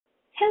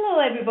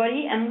Hello,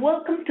 everybody, and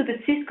welcome to the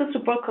Cisco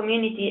Support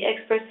Community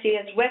Expert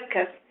Series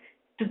webcast.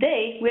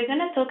 Today, we're going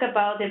to talk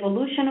about the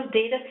evolution of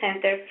data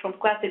center from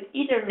classic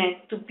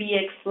Ethernet to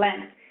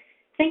VXLAN.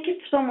 Thank you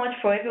so much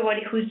for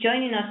everybody who's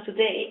joining us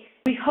today.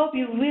 We hope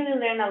you really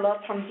learn a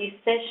lot from this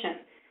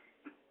session.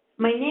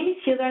 My name is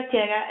Silva,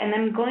 and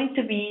I'm going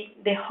to be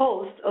the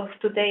host of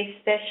today's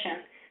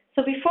session.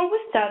 So before we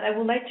start, I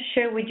would like to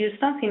share with you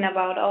something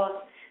about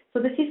us. So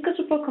the Cisco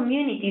Support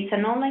Community is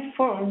an online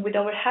forum with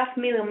over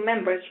 500,000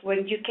 members where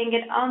you can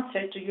get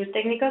answers to your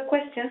technical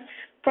questions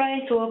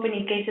prior to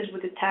opening cases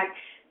with the tag.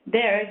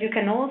 There, you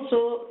can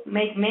also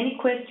make many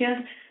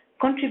questions,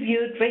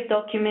 contribute, write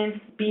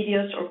documents,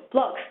 videos, or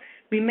blogs.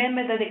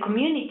 Remember that the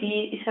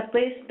community is a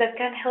place that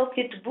can help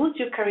you to boost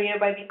your career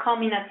by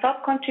becoming a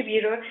top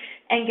contributor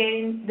and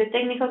getting the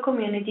technical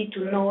community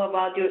to know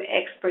about your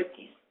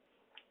expertise.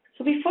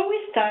 So before we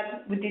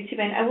start with this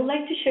event, I would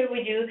like to share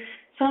with you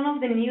some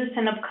of the news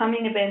and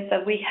upcoming events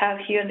that we have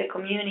here in the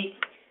community.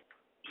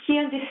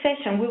 Here in this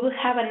session, we will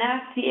have an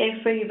Ask the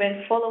Expert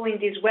event following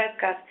this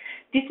webcast.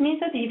 This means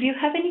that if you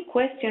have any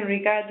question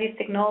regarding this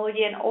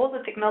technology and all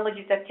the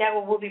technologies that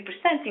Tiago will be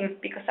presenting,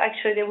 because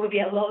actually there will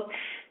be a lot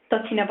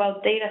talking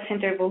about data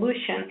center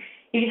evolution,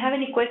 if you have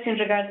any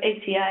questions regarding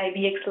ACI,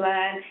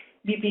 VXLAN,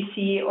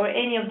 VPC, or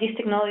any of these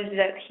technologies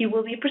that he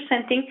will be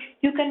presenting,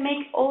 you can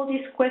make all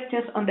these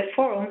questions on the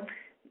forum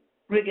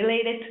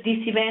related to this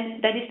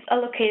event that is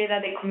allocated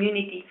at the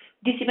community.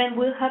 This event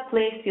will have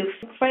place till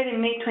Friday,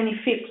 May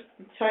 25th.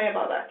 Sorry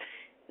about that.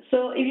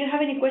 So if you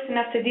have any question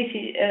after this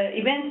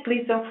event,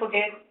 please don't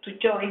forget to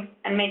join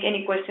and make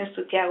any questions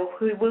to Tiago,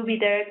 who will be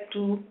there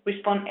to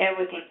respond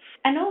everything.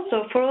 And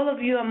also, for all of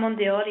you among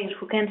the audience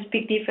who can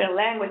speak different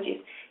languages,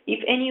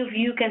 if any of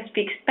you can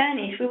speak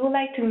Spanish, we would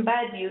like to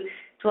invite you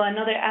to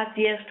another Ask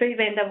the Expert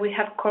event that we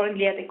have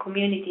currently at the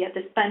community, at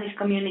the Spanish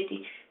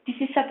community. This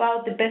is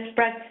about the best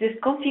practices,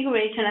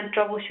 configuration, and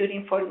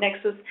troubleshooting for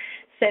Nexus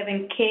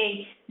 7K.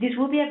 This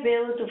will be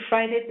available to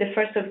Friday, the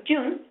 1st of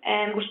June,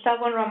 and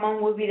Gustavo and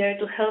Ramon will be there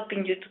to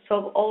helping you to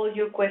solve all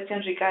your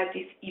questions regarding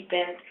this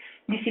event.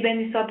 This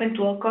event is open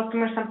to all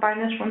customers and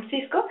partners from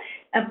Cisco,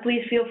 and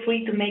please feel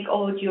free to make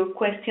all your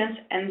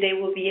questions, and they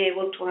will be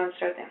able to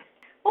answer them.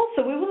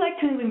 Also, we would like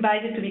to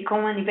invite you to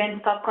become an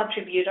event top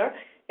contributor.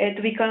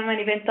 To become an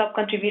event top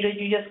contributor,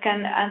 you just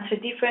can answer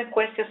different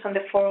questions on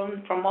the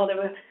forum from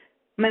other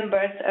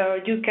members, or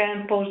you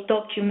can post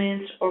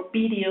documents or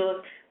videos,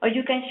 or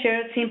you can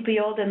share simply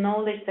all the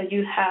knowledge that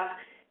you have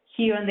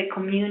here in the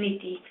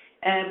community.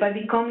 By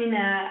becoming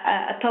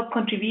a top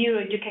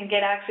contributor, you can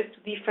get access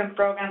to different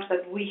programs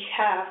that we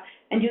have,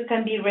 and you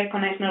can be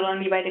recognized not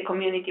only by the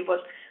community, but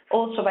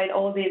also by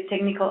all the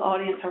technical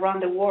audience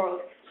around the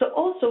world. So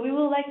also, we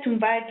would like to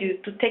invite you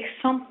to take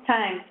some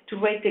time to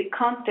rate the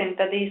content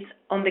that is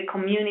on the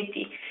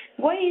community.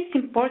 Why is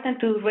it important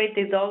to rate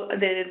the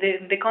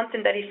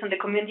content that is on the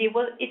community?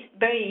 Well, it's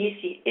very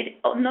easy. It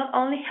not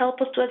only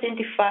helps us to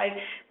identify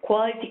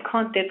quality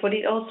content, but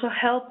it also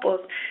helps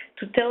us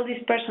to tell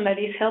this person that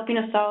is helping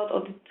us out,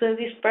 or to tell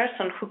this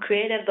person who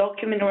created a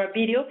document or a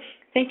video,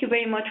 thank you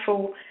very much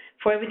for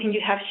everything you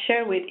have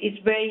shared with.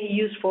 It's very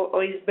useful,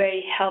 or it's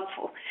very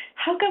helpful.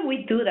 How can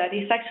we do that?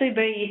 It's actually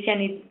very easy,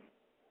 and it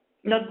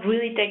not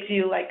really takes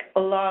you like a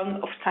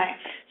long of time.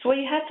 So what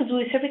you have to do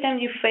is every time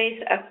you face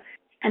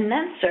an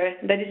answer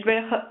that is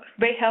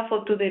very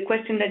helpful to the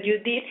question that you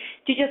did,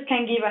 you just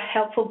can give a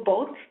helpful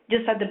vote.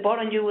 Just at the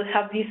bottom you will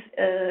have this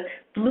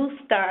blue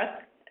star,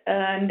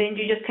 and then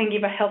you just can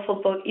give a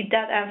helpful vote if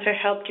that answer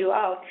helped you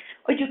out.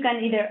 Or you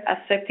can either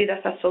accept it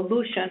as a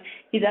solution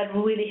if that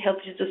really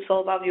helps you to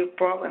solve out your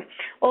problem.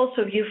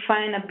 Also, if you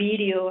find a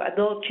video, a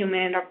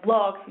document, or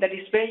blog that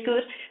is very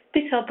good,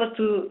 please help us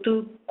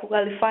to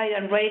qualify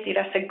and rate it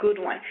as a good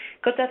one,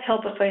 because that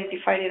helps us to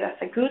identify it as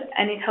a good,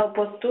 and it helps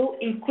us to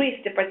increase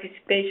the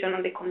participation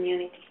of the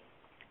community.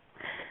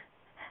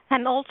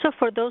 And also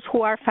for those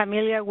who are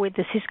familiar with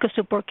the Cisco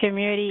Support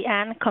Community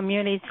and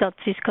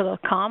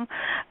communities.cisco.com,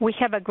 we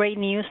have a great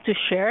news to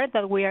share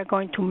that we are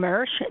going to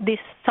merge this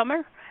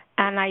summer,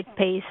 and I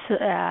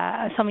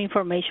paste some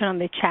information on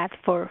the chat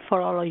for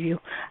all of you.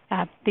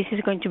 This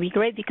is going to be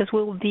great because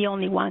we will be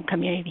only one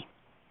community.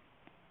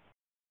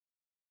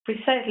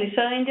 Precisely.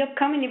 So in the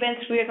upcoming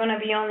events, we are going to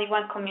be only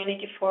one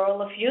community for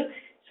all of you.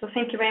 So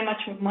thank you very much,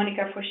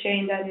 Monica, for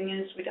sharing that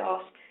news with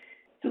us.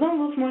 To don't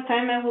lose more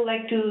time, I would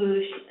like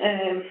to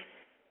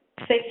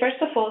say, first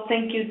of all,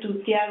 thank you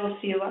to Tiago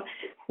Silva,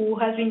 who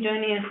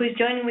is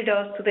joining with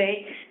us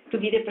today to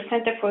be the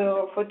presenter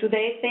for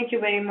today. Thank you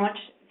very much,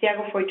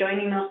 Tiago, for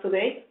joining us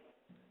today.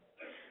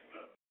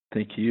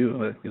 Thank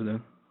you, Hilda.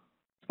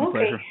 Okay.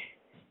 Pleasure.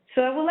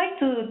 So I would like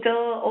to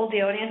tell all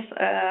the audience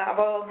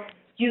about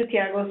you,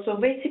 Tiago. So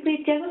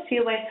basically, Tiago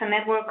Silva is a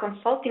network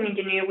consulting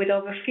engineer with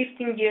over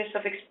 15 years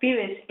of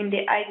experience in the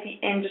IT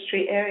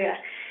industry area.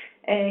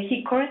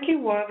 He currently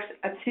works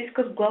at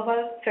Cisco's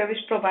global service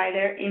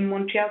provider in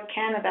Montreal,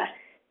 Canada.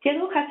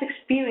 Tiago has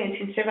experience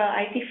in several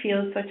IT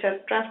fields such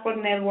as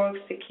transport networks,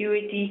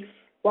 security,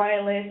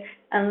 wireless,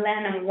 and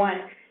LAN and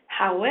WAN.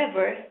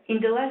 However, in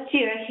the last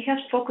year, he has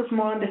focused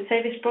more on the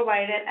service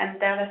provider and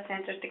data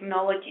center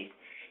technologies.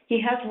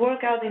 He has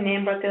worked out in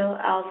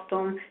Embratel,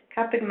 Alstom,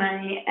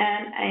 Capgemini,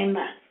 and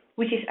AIMA,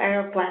 which is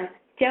Aeroplan.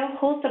 Tiago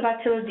holds a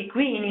bachelor's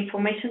degree in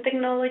information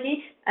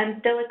technology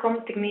and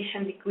telecom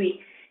technician degree.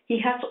 He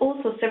has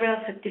also several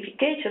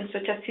certifications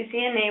such as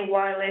CCNA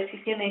Wireless,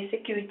 CCNA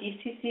Security,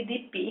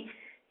 CCDP,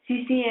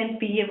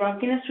 CCNP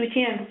Routing and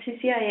Switching, and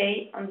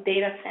CCIA on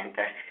data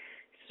center.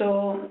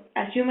 So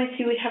as you may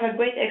see, we have a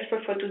great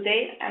expert for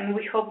today, and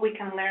we hope we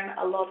can learn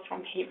a lot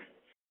from him.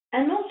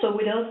 And also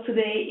with us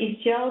today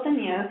is João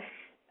Daniel.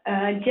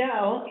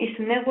 João is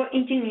a network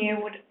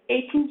engineer with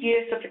 18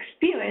 years of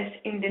experience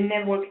in the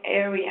network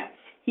area.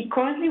 He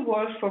currently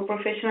works for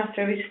professional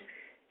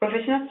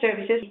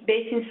services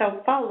based in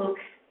Sao Paulo.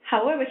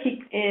 However,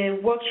 he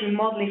works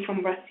remotely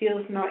from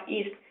Brazil's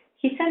northeast.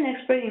 He's an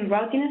expert in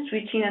routing and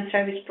switching and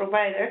service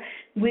provider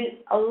with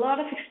a lot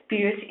of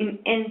experience in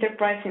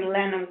enterprise and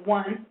LAN and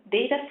WAN,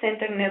 data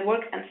center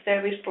network, and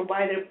service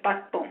provider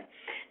backbone.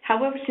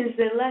 However, since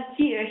the last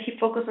year, he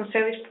focused on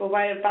service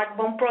provider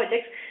backbone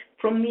projects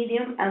from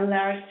medium and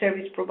large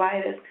service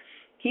providers.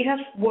 He has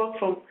worked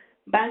for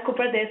Banco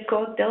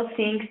Bradesco,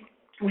 Telsync,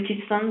 which is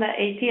Sonda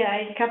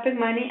ATI,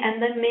 Capgemini, and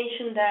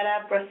Dimension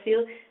Data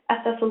Brazil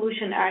as a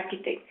solution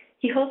architect.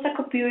 He holds a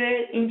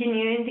computer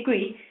engineering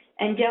degree,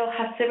 and João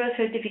has several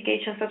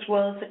certifications as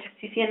well, such as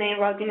CCNA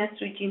Routing and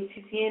Switching,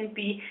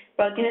 CCNP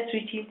Routing and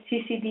Switching,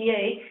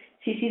 CCDA,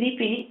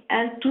 CCDP,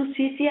 and 2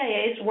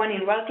 CCIAs, one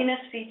in Routing and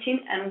Switching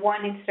and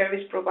one in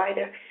Service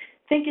Provider.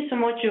 Thank you so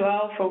much,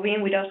 João, for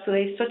being with us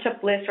today. It's such a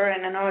pleasure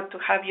and an honor to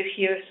have you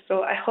here.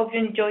 So I hope you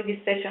enjoyed this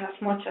session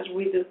as much as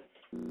we do.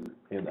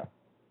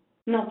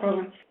 No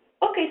problem.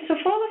 Okay, so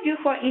for all of you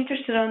who are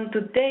interested in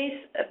today's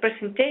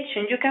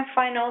presentation, you can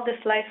find all the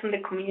slides on the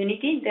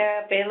community.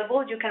 They're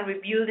available. You can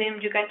review them.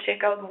 You can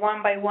check out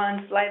one by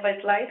one, slide by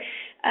slide,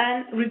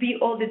 and review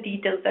all the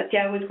details that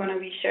Tiago is going to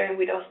be sharing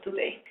with us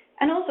today.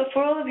 And also,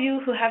 for all of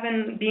you who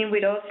haven't been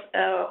with us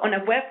on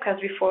a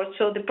webcast before,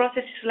 so the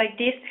process is like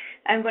this.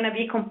 I'm going to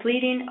be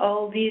completing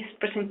all this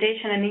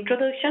presentation and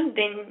introduction.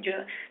 Then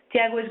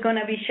Tiago is going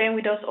to be sharing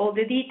with us all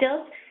the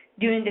details.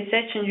 During the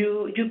session,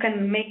 you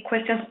can make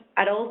questions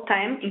at all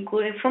time,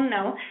 including from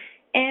now.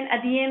 And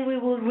at the end, we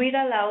will read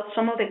aloud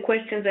some of the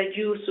questions that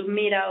you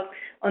submit out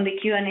on the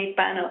Q&A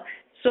panel.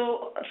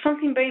 So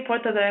something very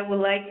important that I would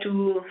like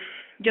to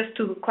just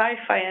to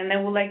clarify, and I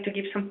would like to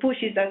give some push,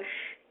 is that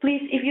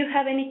please, if you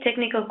have any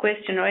technical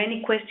question or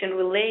any question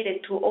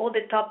related to all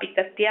the topic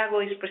that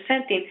Tiago is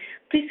presenting,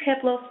 please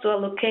help us to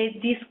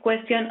allocate this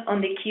question on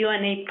the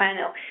Q&A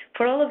panel.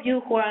 For all of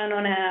you who are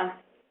on a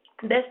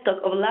desktop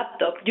or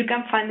laptop, you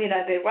can find it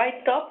at the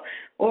right top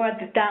or at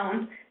the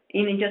down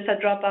in just a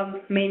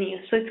drop-down menu.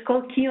 So it's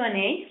called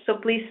Q&A. So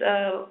please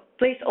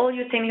place all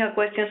your technical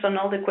questions on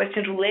all the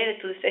questions related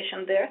to the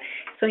session there.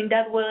 So in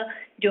that way,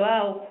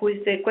 João, who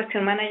is the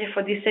question manager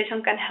for this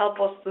session, can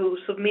help us to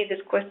submit this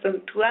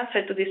question, to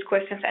answer to these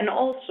questions, and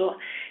also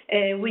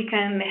we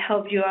can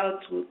help you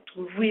out to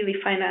really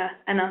find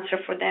an answer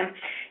for them.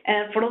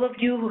 And for all of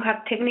you who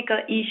have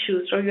technical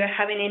issues, or you are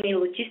having any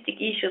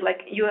logistic issues,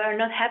 like you are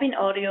not having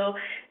audio,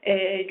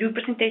 your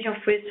presentation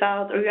freezes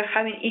out, or you are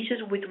having issues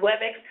with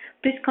WebEx,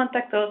 please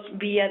contact us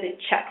via the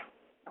chat,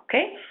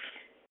 okay?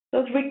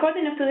 So the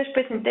recording of today's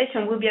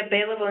presentation will be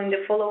available in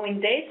the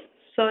following days,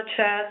 such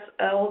as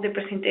all the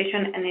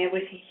presentation and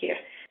everything here.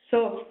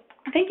 So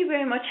thank you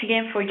very much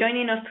again for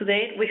joining us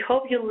today. We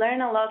hope you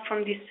learn a lot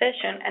from this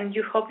session, and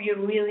you hope you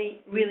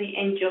really, really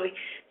enjoy.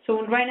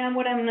 So right now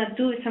what I'm going to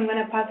do is I'm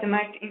going to pass the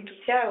mic into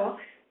Tiago.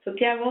 So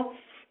Tiago,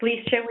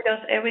 please share with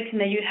us everything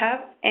that you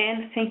have,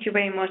 and thank you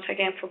very much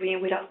again for being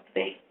with us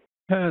today.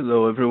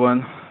 Hello,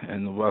 everyone,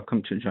 and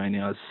welcome to joining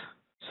us.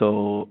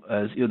 So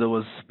as Ilda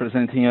was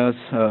presenting us,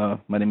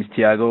 my name is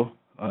Tiago.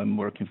 I'm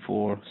working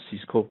for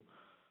Cisco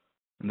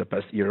in the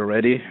past year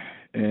already.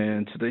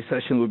 And today's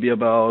session will be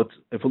about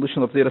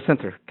evolution of data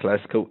center,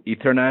 classical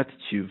Ethernet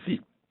to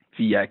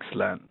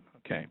VXLAN.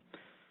 Okay.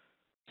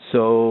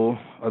 So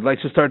I'd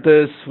like to start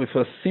this with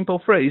a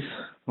simple phrase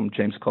from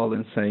James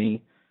Collins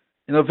saying,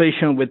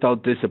 innovation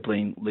without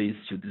discipline leads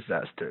to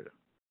disaster.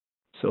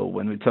 So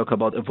when we talk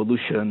about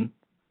evolution,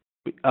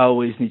 we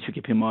always need to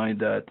keep in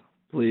mind that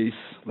please,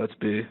 let's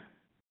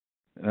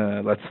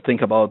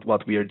think about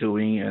what we are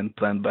doing and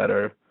plan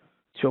better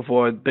to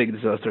avoid big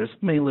disasters,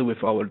 mainly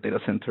with our data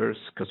centers,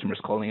 customers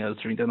calling us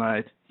during the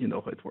night. You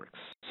know how it works.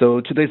 So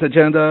today's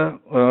agenda,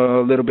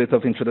 a little bit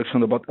of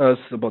introduction about us,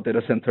 about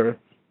data center,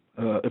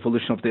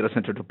 evolution of data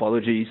center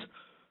topologies.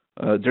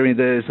 During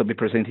this, I'll be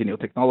presenting new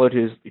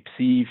technologies,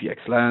 VPC,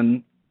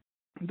 VXLAN,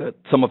 that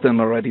some of them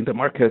are already in the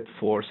market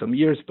for some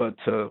years, but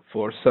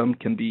for some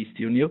can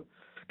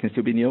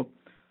still be new.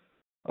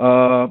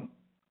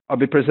 I'll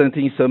be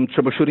presenting some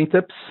troubleshooting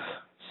tips,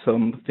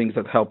 some things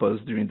that help us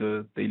during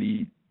the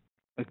daily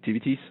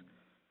activities.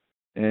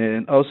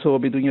 And also I'll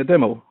be doing a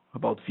demo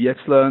about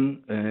VXLAN,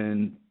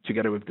 and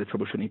together with the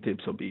troubleshooting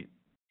tips, I'll be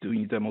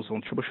doing demos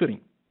on troubleshooting.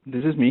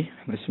 This is me.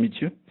 Nice to meet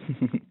you.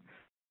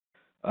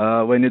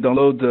 When you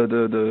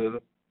download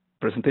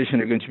presentation,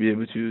 you're going to be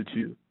able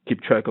to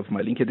keep track of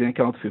my LinkedIn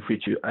account. Feel free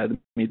to add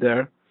me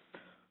there.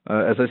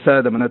 As I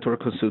said, I'm a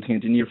network consulting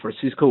engineer for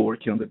Cisco,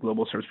 working on the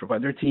global service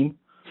provider team.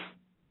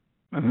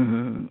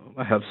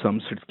 I have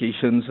some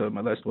certifications.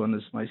 My last one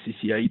is my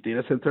CCIE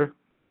data center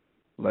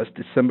last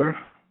December.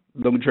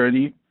 Long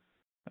journey.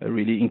 I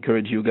really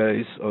encourage you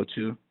guys all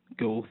to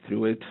go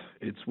through it.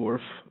 It's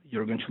worth.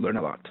 You're going to learn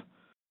a lot.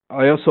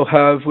 I also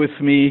have with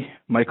me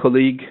my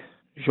colleague,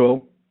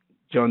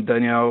 John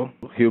Daniel.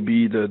 He'll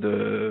be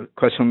the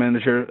question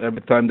manager.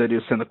 Every time that you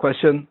send a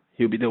question,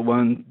 he'll be the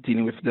one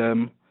dealing with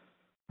them,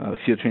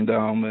 filtering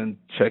down and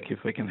check if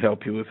I can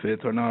help you with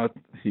it or not.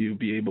 He'll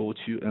be able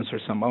to answer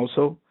some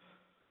also.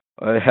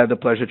 I had the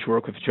pleasure to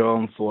work with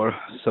John for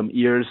some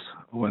years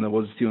when I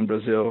was still in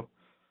Brazil.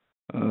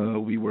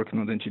 We worked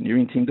on the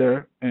engineering team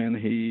there, and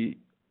he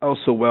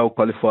also well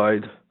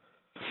qualified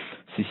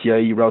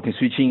CCIE routing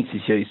switching,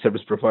 CCIE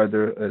service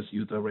provider, as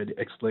you'd already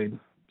explained,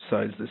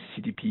 besides the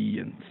CDP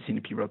and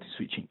CCNP routing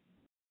switching.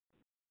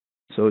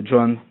 So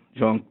John,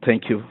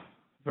 thank you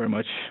very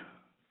much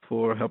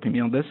for helping me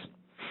on this.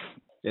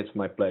 It's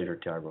my pleasure,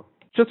 Tiago.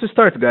 Just to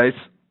start, guys,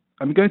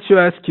 I'm going to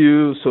ask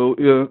you, so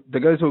the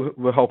guys who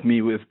will help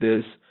me with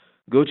this,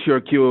 go to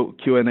your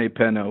Q&A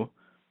panel.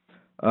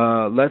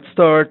 Let's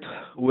start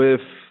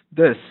with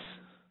this.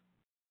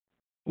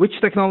 Which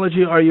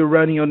technology are you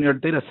running on your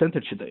data center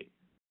today?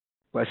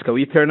 Classical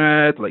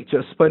Ethernet, like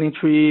just spanning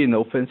tree,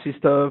 no fancy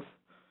stuff.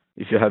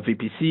 If you have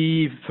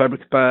VPC,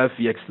 Fabric Path,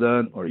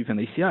 VXLAN, or even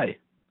ACI,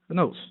 who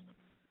knows?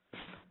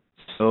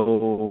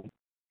 So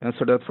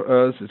answer that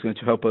for us. It's going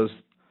to help us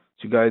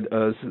to guide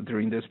us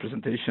during this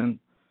presentation.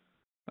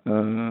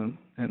 And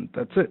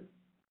that's it.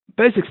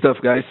 Basic stuff,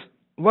 guys.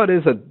 What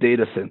is a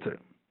data center?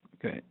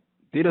 Okay,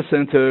 data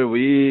center,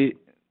 we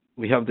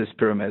have this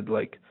pyramid,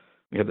 like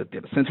we have the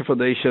data center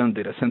foundation,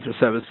 data center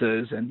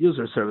services, and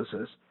user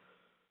services.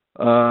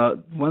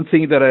 One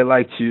thing that I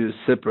like to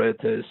separate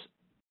is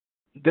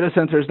data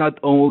center is not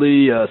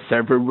only a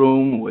server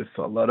room with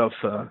a lot of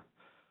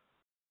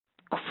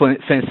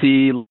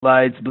fancy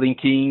lights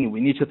blinking.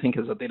 We need to think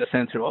as a data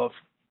center of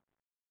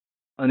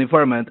an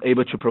environment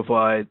able to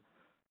provide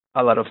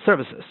a lot of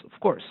services, of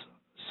course.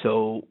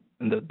 So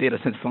in the data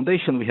center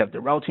foundation, we have the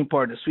routing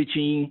part, the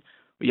switching.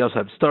 We also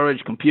have storage,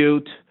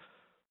 compute,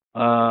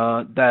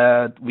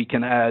 that we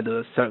can add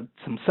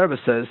some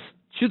services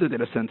to the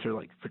data center,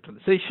 like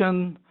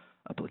virtualization,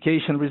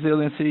 application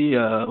resiliency,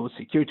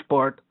 security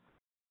part.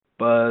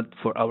 But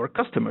for our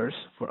customers,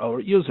 for our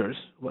users,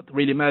 what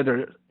really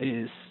matters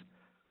is,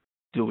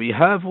 do we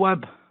have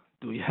web?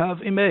 Do we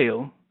have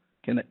email?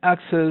 Can I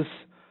access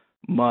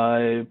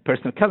my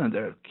personal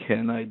calendar?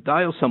 Can I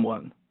dial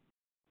someone?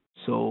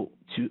 So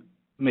to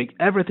make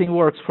everything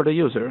work for the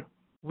user,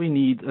 we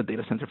need a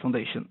data center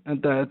foundation, and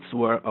that's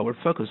where our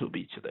focus will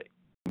be today.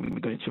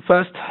 I'm going too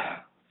fast.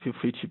 Feel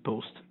free to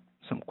post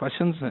some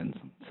questions and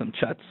some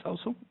chats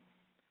also.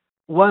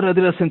 What a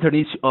data center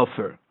needs to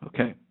offer,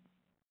 okay?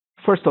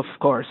 First, of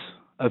course,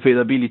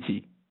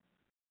 availability.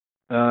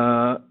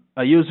 A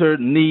user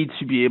needs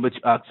to be able to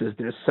access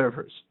their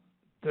servers,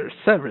 their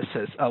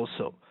services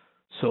also.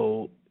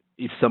 So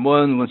if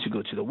someone wants to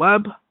go to the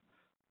web,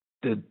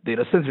 the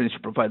data center needs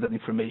to provide that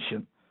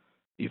information.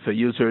 If a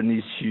user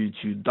needs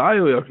to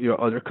dial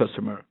your other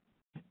customer,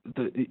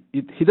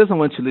 he doesn't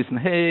want to listen,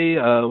 hey,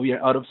 we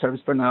are out of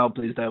service for now,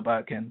 please dial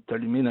back in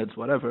 30 minutes,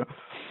 whatever.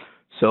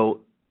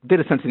 So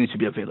data center needs to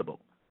be available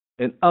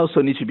and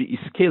also needs to be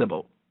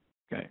scalable.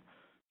 Okay.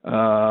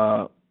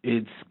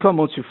 It's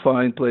common to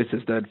find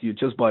places that you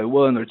just buy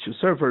one or two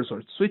servers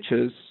or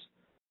switches,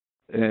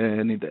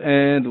 and in the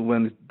end,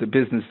 when the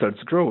business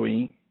starts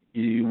growing,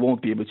 you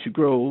won't be able to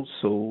grow,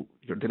 so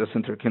your data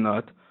center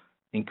cannot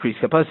increase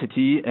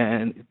capacity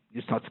and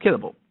it's not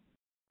scalable,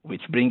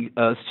 which brings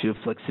us to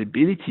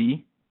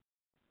flexibility,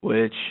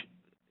 which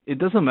it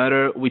doesn't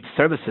matter which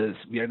services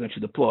we are going to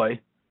deploy,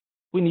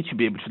 we need to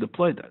be able to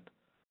deploy that.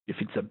 If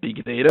it's a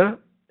big data,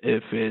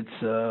 if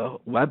it's a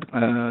web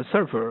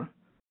server,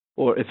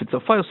 or if it's a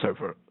file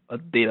server, a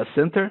data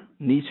center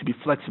needs to be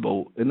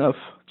flexible enough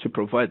to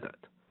provide that.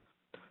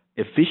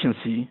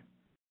 Efficiency,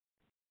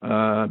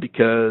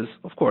 because,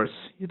 of course,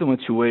 you don't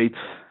want to wait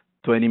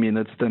 20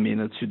 minutes, 10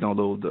 minutes to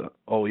download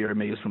all your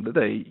emails from the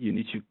day. You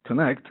need to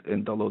connect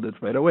and download it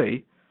right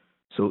away.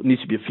 So it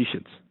needs to be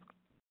efficient.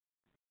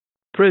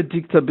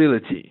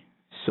 Predictability.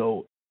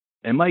 So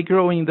am I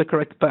growing the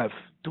correct path?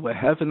 Do I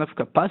have enough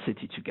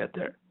capacity to get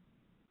there?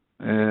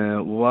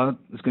 What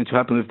is going to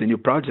happen with the new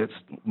projects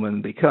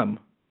when they come?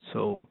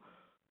 So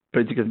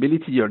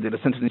predictability, your data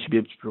center needs to be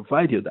able to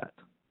provide you that.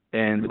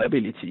 And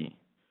reliability.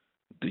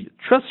 Do you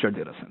trust your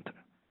data center?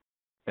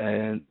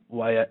 And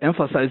why I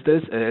emphasize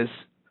this is,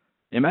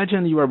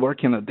 imagine you are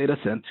working in a data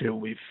center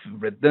with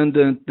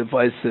redundant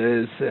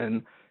devices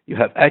and you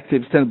have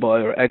active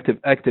standby or active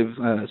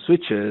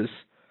switches,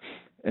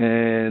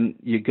 and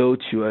you go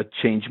to a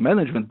change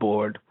management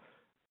board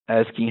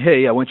asking,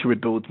 hey, I want to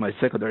rebuild my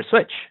secondary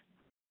switch.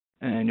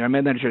 And your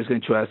manager is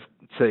going to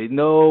say,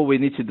 no, we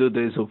need to do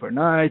this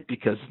overnight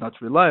because it's not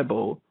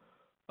reliable.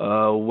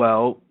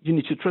 Well, you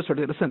need to trust your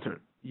data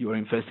center. you are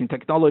investing in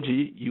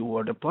technology, you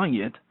are deploying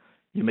it,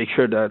 you need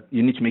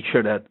to make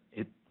sure that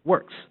it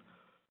works.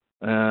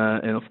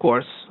 And of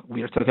course,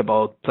 we are talking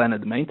about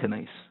planned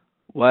maintenance.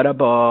 What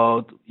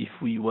about if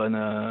we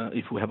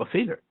have a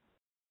failure?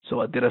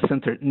 So a data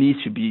center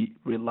needs to be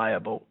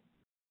reliable.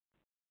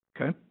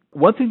 Okay.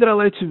 One thing that I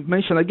like to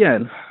mention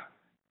again: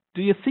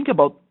 do you think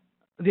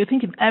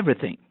in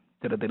everything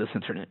that a data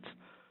center needs?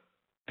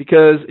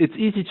 Because it's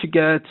easy to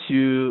get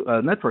to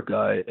a network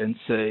guy and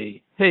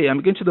say, "Hey,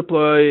 I'm going to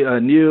deploy a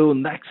new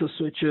Nexus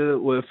switch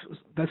with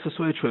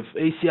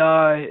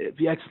ACI,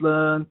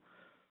 VXLAN,"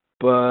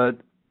 but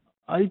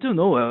I don't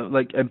know.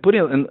 I'm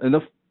putting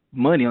enough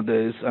money on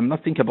this. I'm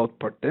not thinking about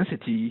port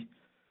density.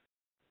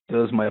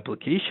 Does my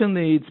application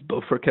needs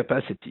buffer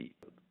capacity?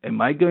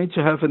 Am I going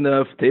to have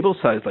enough table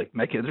size, like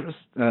MAC address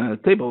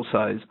table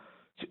size,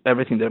 to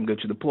everything that I'm going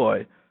to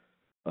deploy?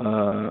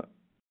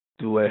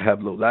 Do I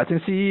have low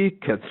latency,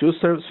 cut-through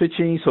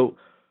switching? So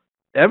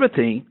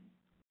everything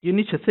you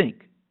need to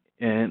think.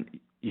 And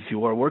if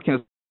you are working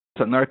as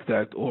an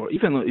architect, or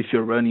even if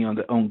you're running on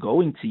the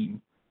ongoing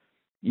team,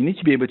 you need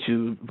to be able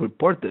to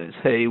report this.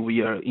 Hey,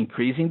 we are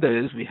increasing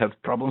this. We have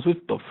problems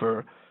with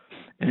buffer.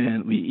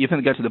 And we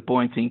even get to the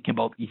point thinking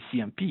about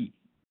ECMP.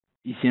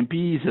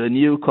 ECMP is a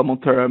new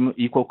common term,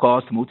 equal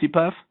cost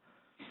multipath.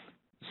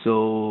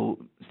 So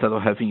instead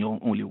of having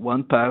only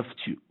one path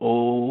to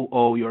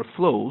all your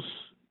flows,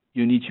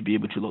 you need to be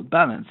able to load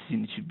balance. You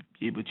need to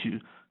be able to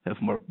have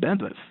more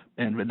bandwidth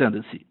and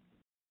redundancy.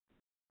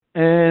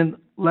 And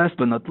last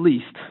but not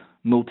least,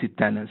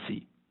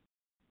 multi-tenancy.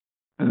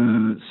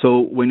 So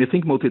when you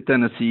think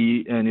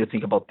multi-tenancy and you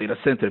think about data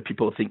center,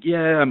 people think,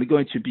 yeah, I'm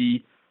going to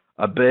be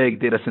a big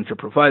data center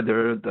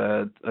provider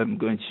that I'm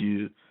going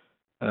to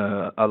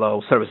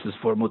allow services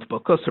for multiple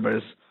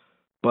customers.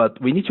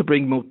 But we need to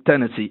bring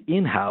multi-tenancy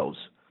in-house.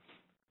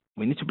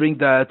 We need to bring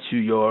that to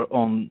your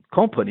own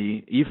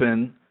company,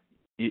 even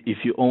if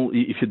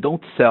you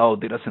don't sell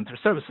data center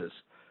services.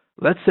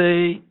 Let's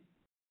say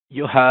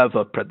you have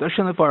a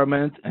production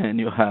environment and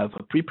you have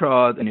a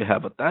pre-prod and you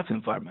have a dev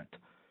environment.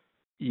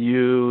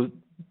 You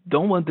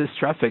don't want this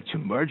traffic to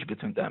merge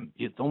between them.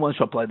 You don't want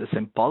to apply the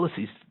same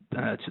policies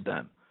to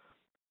them.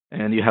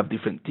 And you have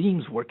different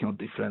teams working on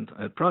different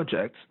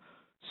projects.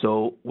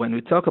 So when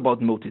we talk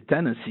about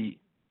multi-tenancy,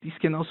 this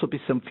can also be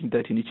something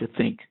that you need to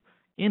think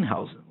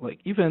in-house, like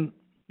even,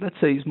 let's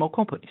say, small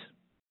companies.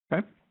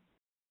 Okay?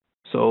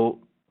 So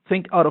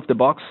think out of the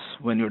box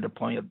when you're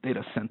deploying a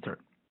data center.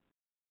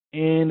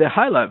 In the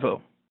high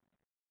level,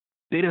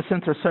 data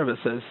center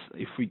services,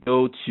 if we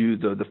go to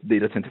the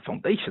data center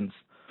foundations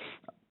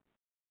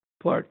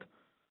part,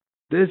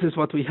 this is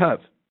what we have.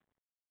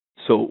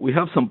 So we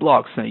have some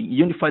blocks saying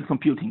unified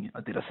computing.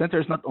 A data center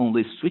is not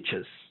only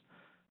switches.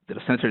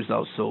 Data center is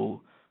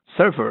also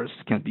servers.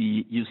 Can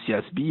be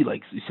UCSB,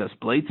 like UCS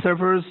blade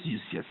servers,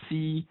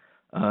 UCSC,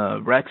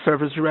 rack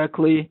servers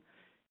directly,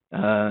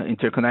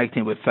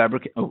 interconnecting with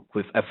fabric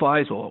with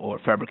FIs or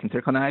fabric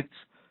interconnects.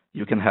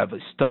 You can have a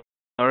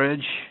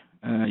storage.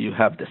 You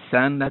have the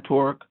SAN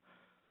network.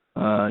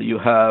 You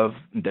have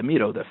in the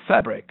middle the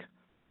fabric.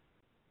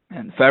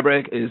 And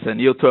fabric is a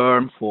new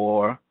term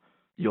for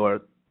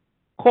your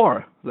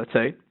core, let's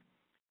say.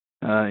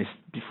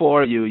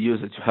 Before you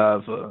use it to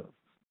have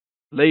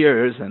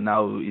layers, and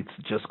now it's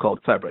just called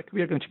fabric.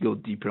 We are going to go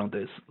deeper on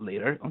this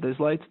later on this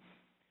slide.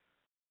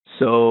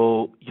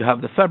 So you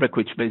have the fabric,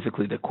 which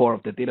basically the core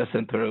of the data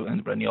center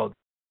and running all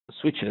the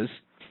switches.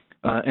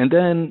 And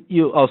then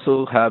you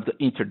also have the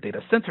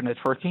inter-data center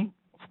networking.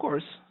 Of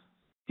course,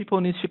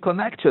 people need to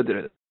connect to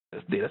the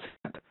data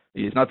center.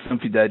 It's not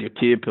something that you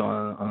keep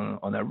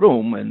on a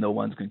room and no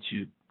one's going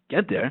to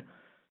get there.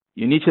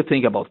 You need to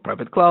think about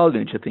private cloud. You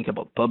need to think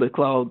about public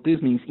cloud.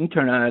 This means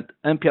internet,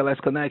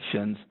 MPLS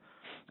connections,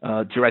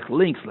 direct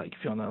links, like if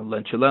you want to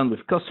LAN-to-LAN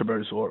with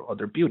customers or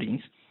other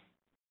buildings.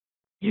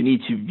 You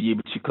need to be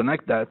able to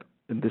connect that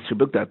and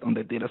distribute that on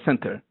the data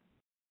center.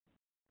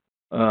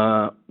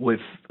 With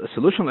a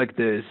solution like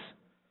this,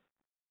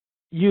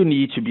 you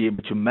need to be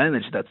able to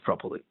manage that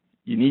properly.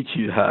 You need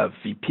to have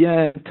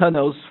VPN,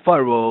 tunnels,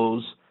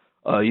 firewalls.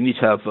 You need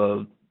to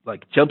have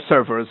like jump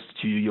servers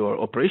to your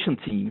operation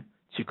team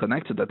to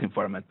connect to that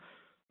environment.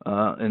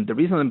 And the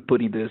reason I'm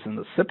putting this in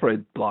a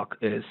separate block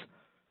is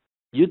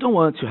you don't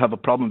want to have a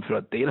problem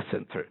with a data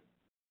center.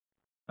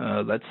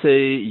 Let's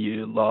say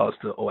you lost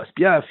the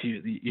OSPF,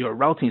 your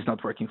routing is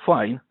not working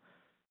fine.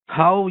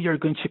 How you're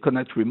going to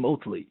connect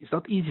remotely? It's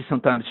not easy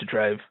sometimes to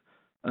drive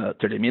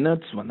 30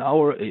 minutes, 1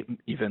 hour,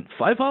 even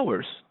 5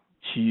 hours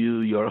to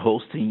your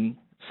hosting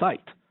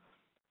site.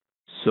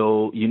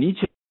 So you need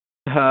to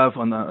have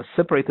on a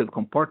separated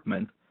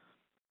compartment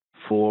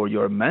for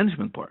your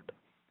management part.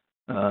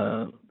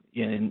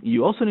 And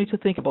you also need to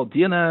think about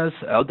DNS,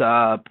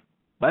 LDAP,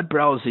 web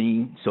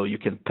browsing, so you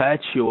can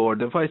patch your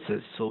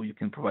devices, so you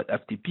can provide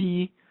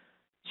FTP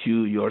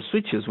to your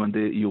switches when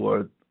you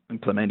are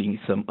implementing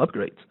some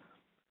upgrades.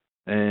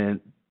 And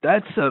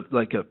that's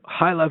like a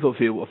high-level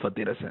view of a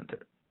data center.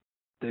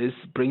 This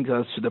brings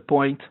us to the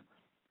point,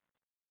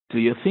 do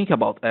you think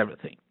about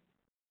everything?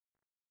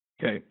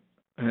 Okay.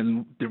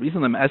 And the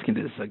reason I'm asking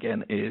this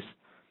again is,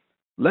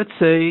 let's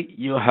say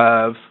you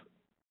have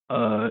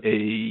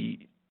a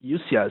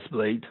UCS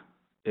blade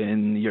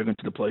and you're going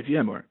to deploy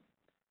VMware.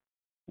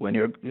 When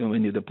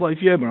you deploy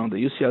VMware on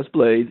the UCS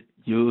blade,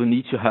 you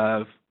need to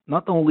have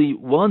not only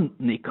one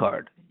NIC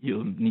card,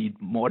 you need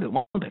more than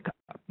one backup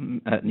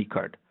NIC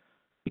card,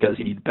 because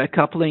you need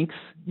backup links,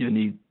 you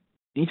need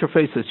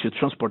interfaces to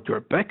transport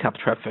your backup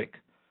traffic,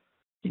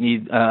 you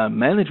need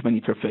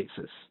management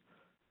interfaces,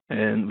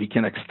 and we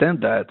can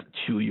extend that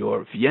to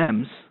your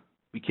VMs.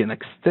 We can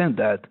extend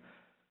that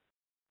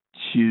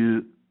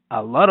to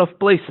a lot of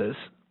places,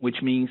 which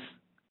means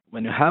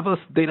when you have a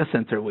data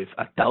center with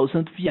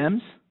 1,000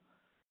 VMs,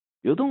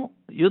 you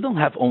don't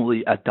have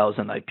only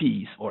 1,000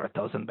 IPs or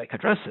 1,000 MAC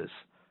addresses.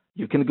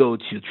 You can go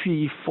to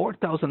 3,000,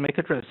 4,000 MAC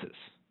addresses.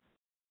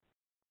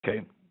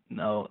 Okay,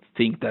 now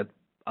think that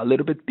a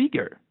little bit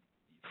bigger.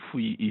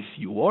 If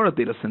you are a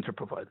data center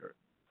provider,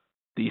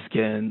 this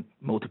can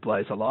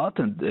multiply a lot,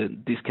 and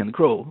this can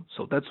grow.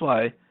 So that's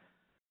why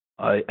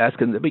I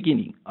asked in the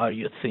beginning: are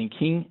you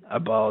thinking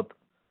about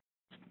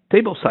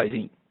table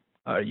sizing?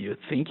 Are you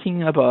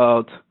thinking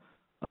about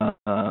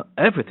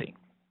everything?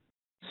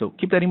 So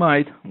keep that in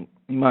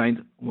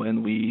mind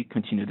when we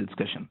continue the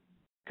discussion.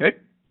 Okay.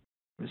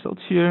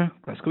 Results here: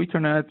 classical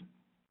Ethernet,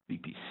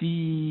 VPC.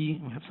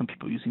 We have some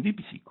people using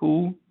VPC.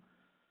 Cool.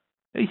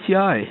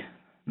 ACI.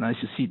 Nice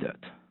to see that.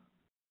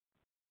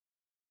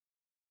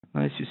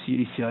 Nice to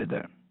see ACI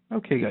there.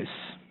 Okay, guys.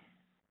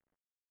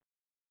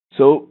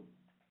 So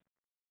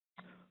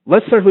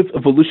let's start with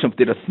evolution of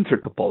data center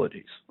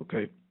topologies.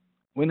 Okay.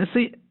 When I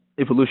say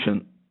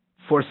evolution,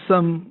 for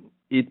some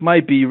it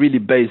might be really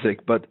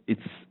basic, but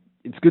it's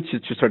good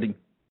to start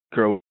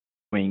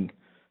growing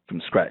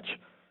from scratch.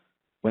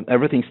 When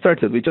everything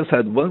started, we just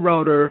had one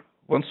router,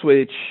 one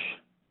switch,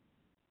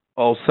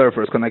 all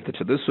servers connected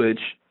to this switch.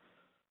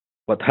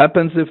 What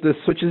happens if the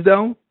switch is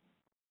down?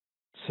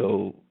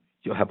 So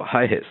you have a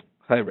high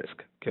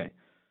risk, okay?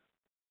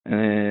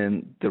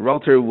 And the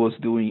router was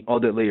doing all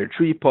the layer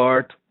 3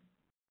 part,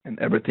 and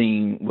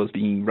everything was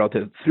being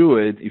routed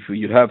through it. If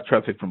you have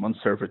traffic from one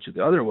server to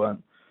the other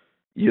one,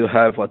 you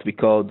have what we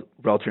called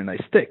router in a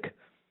stick.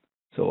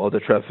 So all the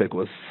traffic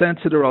was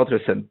sent to the router,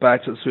 sent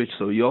back to the switch,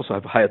 so you also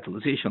have high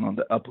utilization on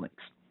the uplinks.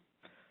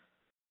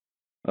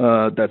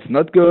 That's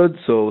not good,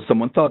 so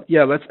someone thought,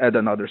 yeah, let's add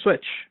another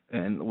switch.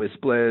 And we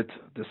split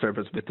the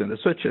servers between the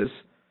switches,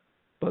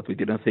 but we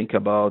didn't think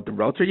about the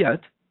router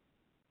yet.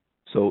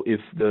 So if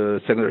the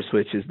secondary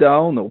switch is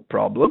down, no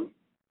problem.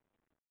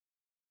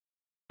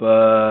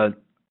 But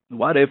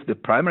what if the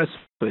primary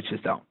switch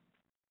is down?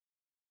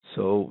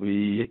 So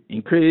we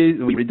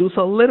reduce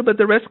a little bit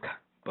the risk,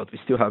 but we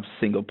still have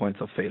single points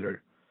of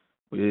failure.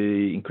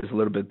 We increase a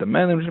little bit the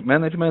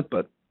management,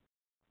 but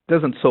it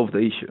doesn't solve the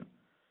issue.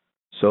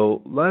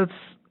 So let's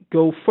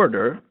go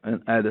further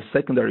and add a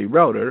secondary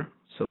router.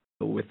 So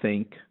we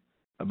think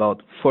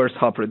about first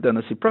hop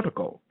redundancy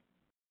protocol.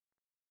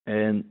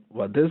 And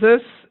what this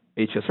is: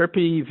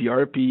 HSRP,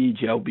 VRP,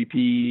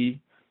 GLBP.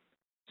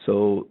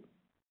 So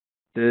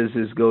this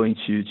is going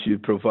to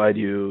provide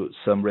you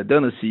some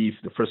redundancy. If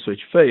the first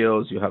switch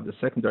fails, you have the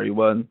secondary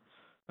one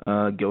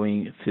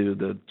going to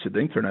the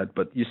internet,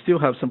 but you still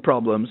have some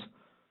problems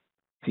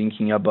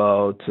thinking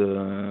about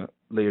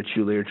layer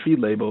 2, layer 3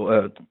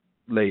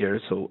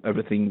 layers. So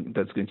everything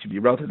that's going to be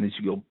routed needs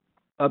to go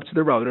up to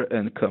the router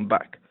and come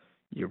back.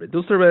 You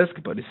reduce the risk,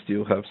 but you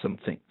still have some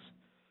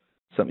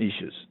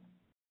issues.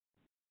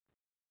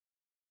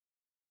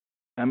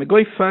 I'm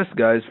going fast,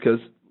 guys, because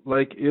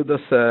like Ilda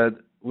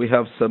said, we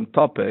have some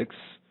topics.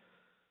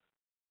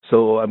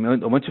 So I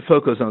want to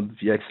focus on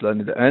VXLAN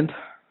in the end.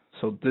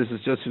 So this is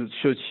just to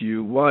show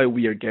you why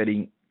we are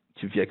getting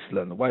to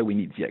VXLAN, why we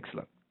need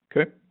VXLAN.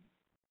 Okay.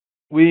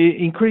 We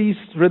increase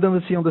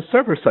redundancy on the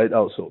server side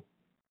also.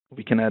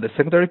 We can add a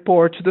secondary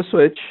port to the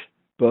switch,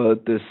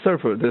 but this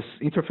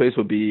interface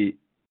will be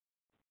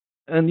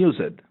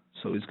unused.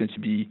 So it's going to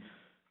be,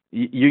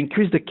 you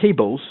increase the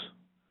cables,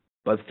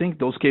 but think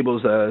those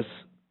cables as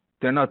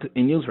they're not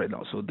in use right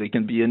now. So they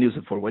can be unused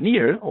for 1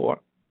 year or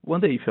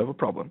 1 day if you have a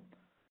problem.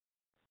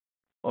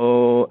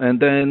 Oh, and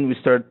then we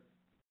start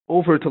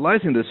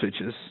over-utilizing the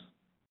switches,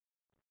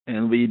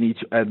 and we need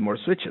to add more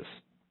switches.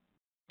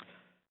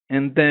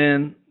 And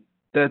then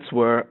that's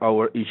where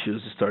our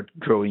issues start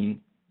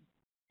growing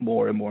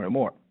more and more and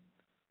more.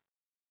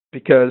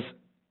 Because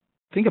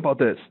think about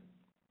this.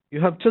 You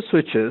have just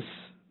switches,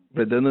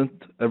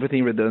 redundant,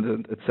 everything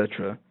redundant,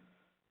 etc.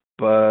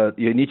 But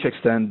you need to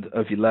extend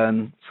a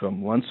VLAN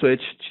from one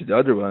switch to the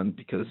other one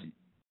because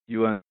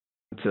you want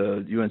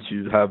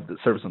to have the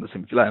service on the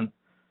same VLAN.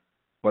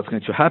 What's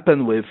going to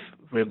happen with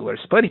regular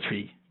spotty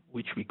tree,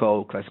 which we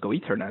call classical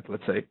Ethernet,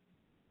 let's say,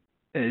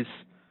 is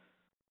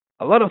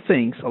a lot of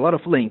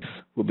links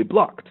will be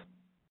blocked.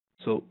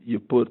 So you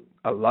put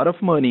a lot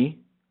of money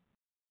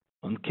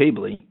on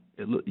cabling,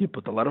 you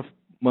put a lot of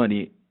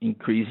money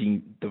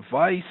increasing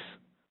device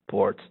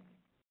ports,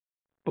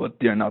 but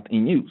they're not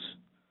in use.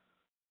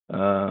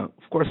 Of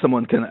course,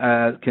 someone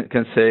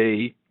can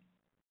say,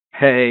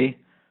 hey,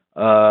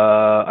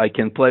 I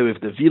can play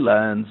with the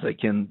VLANs. I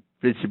can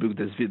distribute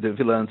the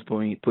VLANs,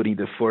 putting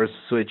the first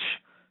switch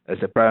as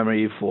a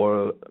primary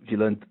for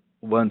VLAN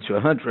 1 to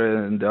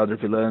 100 and the other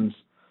VLANs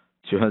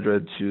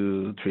 200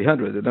 to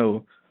 300,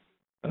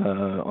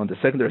 on the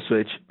secondary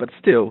switch. But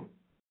still,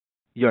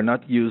 you're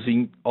not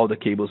using all the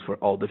cables for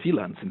all the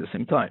VLANs in the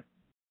same time.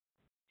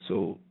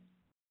 So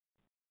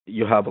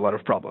you have a lot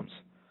of problems.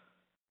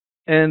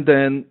 And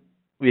then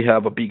we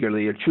have a bigger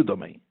layer 2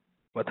 domain.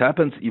 What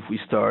happens if we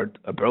start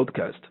a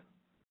broadcast?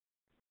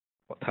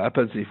 What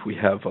happens if we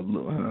have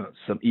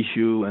some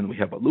issue and we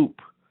have a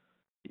loop?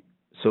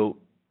 So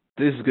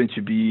this is going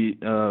to be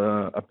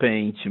a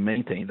pain to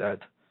maintain that.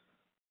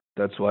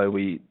 That's why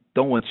we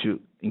don't want to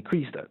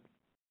increase that.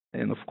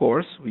 And of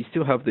course, we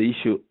still have the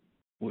issue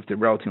with the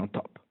routing on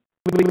top.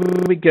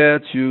 We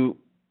get to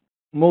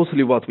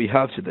mostly what we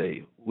have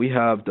today. We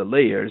have the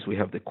layers, we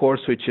have the core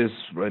switches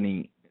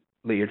running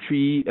layer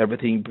 3,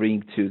 everything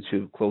bring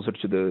to closer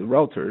to the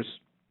routers,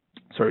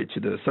 to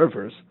the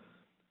servers.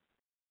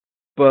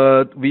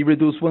 But we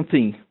reduce one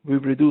thing. We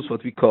reduce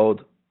what we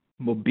called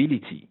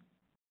mobility.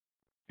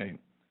 Okay?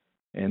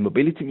 And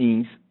mobility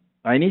means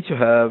I need to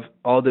have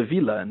all the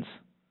VLANs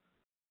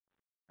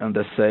on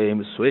the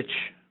same switch,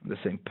 the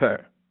same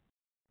pair.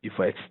 If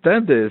I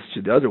extend this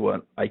to the other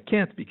one, I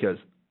can't because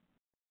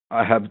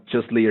I have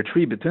just layer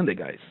 3 between the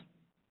guys.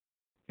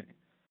 Okay.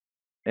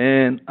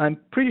 And I'm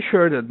pretty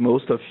sure that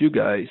most of you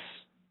guys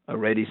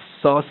already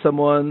saw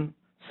some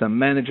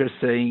manager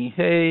saying,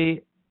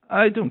 hey,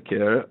 I don't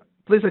care.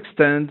 Please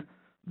extend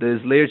this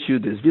layer 2,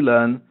 this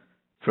VLAN,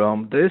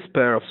 from this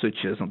pair of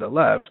switches on the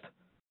left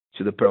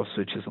to the pair of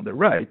switches on the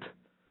right.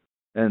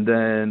 And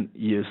then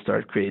you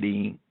start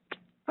creating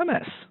a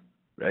mess,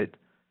 right?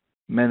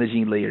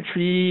 Managing layer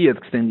 3,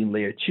 extending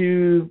layer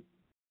 2.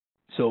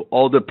 So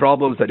all the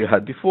problems that you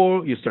had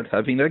before, you start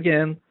having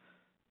again,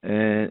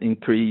 and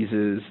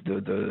increases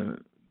the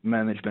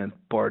management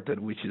part,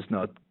 which is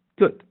not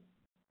good.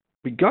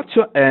 We got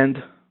to end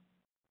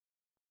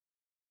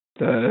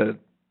that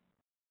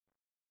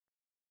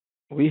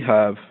we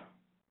have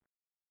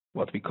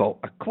what we call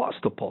a class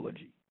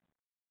topology.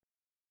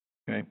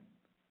 Okay.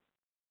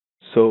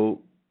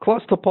 So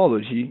class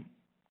topology,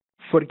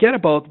 forget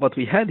about what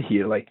we had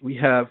here. Like we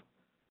have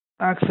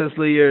access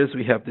layers,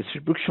 we have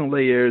distribution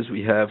layers,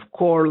 we have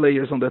core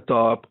layers on the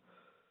top,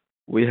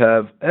 we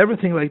have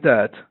everything like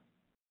that.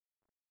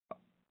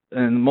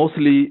 And most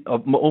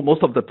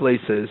of the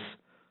places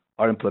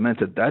are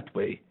implemented that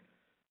way.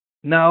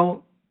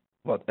 Now,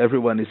 what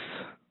everyone is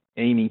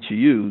aiming to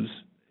use,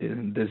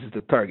 and this is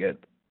the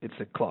target, it's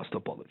a class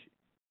topology.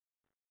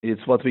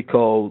 It's what we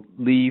call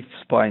leaf,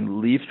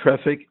 spine, leaf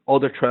traffic. All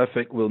the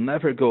traffic will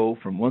never go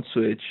from one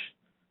switch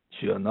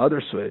to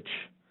another switch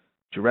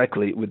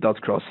directly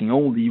without crossing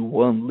only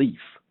one leaf.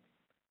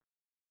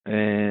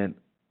 And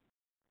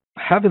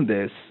having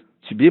this,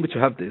 to be able to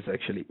have this,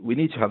 actually, we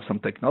need to have some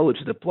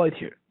technology deployed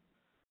here.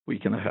 We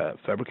can have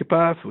fabric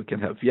path, we can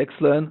have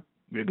VXLAN.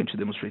 We're going to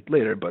demonstrate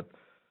later, but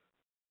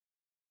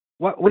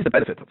what is the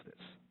benefit of this?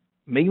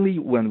 Mainly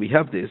when we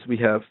have this, we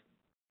have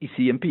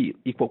ECMP,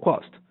 equal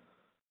cost.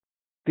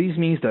 This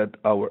means that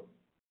our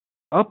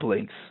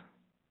uplinks,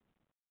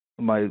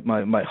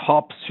 my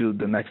hops to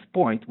the next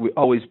point, will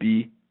always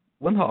be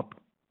one hop,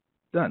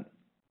 done.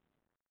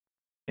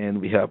 And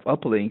we have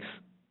uplinks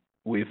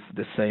with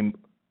the same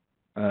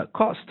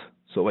cost,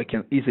 so I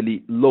can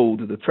easily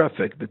load the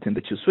traffic between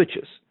the two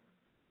switches.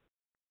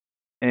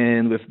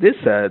 And with this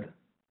said,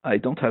 I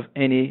don't have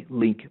any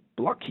link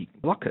blocked.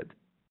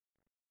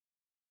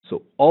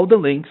 So all the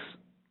links,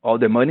 all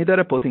the money that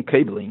I put in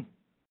cabling,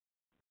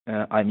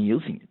 I'm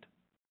using it.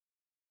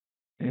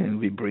 And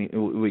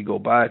we go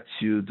back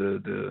to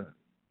the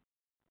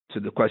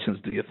questions.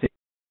 Do you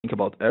think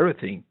about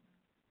everything?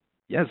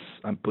 Yes,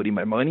 I'm putting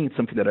my money in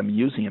something that I'm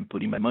using. I'm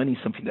putting my money in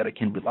something that I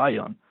can rely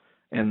on.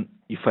 And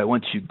if I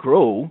want to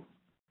grow,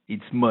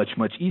 it's much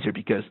easier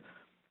because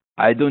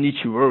I don't need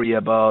to worry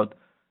about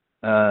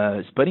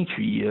spanning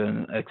tree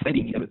and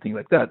extending everything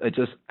like that. I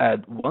just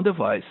add one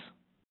device,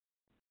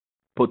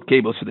 put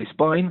cables to the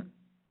spine.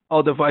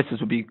 All devices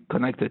will be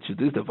connected to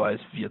this device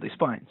via the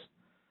spines.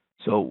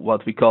 So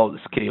what we call the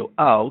scale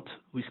out,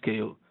 we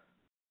scale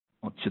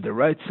to the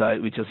right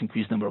side, we just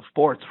increase number of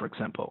ports, for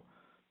example.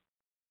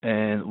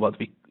 And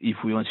if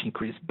we want to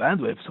increase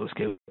bandwidth, so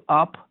scale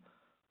up,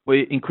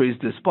 we increase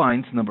the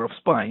spines, number of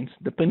spines.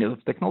 Depending on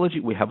the technology,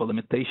 we have a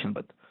limitation,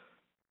 but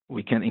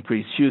we can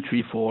increase 2,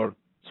 3, 4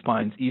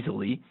 spines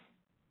easily.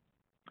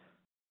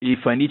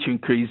 If I need to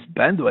increase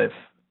bandwidth,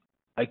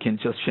 I can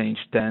just change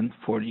 10,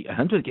 40,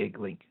 100 gig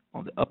link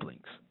on the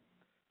uplinks.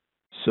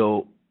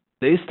 So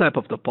this type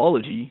of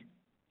topology,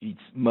 it's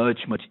much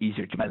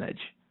easier to manage.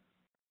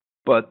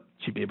 But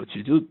to be able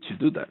to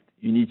do that,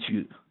 you need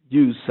to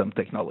use some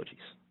technologies,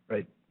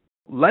 right?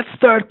 Let's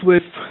start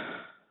with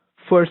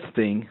first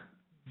thing,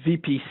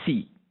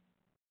 VPC.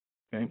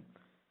 Okay.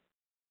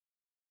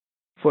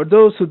 For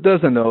those who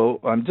doesn't know,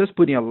 I'm just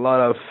putting a lot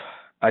of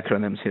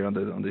acronyms here on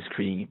the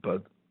screen,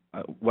 but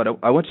what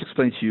I want to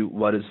explain to you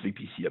what is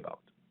VPC about.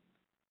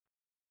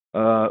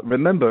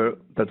 remember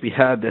that we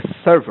had the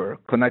server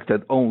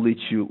connected only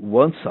to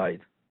one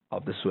side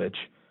of the switch,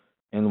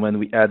 and when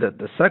we added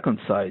the second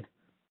side,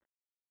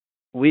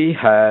 we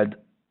had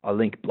a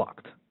link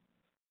blocked,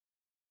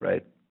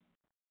 right?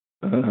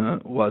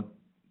 What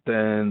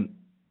then?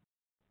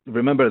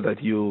 Remember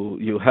that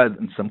you had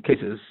in some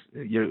cases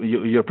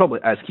you're probably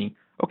asking,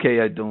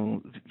 okay, I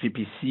don't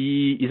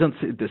VPC isn't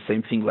it the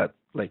same thing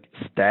like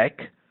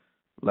stack,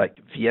 like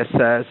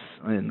VSS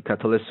and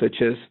catalyst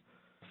switches?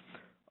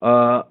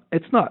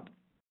 It's not,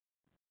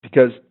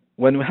 because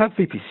when we have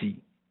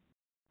VPC,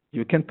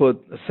 you can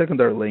put a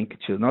secondary link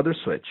to another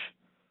switch.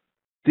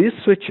 These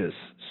switches,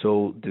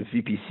 so the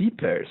VPC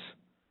pairs,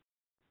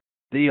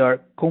 they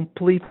are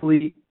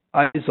completely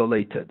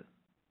isolated.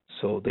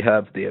 So they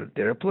have their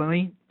data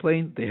plane,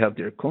 they have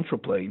their control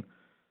plane.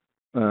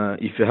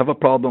 If you have a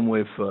problem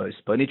with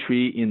spanning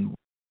tree in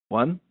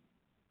one,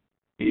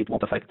 it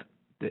won't affect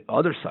the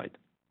other side.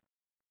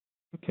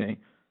 Okay.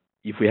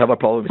 If we have a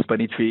problem with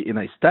spanning tree in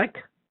a stack,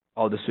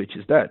 all the switch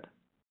is dead.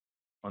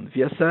 On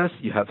VSS,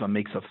 you have a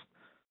mix of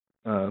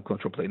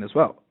control plane as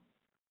well.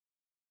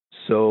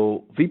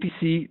 So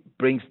VPC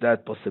brings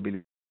that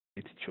possibility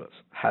to us,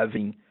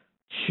 having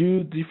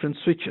two different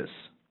switches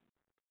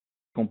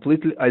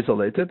completely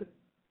isolated.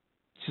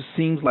 It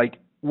seems like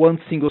one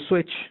single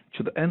switch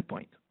to the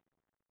endpoint.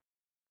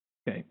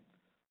 Okay,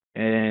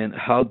 and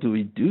how do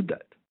we do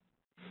that?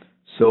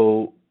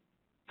 So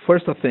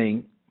first of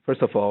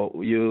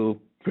all, you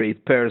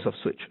create pairs of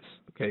switches.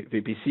 Okay,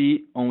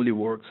 VPC only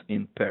works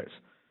in pairs.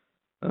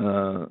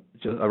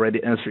 Just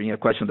already answering a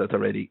question that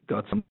already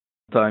got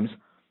sometimes.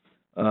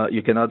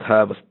 You cannot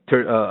have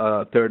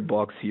a third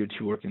box here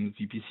to work in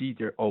VPC.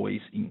 They're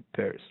always in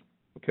pairs.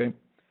 Okay,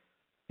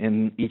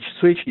 and each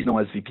switch is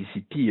known as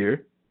VPC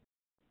peer.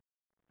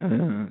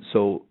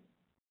 So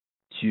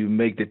to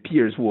make the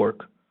peers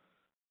work,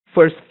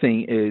 first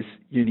thing is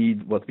you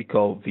need what we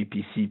call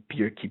VPC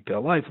peer keep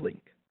alive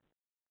link.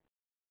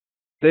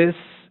 This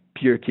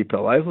peer keep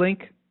alive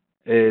link,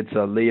 it's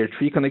a layer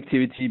 3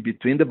 connectivity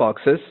between the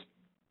boxes.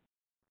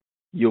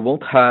 You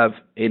won't have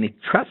any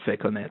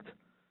traffic on it,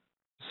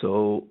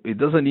 so it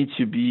doesn't need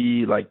to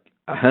be like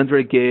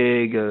 100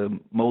 gig, a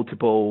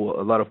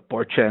lot of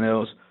port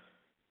channels.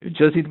 You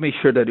just need to make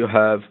sure that you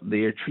have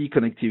layer 3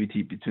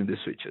 connectivity between the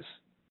switches.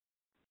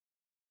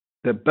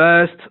 The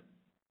best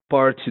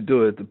part to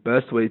do it, the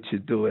best way to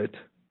do it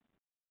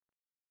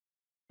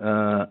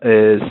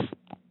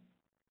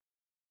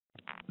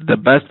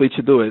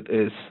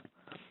is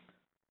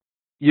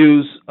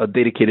use a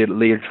dedicated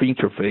layer 3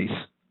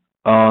 interface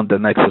on the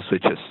Nexus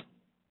switches.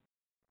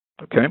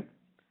 Okay?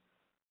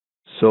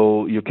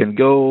 So you can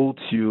go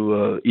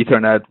to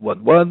Ethernet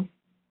 1.1,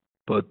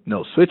 but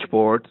no switch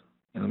port,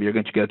 and we are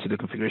going to get to the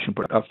configuration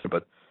part after,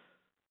 but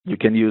you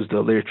can use the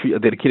layer 3, a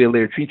dedicated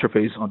layer 3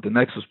 interface on the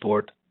Nexus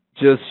port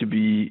just to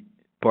be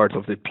part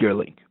of the peer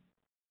link.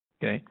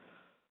 Okay?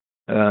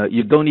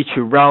 You don't need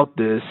to route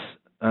this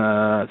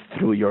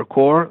through your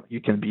core. You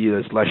can be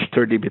a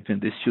 /30 between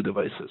these two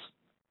devices.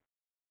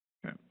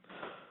 Okay.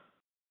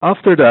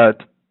 After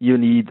that, you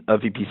need a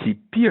VPC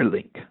peer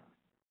link.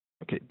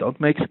 Okay, don't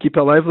make keep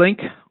alive link,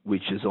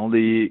 which is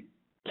only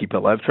keep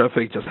alive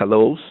traffic, just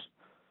hellos,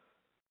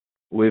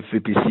 with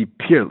VPC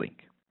peer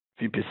link.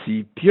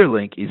 VPC peer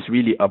link is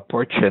really a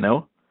port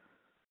channel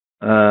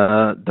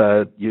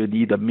that you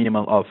need a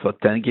minimum of a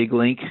 10 gig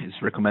link.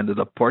 It's recommended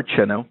a port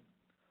channel.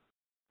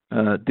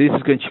 This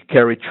is going to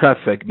carry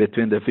traffic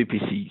between the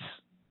VPCs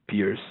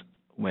peers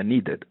when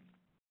needed.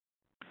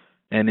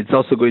 And it's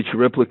also going to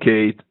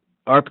replicate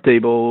ARP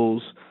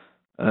tables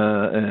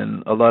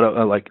and a lot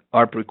of like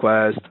ARP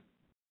requests,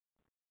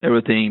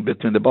 everything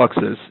between the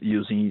boxes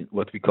using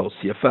what we call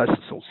CFS,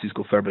 so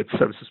Cisco Fabric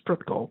Services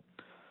Protocol.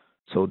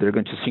 So they're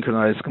going to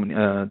synchronize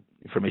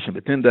information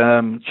between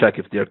them, check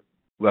if they're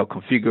well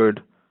configured,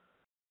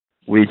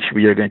 which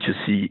we are going to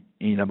see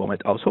in a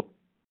moment also.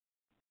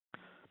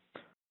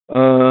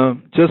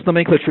 Just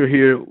nomenclature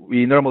here,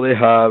 we normally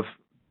have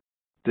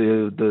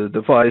the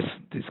device,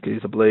 in this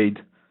case a blade,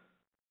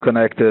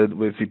 connected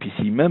with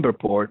VPC member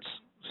ports.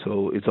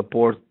 So it's a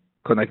port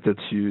connected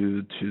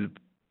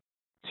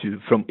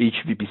from each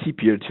VPC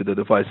peer to the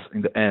device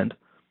in the end.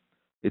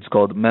 It's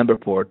called member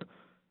port,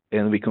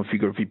 and we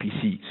configure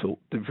VPC. So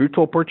the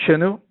virtual port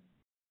channel,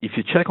 if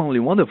you check only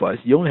one device,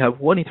 you only have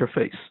one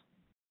interface.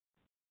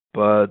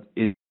 But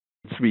it's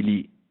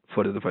really,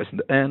 for the device in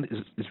the end,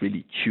 is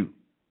really two.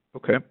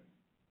 Okay?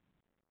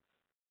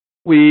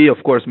 We,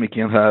 of course,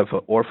 can have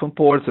orphan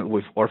ports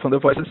with orphan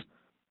devices.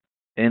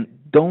 And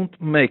don't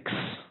mix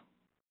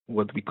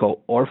what we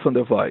call orphan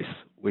device,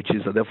 which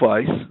is a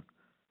device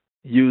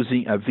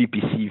using a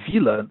VPC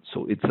VLAN,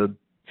 so it's a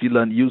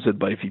VLAN used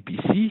by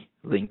VPC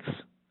links,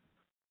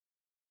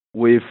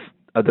 with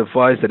a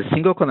device that is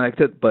single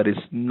connected but is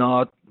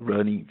not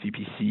running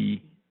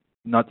VPC,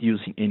 not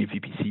using any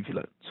VPC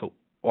VLAN. So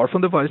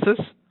orphan devices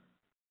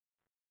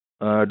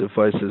are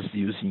devices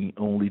using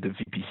only the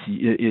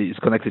VPC, is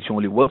connected to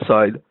only one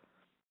side,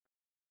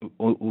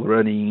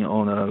 running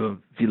on a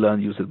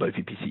VLAN used by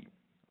VPC.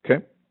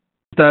 Okay?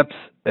 Steps,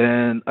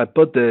 and I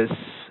put this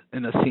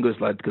in a single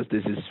slide because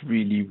this is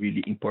really,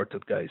 really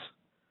important, guys.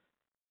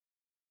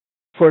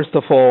 First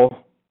of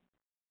all,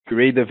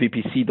 create a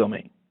VPC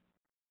domain.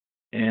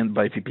 And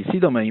by VPC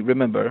domain,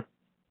 remember,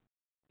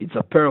 it's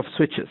a pair of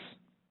switches.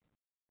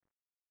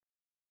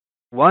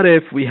 What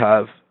if we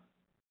have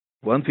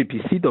one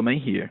VPC domain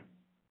here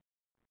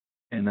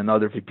and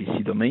another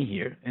VPC domain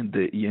here, and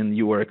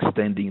you are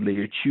extending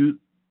layer 2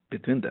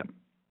 between them?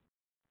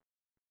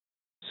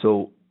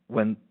 So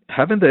when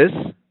having this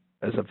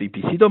as a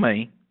VPC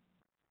domain,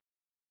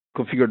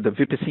 configure the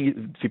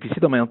VPC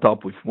domain on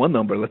top with one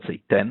number, let's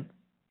say 10,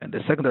 and the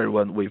secondary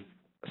one with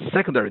a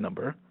secondary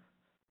number,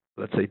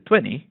 let's say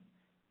 20.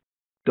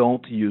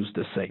 Don't use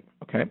the same,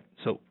 okay?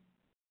 So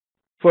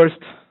first,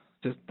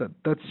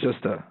 that's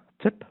just a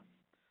tip,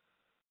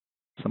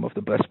 some of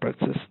the best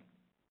practices.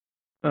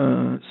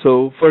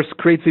 So first,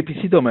 create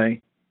VPC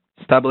domain,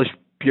 establish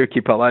peer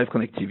keep alive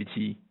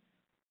connectivity,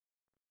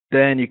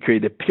 then you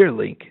create a peer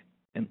link,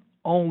 and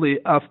only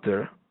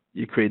after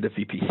you create the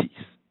VPCs.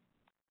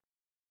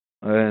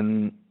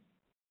 And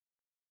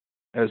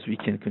as we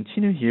can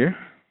continue here,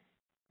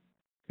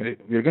 okay,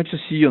 we're going to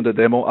see on the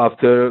demo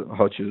after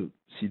how to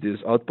see these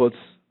outputs.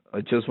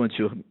 I just want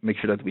to make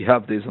sure that we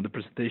have this on the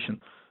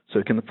presentation so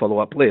we can follow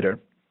up later.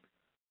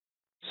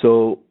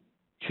 So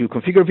to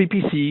configure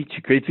VPC,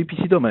 to create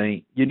VPC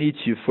domain, you need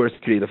to first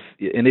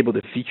enable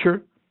the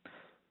feature.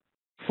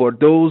 For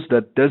those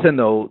that doesn't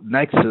know,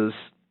 Nexus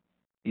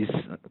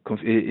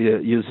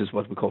uses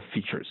what we call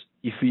features.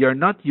 If you are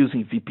not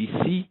using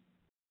VPC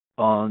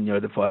on your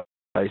device,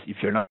 if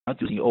you're not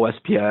using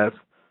OSPF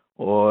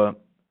or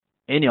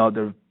any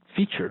other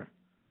feature,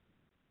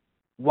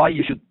 why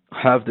you should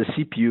have the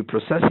CPU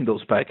processing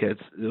those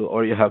packets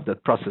or you have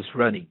that process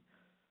running.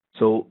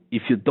 So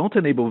if you don't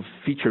enable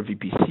feature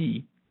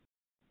VPC,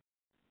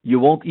 you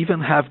won't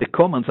even have the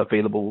commands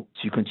available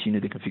to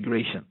continue the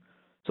configuration.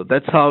 So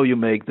that's how you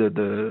make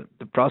the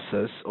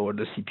process or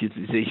the CPU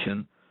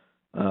utilization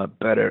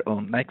better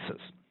on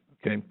Nexus.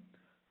 Okay.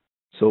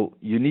 So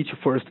you need to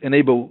first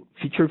enable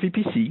feature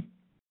VPC.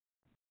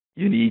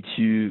 You need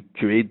to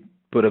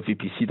put a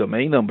VPC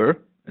domain number,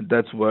 and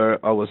that's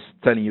where I was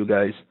telling you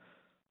guys,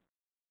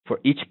 for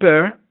each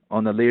pair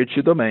on a layer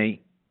 2 domain,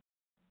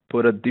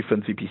 put a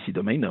different VPC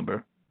domain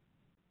number.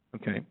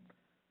 Okay.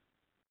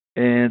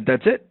 And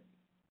that's it.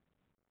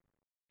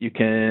 You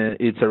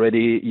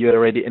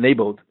already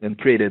enabled and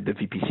created the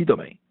VPC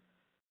domain.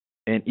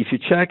 And if you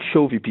check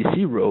show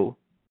VPC row,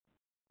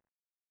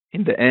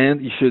 in the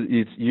end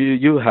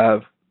you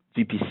have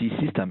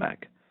VPC system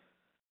MAC.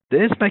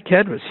 This MAC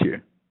address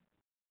here,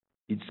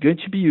 it's going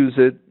to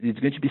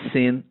be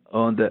seen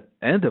on the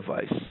end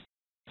device,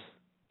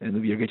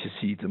 and we are going to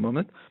see it in a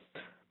moment.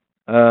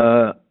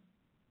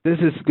 This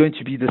is going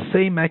to be the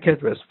same MAC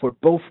address for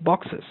both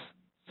boxes.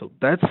 So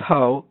that's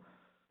how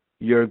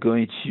you're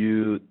going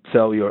to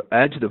tell your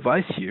edge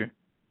device here,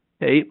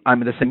 hey,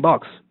 I'm in the same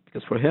box.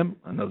 Because for him,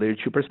 on a layer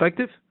 2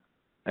 perspective,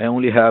 I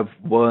only have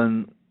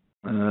one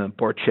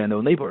port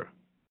channel neighbor.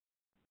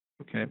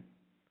 Okay.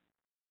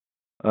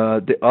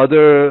 The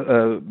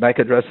other MAC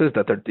addresses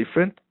that are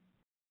different,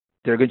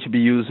 they're going to be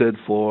used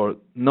for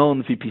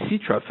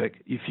non-VPC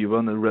traffic if you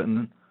want to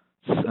run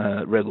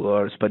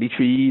regular SPADI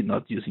tree,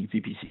 not using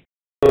VPC.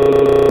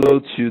 Go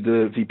to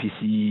the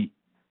VPC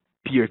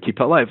peer keep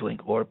alive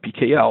link, or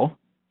PKL.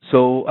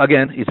 So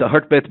again, it's a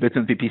heartbeat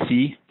between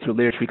VPC through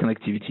layer 3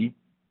 connectivity.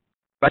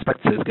 Best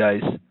practices,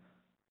 guys.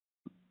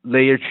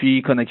 Layer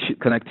 3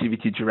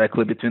 connectivity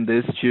directly between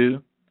these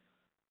two.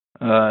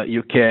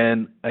 You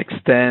can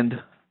extend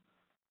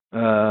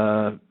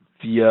via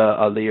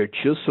a layer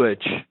 2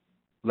 switch,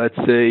 let's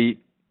say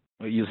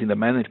using the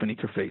management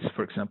interface,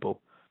 for example.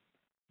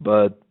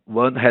 But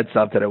one heads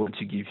up that I want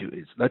to give you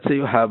is, let's say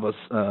you have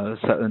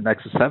a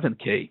Nexus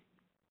 7K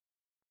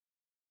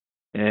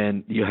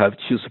and you have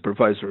 2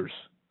 supervisors.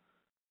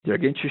 They're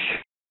going to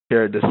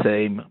share the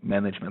same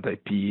management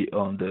IP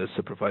on the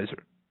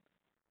supervisor.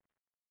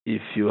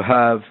 If you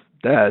have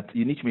that,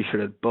 you need to make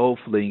sure that both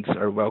links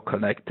are well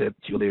connected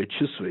to your layer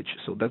 2 switch.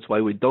 So that's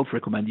why we don't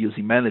recommend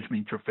using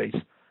management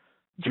interface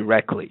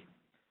directly.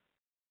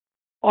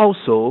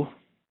 Also,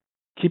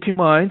 keep in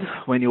mind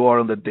when you are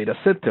on the data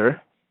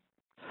center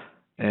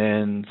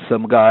and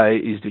some guy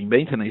is doing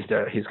maintenance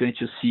there, he's going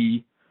to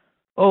see,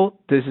 oh,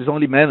 this is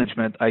only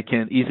management. I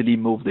can easily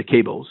move the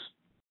cables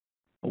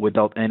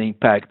without any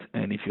impact.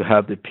 And if you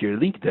have the peer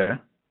link there,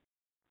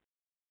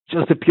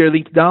 just the peer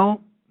link down,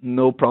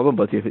 no problem.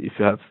 But if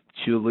you have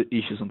 2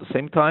 issues on the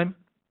same time,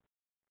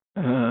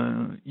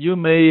 you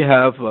may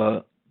have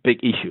a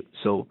big issue.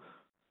 So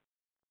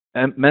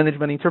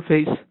management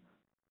interface,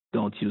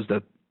 don't use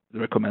that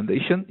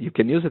recommendation. You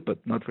can use it, but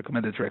not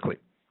recommended directly.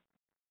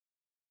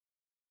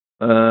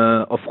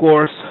 Of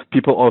course,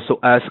 people also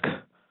ask,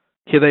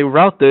 can I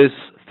route this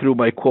through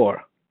my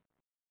core?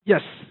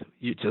 Yes,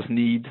 you just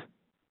need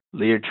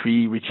layer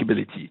 3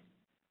 reachability.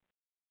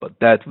 But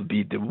that would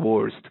be the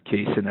worst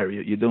case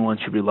scenario. You don't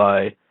want to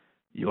rely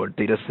your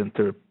data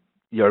center,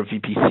 your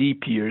VPC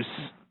peers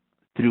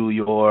through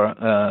your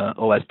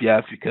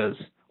OSPF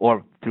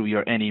or through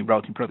your any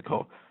routing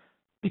protocol,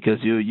 because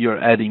you're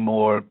adding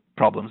more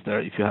problems there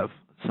if you have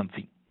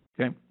something,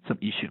 okay, some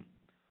issue.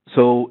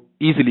 So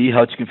easily,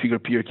 how to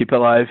configure peer keep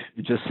alive?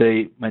 You just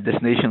say my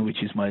destination,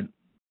 which is my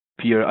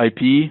peer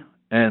IP,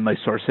 and my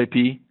source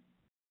IP,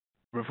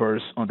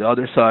 reverse on the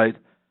other side,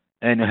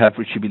 and you have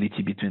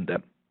reachability between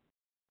them.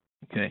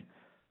 Okay.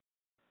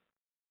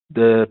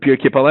 The peer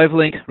keep alive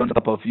link runs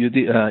on top of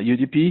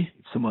UDP.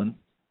 If someone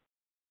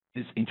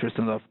is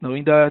interested enough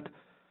knowing that,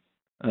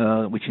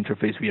 which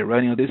interface we are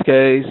running in this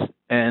case,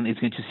 and it's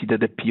going to see that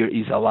the peer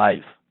is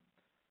alive.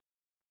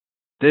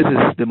 This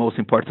is the most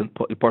important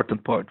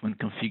part when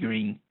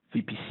configuring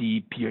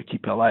VPC peer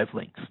keep alive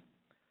links.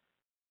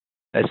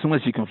 As soon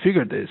as you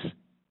configure this,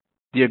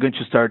 they are going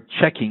to start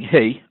checking,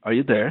 hey, are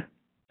you there?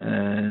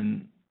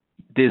 And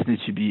this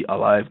needs to be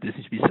alive, this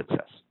needs to be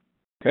success.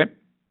 Okay?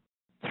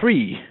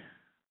 3,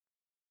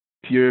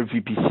 peer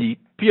VPC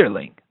peer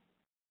link.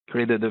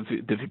 Created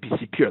the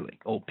VPC peer link,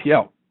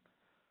 OPL.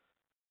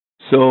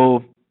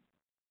 So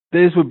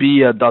this would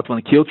be a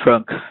 .1 kill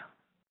trunk,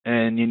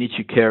 and you need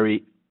to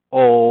carry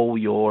all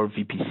your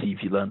VPC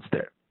VLANs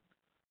there.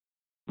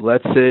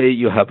 Let's say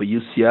you have a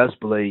UCS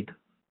blade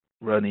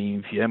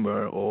running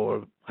VMware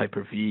or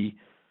Hyper-V,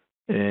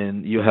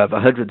 and you have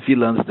 100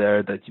 VLANs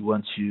there that you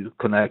want to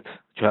connect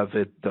to have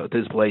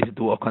this blade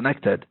dual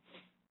connected.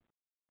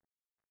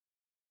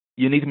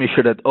 You need to make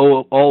sure that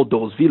all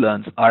those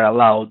VLANs are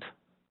allowed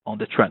on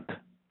the trunk.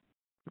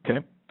 Okay?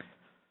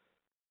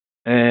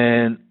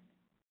 And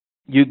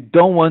you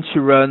don't want to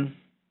run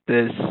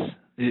this.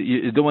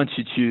 You don't want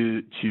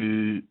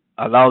to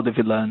allow the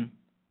VLAN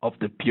of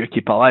the peer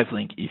keep alive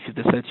link if you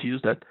decide to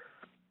use that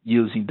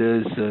using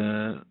this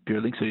peer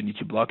link, so you need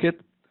to block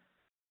it.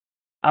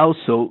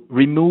 Also,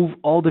 remove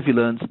all the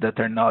VLANs that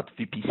are not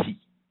VPC.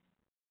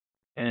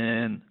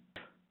 And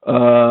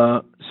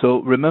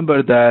so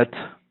remember that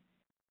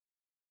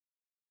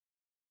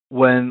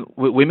when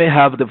we may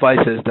have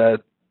devices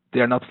that they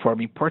are not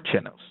forming port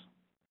channels,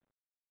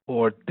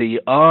 or they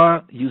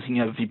are using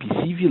a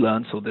VPC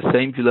VLAN, so the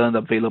same VLAN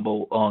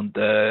available on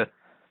the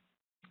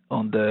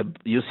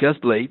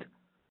UCS blade,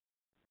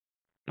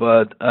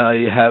 but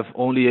I have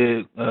only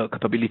a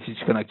capability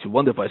to connect to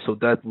one device, so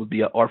that would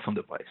be an orphan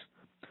device.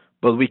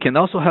 But we can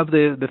also have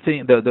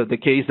the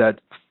case that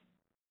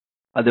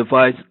a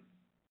device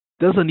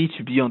doesn't need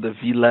to be on the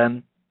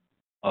VLAN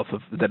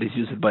that is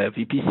used by a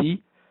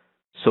VPC,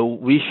 so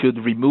we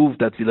should remove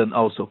that VLAN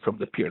also from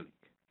the peer link.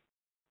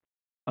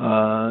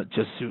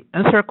 Just to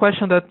answer a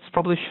question that's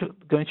probably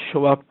going to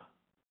show up,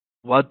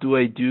 what do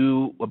I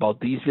do about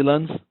these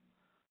VLANs?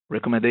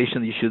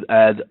 Recommendation: you should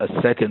add a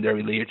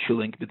secondary layer 2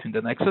 link between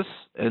the Nexus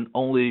and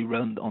only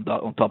run on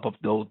top of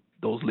those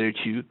layer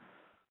 2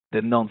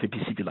 the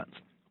non-VPC VLANs.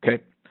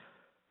 Okay.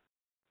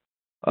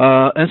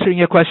 Answering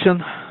your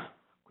question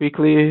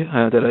quickly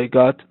that I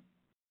got,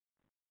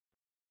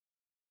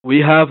 we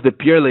have the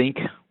peer link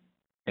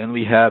and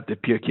we have the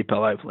peer keep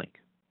alive link.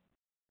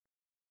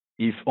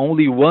 If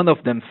only one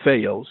of them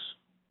fails,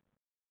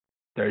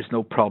 there is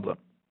no problem.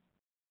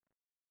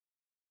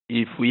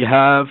 If we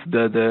have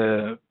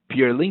the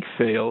peer link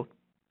fail,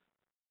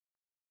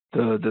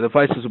 the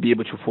devices will be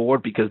able to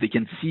forward because they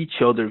can see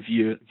each other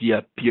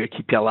via peer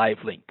keep alive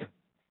link.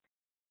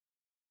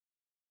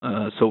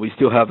 So we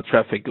still have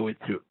traffic going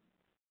through.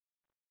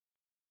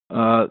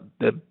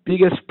 The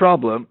biggest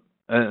problem,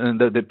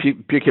 and the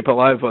peer keep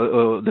alive,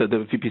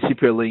 the VPC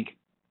peer link,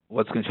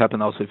 what's going to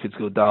happen also if it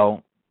goes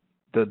down,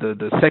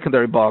 the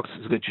secondary box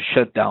is going to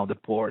shut down the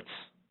ports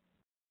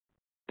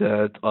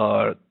that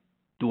are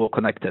dual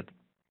connected,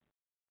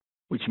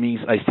 which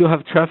means I still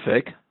have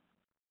traffic.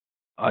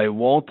 I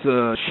won't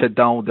shut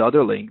down the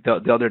other link,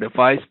 the other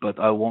device, but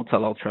I won't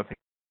allow traffic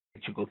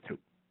to go through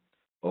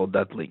on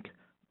that link.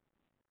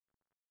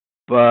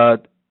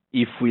 But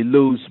if we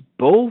lose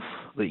both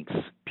links,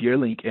 peer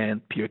link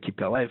and peer keep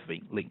alive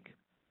link,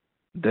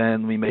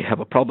 then we may have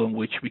a problem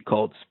which we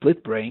call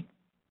split brain.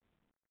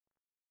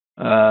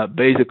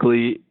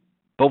 Basically,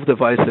 both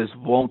devices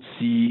won't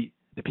see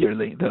the peer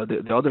link,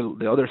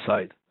 the other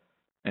side,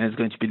 and it's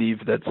going to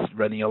believe that's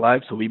running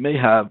alive. So we may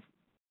have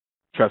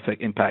traffic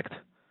impact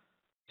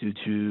due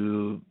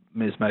to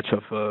mismatch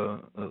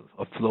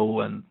of flow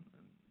and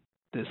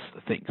these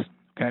things.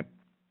 Okay.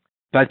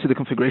 Back to the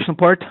configuration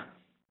part.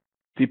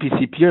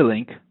 VPC peer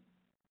link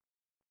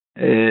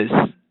is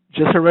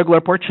just a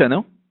regular port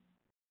channel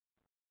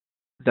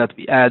that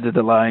we add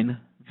the line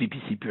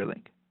VPC peer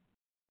link,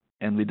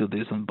 and we do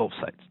this on both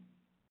sides.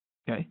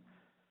 Okay.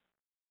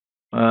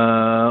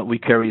 We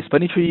carry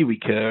spanning tree, we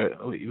carry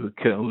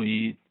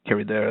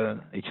the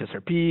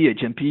HSRP,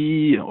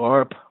 HMP,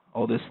 ARP,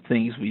 all these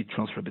things we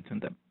transfer between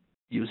them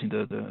using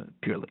the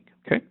peer link.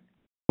 Okay.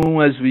 As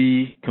soon as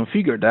we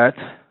configure that,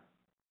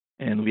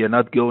 and we are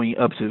not going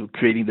up to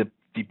creating the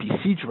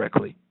VPC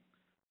directly,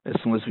 as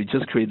soon as we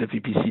just create the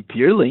VPC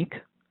peer link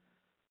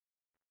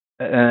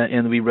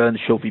and we run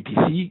show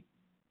VPC,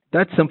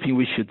 that's something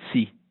we should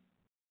see.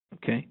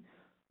 Okay.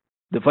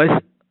 Device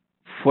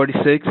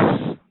 46,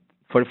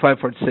 45,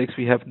 46,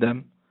 we have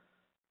them.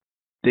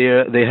 They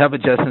have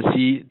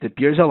adjacency. The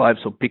peer is alive,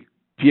 so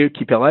peer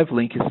keep alive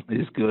link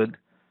is good.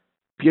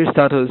 peer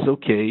status is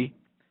okay,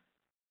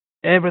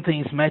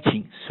 everything is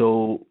matching.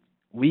 So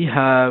we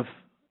have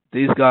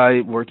this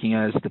guy working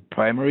as the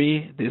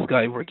primary, this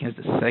guy working as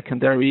the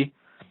secondary.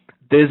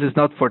 This is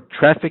not for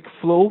traffic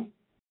flow.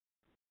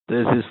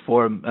 This is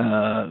for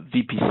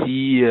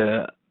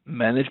VPC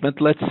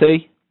management, let's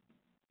say.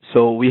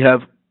 So we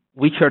have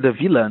which are the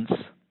VLANs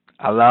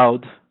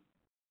allowed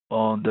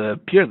on the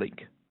peer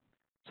link.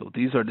 So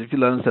these are the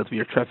VLANs that we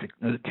are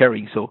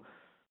carrying. So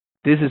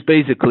this is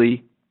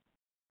basically,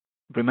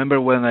 remember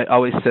when I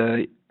always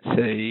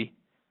say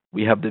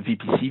we have the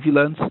VPC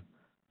VLANs?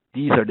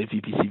 These are the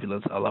VPC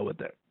VLANs allowed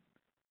there.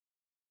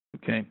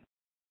 Okay,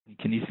 you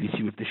can easily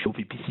see with the show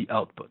VPC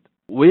output.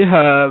 We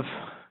have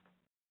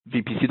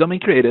VPC domain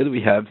created,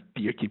 we have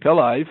peer keep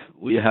alive,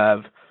 we have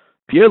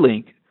peer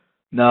link.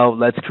 Now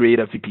let's create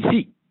a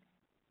VPC.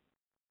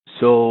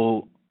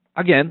 So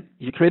again,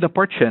 you create a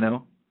port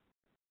channel,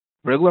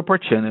 regular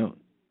port channel,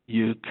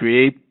 you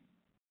create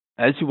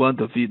as you want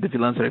the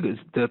VLANs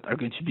that are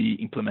going to be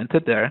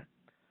implemented there,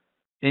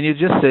 and you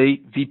just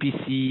say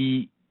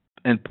VPC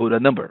and put a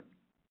number.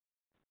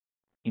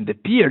 In the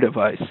peer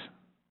device,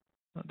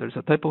 there's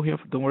a typo here,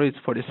 don't worry, it's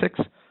 46,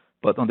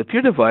 but on the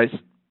peer device,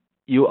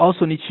 you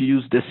also need to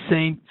use the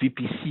same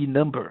VPC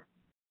number.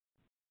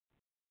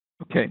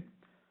 Okay,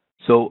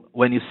 so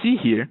when you see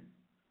here,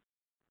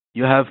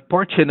 you have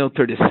port channel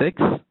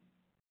 36,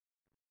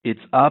 it's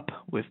up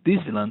with these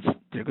VLANs,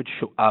 they're going to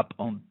show up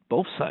on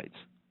both sides.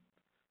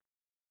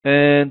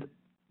 And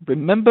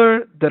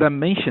remember that I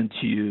mentioned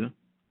to you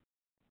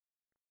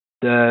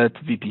that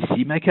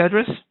VPC MAC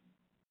address?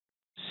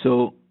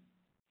 So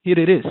here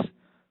it is.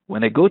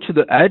 When I go to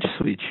the edge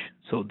switch,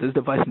 so this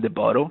device in the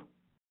bottom,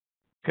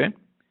 okay,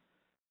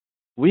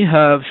 we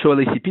have show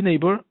LACP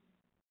neighbor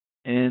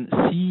and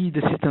see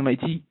the system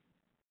ID.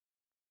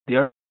 They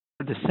are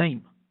the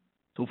same.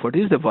 So for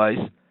this device,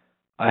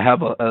 I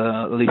have a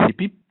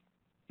LACP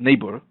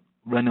neighbor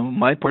running on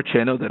my port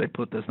channel that I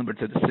put as number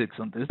 36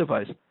 on this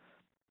device.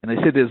 And I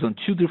say this on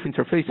two different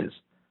interfaces.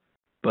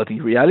 But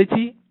in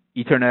reality,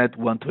 Ethernet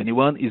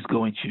 121 is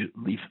going to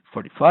leave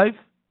 45,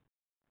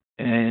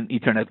 and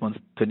Ethernet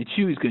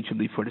 122 is going to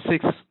leave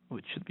 46,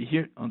 which should be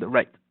here on the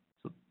right.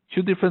 So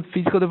two different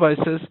physical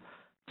devices,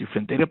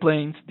 different data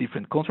planes,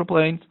 different control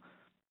planes,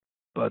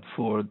 but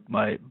for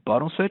my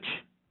bottom switch,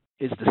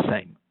 it's the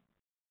same.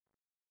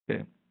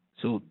 Okay,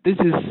 so this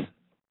is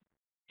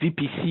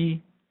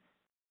VPC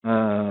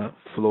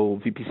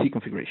flow, VPC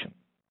configuration.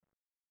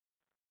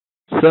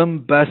 Some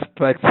best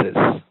practices.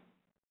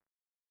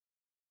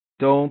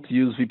 Don't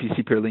use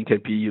VPC peer link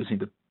IP using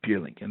the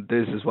peer link. And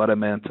this is what I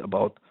meant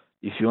about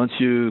if you want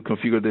to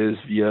configure this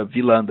via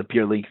VLAN, the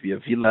peer link via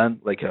VLAN,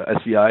 like a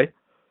SVI,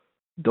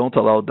 don't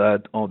allow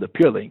that on the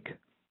peer link.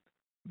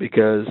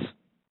 Because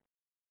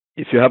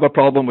if you have a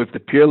problem with the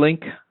peer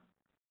link,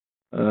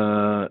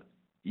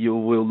 you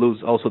will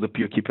lose also the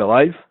peer keep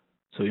alive,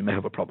 so you may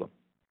have a problem.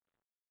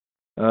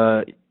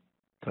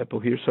 Typo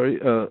here, sorry.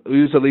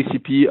 Use a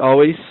LACP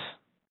always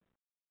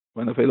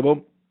when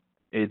available.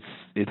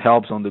 It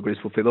helps on the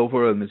graceful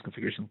failover and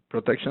misconfiguration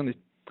protection.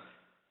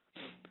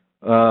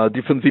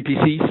 Different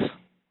VPCs,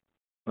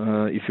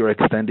 if you're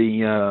extending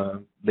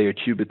layer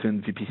 2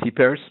 between VPC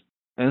pairs.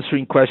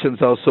 Answering questions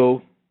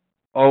also,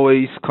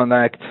 always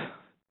connect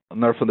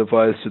an orphan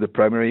device to the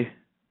primary,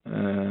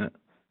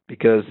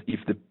 because if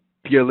the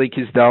peer link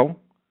is down,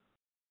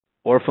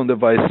 orphan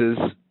devices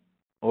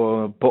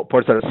or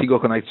ports that are single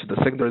connected to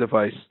the secondary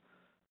device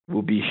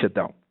will be shut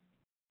down.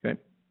 Okay.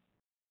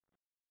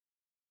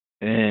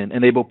 And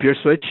enable peer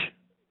switch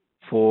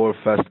for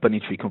fast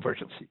spanning tree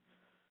convergency.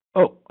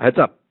 Oh, heads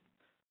up.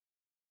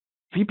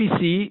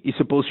 VPC is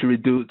supposed to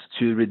reduce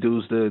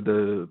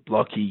the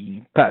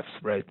blocking paths,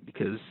 right?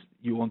 Because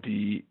you won't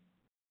be,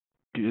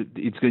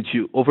 it's going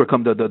to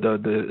overcome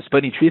the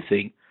spanning tree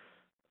thing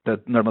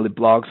that normally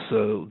blocks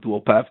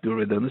dual path, dual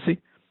redundancy.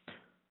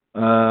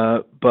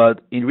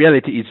 But in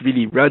reality, it's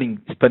really running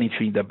spanning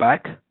tree in the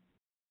back,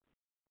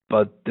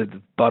 but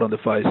the bottom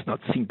device is not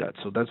seeing that.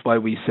 So that's why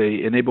we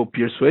say enable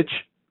peer switch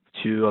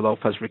to allow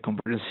fast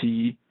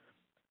reconvergency,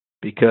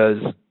 because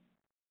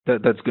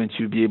that's going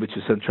to be able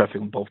to send traffic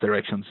in both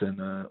directions and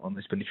on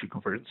the spanning tree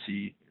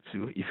convergency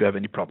if you have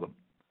any problem.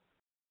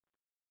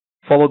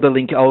 Follow the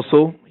link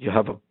also. You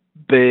have a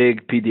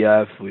big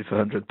PDF with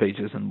 100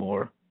 pages and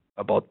more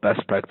about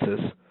best practices.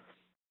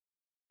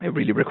 I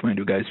really recommend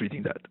you guys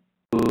reading that.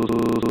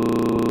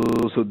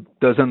 So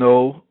doesn't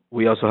know,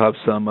 we also have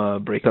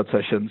some breakout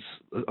sessions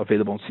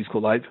available on Cisco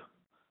Live,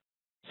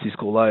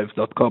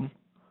 ciscolive.com.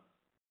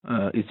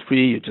 It's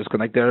free, you just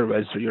connect there,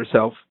 register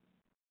yourself,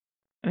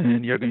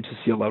 and you're going to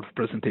see a lot of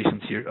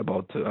presentations here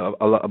about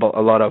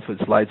a lot of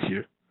slides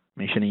here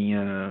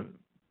mentioning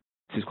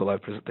Cisco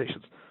Live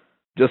presentations.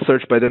 Just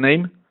search by the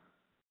name.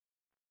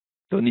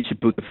 Don't need to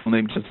put the full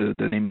name, just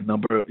the name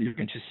number. You're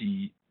going to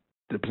see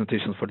the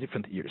presentations for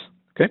different years.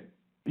 Okay?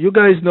 You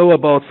guys know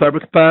about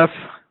Fabric Path.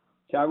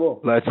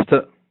 Tiago?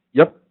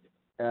 Yep.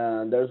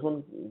 There's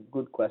one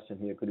good question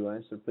here. Could you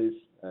answer, please?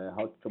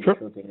 How Sure.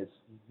 troubleshooting is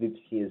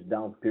VPC is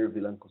down peer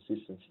VLAN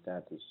consistent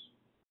status?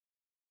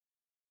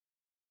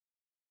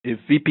 If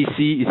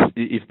VPC is,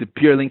 if the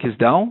peer link is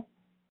down,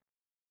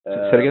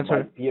 say again,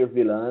 sorry. Peer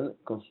VLAN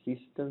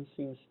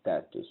consistency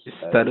status.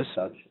 Status.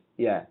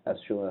 Yeah, as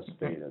shown as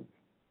stated.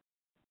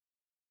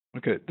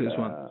 Okay, this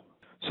one.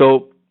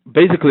 So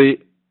basically,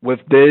 with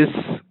this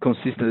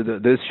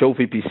this show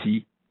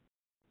VPC,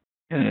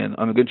 and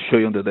I'm going to show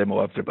you on the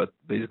demo after, but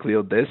basically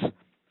on this,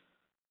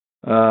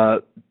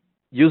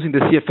 using the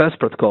CFS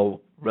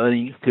protocol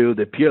running through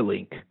the peer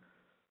link,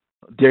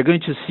 they're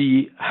going to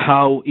see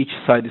how each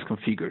side is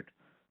configured.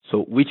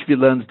 So which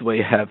VLANs do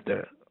I have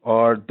there?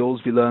 Are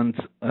those VLANs,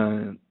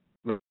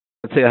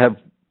 let's say I have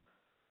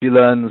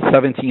VLAN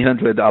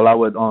 1700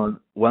 allowed on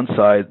one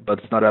side, but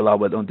it's not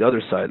allowed on the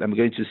other side. I'm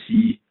going to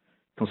see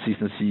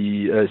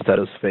consistency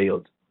status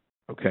failed.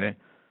 Okay.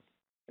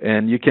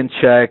 And you can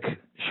check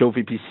show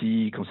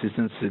VPC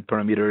consistency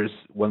parameters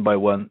one by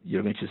one.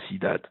 You're going to see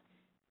that.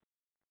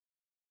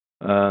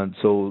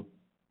 So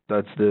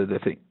that's the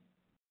thing.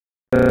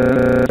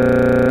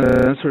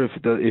 Answer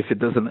if it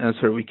doesn't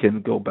answer, we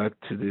can go back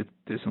to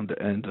this on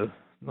the end.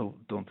 No,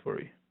 don't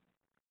worry.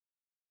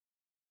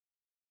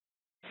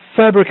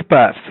 Fabric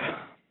path.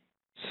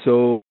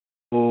 So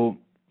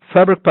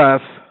fabric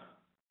path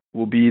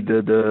will be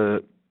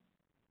the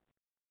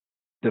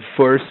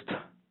first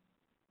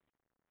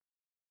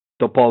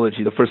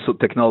topology, the first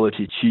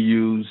technology to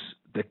use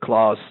the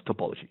class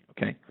topology.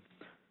 Okay.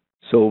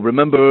 So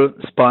remember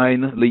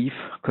spine leaf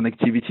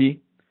connectivity.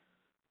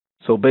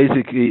 So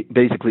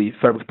basically,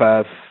 fabric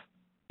path,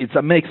 it's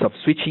a mix of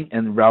switching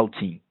and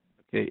routing.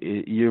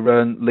 Okay, you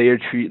run layer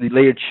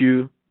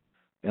 2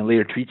 and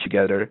layer 3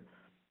 together,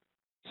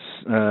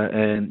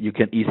 and you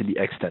can easily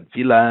extend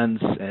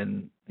VLANs.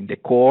 And in the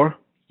core,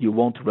 you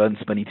won't run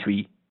spanning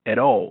tree at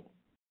all.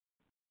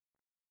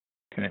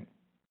 Okay,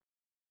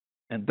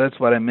 and that's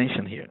what I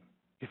mentioned here.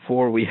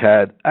 Before we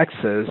had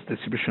access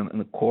distribution in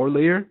the core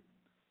layer.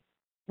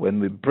 When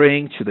we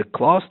bring to the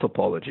class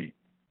topology,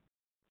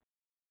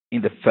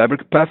 in the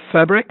fabric path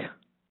fabric,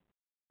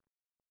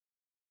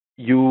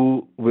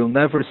 you will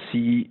never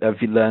see a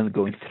VLAN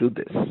going through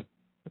this.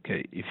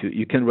 Okay, if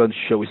you can run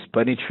show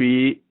spanning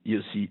tree,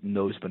 you see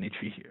no spanning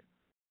tree here.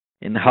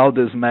 And how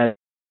this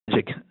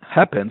magic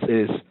happens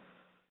is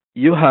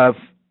you have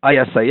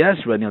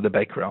ISIS running on the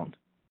background.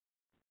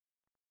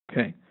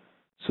 Okay,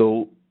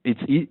 so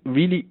it's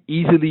really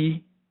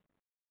easy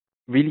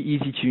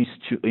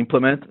to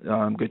implement.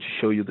 I'm going to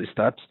show you the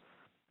steps,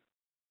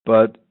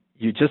 but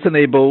you just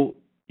enable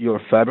your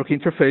fabric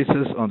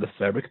interfaces on the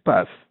fabric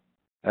path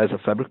as a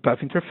fabric path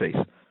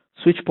interface,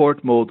 switch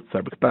port mode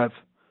fabric path,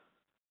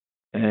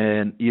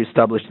 and you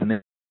establish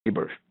the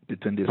neighbor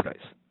between these guys.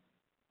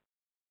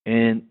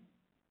 And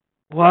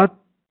what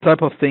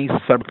type of things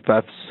fabric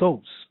path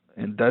solves?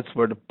 And that's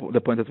where the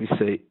point that we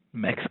say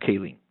max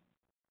scaling.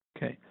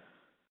 Okay.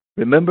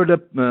 Remember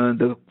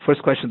the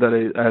first question that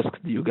I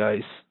asked you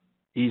guys: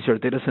 is your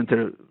data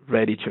center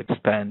ready to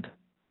expand?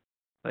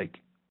 Like,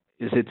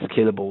 is it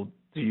scalable?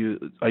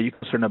 Are you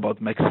concerned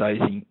about max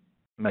sizing,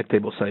 MAC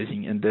table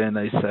sizing? And then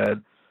I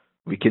said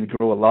we can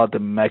grow a lot the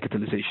MAC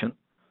utilization.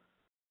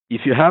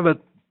 If you have a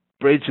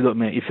bridge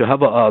domain, if you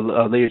have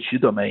a layer 2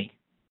 domain,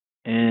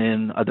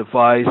 and a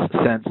device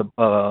sends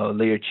a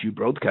layer 2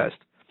 broadcast,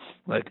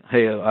 like,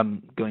 hey,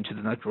 I'm going to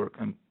the network,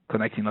 I'm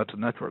connecting out to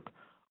the network,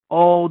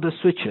 all the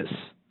switches,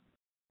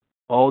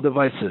 all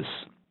devices,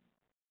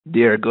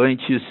 they are going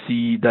to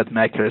see that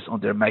MAC address on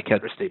their MAC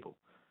address table.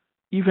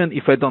 Even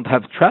if I don't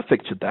have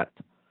traffic to that,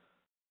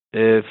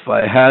 if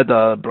I had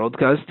a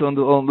broadcast on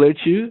layer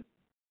 2,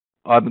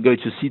 I'm going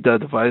to see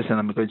that device and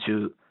I'm going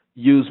to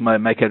use my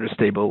MAC address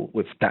table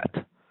with that.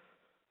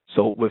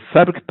 So with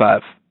Fabric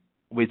Path,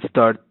 we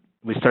start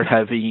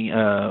having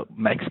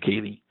MAC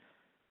scaling.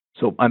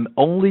 So I'm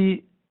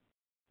only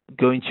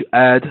going to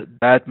add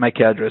that MAC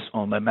address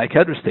on my MAC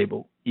address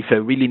table if I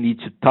really need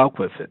to talk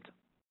with it.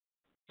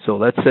 So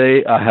let's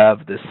say I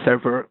have the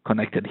server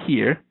connected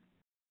here,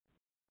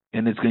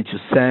 and it's going to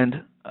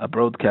send a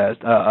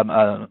broadcast,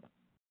 a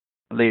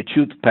layer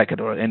 2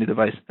 packet or any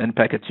device, any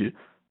packet to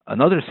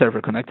another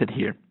server connected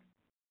here.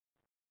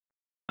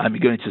 I'm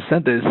going to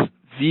send this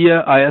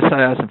via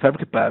ISIS and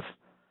Fabric Path.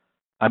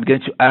 I'm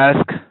going to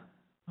ask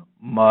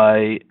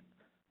my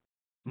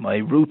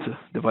root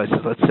devices,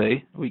 let's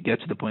say, we get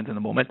to the point in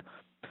a moment,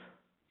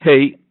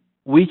 hey,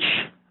 which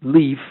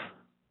leaf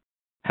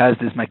has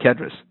this MAC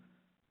address?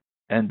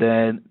 And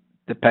then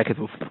the packet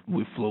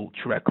will flow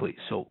directly.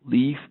 So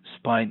leaf,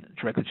 spine,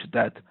 directly to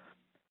that.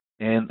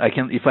 And I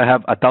can, if I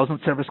have 1,000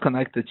 servers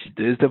connected to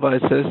these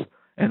devices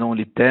and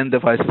only 10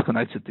 devices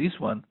connected to this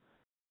one,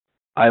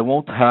 I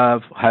won't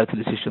have high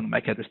utilization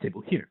MAC address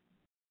table here.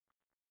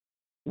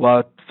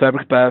 What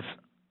Fabric Path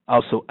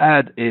also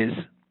add is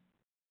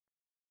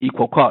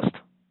equal cost,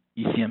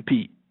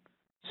 ECMP.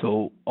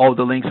 So all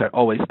the links are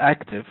always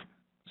active,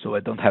 so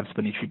I don't have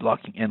spanning tree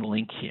blocking and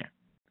link here.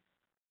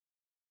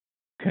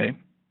 Okay.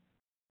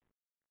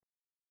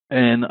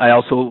 And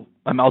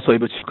I'm also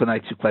able to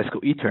connect to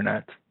classical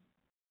Ethernet.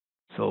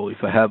 So if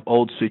I have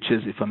old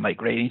switches, if I'm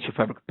migrating to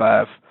Fabric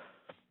Path,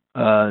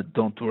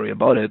 don't worry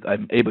about it.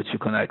 I'm able to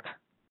connect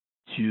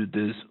to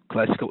this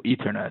classical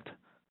Ethernet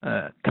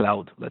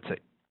cloud, let's say.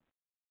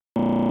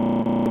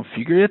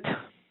 Configure it.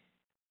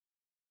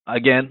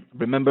 Again,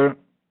 remember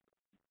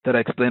that I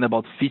explained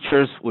about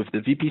features with the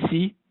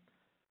VPC.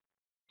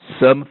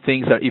 Some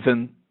things are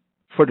even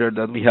further,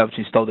 that we have to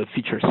install the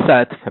feature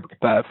set, fabric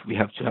path. We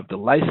have to have the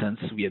license.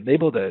 We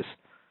enable this,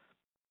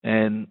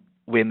 and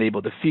we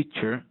enable the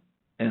feature,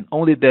 and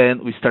only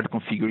then we start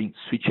configuring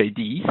switch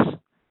IDs.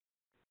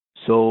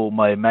 So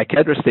my MAC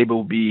address table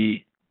will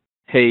be,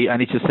 hey, I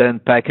need to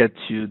send packet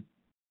to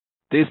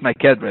this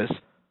MAC address.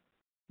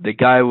 The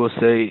guy will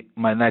say,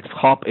 my next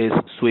hop is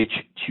switch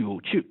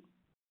 202.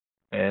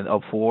 And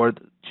I'll forward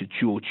to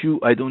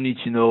 202. I don't need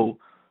to know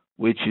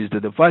which is the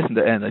device in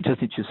the end. I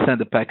just need to send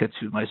the packet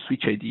to my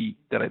switch ID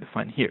that I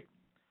define here.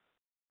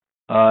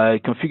 I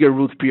configure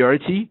route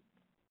priority.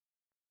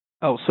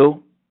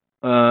 Also,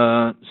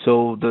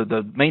 so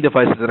the main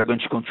devices that are going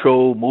to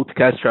control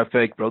multicast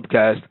traffic,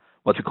 broadcast,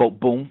 what we call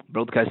BOOM,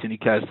 broadcast,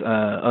 unicast,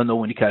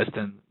 unknown unicast,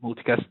 and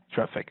multicast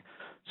traffic.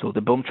 So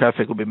the BOOM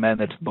traffic will be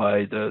managed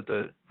by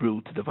the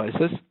root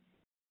devices.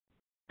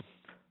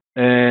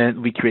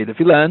 And we create the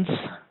VLANs,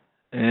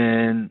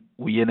 and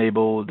we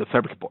enable the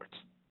fabric ports.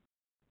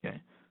 Okay,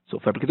 so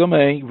fabric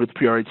domain, root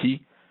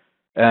priority,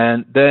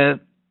 and then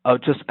I'll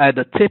just add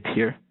a tip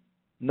here.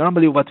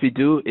 Normally what we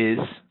do is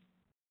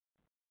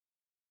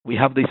we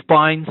have the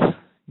spines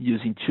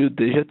using 2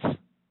 digits.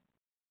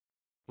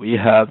 We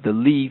have the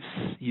leaves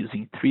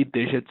using 3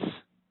 digits.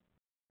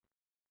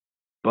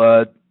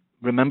 But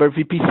remember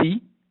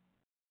VPC?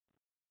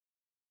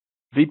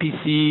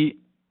 VPC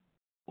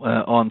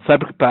on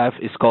fabric path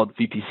is called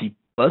VPC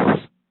plus.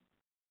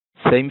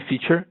 Same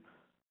feature,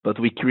 but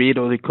we create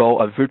what we call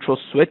a virtual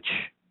switch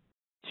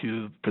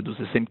to produce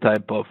the same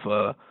type of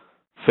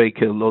fake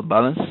load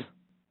balance.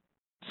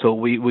 So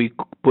we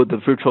put the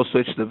virtual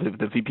switch, the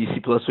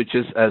VPC plus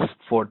switches, as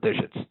 4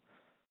 digits.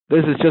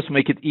 This is just to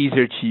make it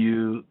easier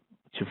to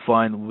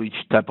find which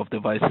type of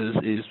devices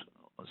is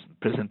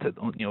presented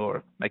on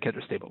your MAC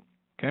address table.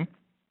 Okay.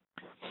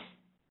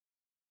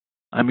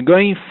 I'm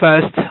going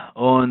fast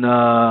on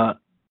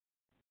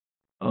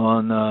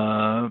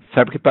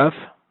fabric path,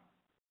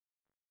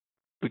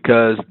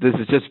 because this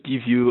is just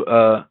give you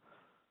a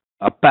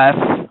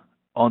path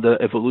on the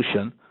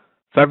evolution.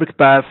 Fabric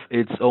path,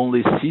 it's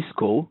only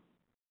Cisco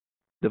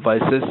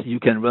devices. You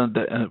can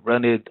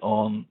run it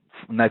on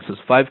Nexus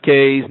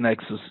 5Ks,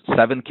 Nexus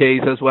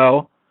 7Ks as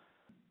well.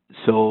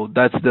 So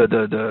that's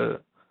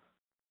the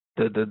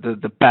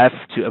path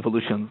to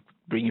evolution,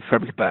 bringing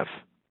fabric path.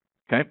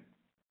 Okay.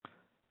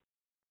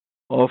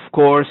 Of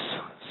course,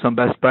 some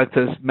best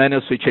practice,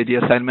 manual switch ID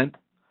assignment.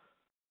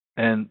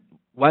 And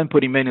why I'm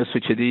putting manual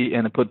switch ID,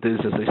 and I put this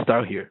as a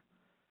star here,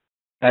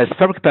 as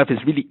fabric path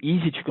is really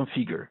easy to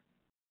configure.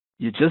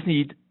 You just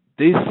need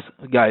this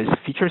guy's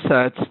feature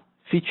sets,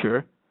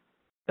 feature,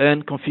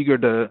 and configure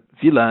the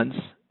VLANs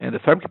and the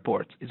fabric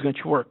port. It's going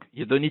to work.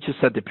 You don't need to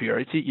set the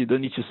priority. You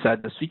don't need to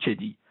set the switch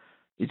ID.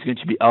 It's going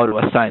to be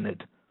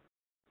auto-assigned.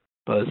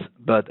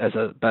 But as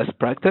a best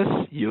practice,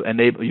 you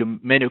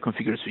manual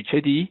configure switch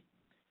ID.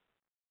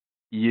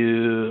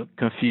 You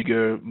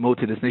configure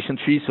multi-destination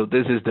tree. So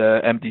this is the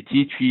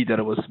MDT tree that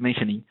I was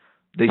mentioning.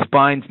 The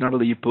spines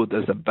normally you put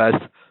as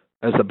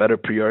a better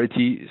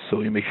priority.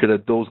 So you make sure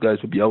that those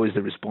guys will be always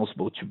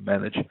responsible to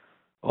manage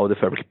all the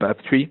fabric path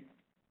tree.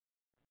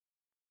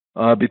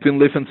 Between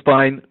leaf and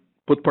spine,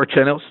 put port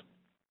channels.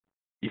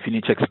 If you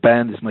need to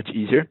expand, it's much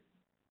easier.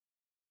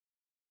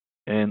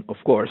 And of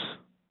course,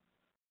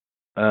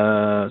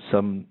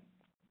 some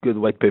good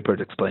white papers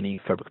explaining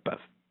fabric path.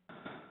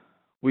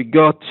 We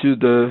got to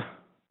the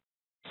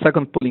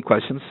second polling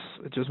questions.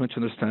 I just want to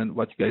understand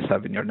what you guys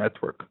have in your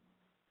network.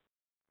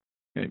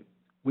 Okay.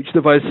 Which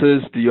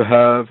devices do you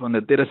have on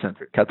the data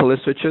center?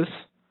 Catalyst switches?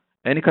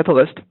 Any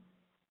catalyst?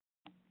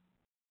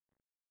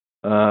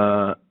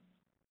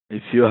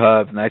 If you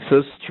have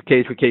Nexus,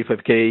 2K, 3K,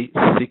 5K,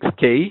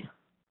 6K.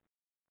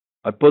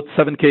 I put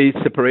 7K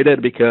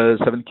separated because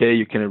 7K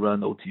you can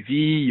run OTV,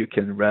 you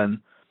can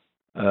run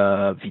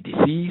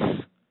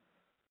VDCs.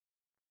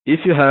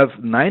 If you have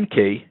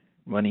 9K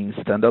running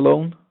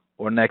standalone,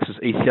 or Nexus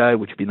ACI,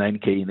 which would be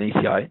 9K in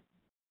ACI,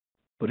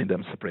 putting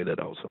them separated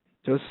also.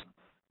 Just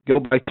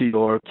go back to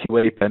your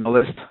QA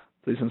panelist.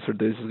 Please answer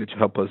this. It's going to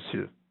help us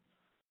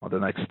on the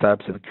next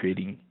steps and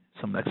creating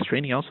some next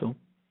training also.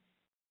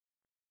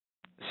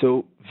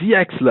 So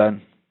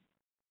VXLAN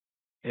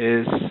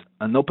is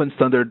an open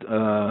standard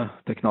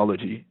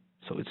technology.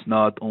 So it's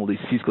not only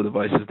Cisco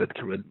devices that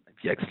can run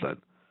VXLAN.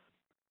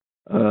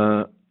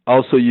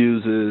 Also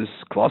uses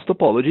class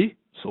topology.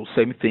 So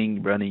same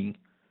thing running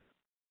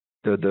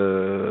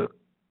the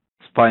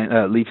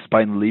spine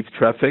leaf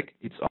traffic.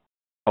 It's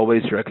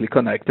always directly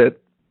connected.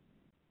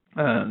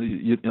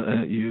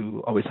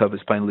 You always have a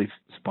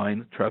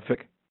spine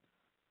traffic.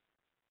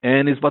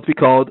 And it's what we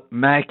call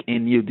MAC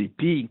and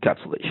UDP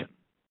encapsulation.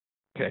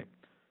 Okay.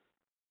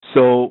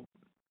 So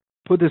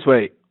put this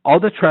way, all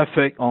the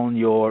traffic on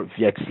your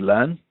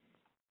VXLAN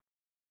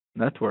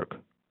network,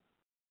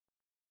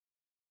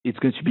 it's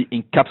going to be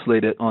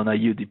encapsulated on a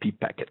UDP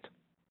packet.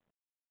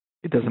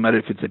 It doesn't matter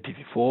if it's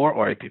IPv4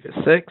 or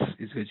IPv6,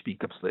 it's going to be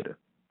encapsulated.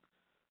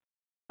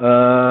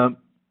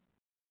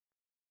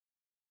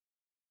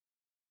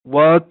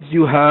 What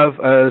you have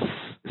as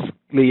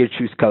layer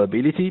 2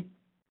 scalability,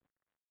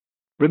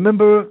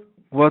 remember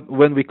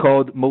when we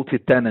called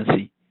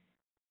multi-tenancy.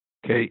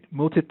 Okay,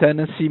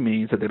 multi-tenancy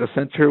means a data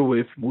center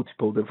with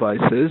multiple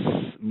devices,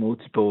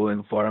 multiple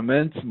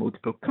environments,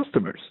 multiple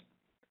customers.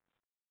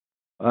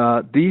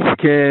 These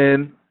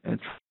can, and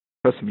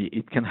trust me,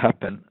 it can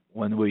happen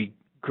when we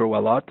grow a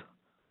lot.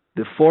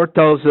 The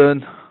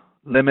 4,000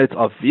 limit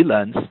of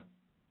VLANs,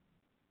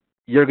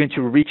 you're going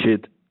to reach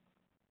it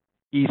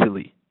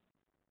easily.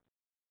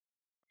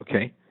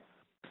 Okay,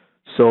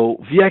 so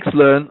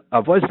VXLAN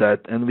avoids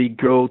that, and we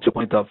grow to a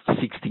point of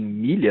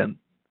 16 million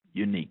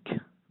unique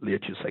layer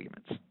 2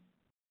 segments.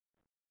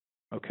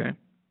 Okay,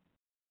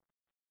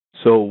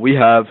 so we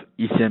have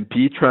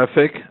ECMP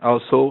traffic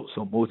also,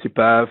 so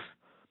multipath,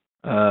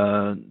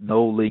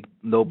 no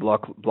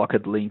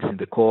blocked links in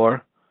the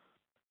core.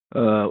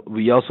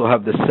 We also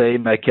have the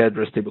same MAC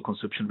address table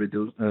consumption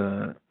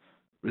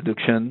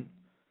reduction,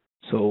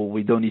 so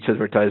we don't need to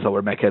advertise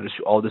our MAC address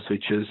to all the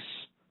switches,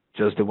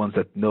 just the ones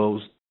that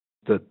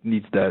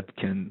needs that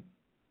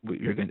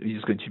you're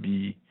just going to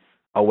be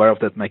aware of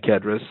that MAC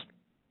address.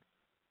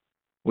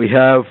 We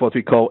have what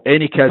we call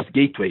Anycast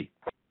gateway.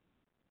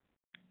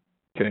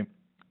 Okay,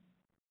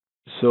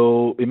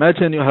 so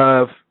imagine you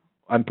have,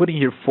 I'm putting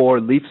here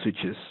 4 leaf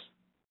switches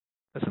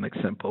as an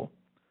example.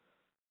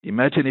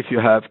 Imagine if you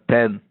have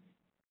 10,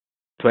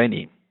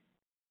 20,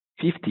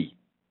 50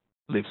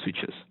 leaf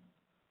switches.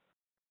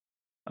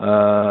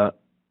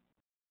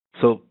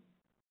 So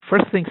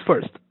first things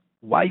first,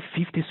 why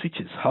 50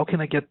 switches? How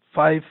can I get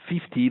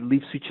 550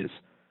 leaf switches?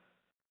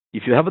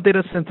 If you have a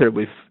data center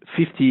with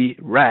 50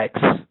 racks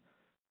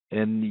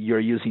and you're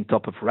using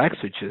top of rack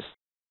switches,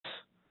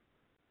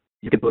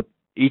 you can put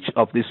each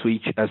of the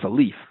switch as a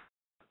leaf.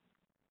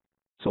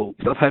 So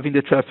instead of having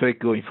the traffic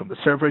going from the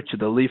server to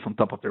the leaf on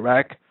top of the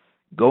rack,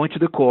 going to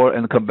the core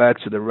and come back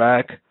to the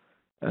rack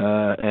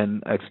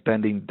and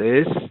expanding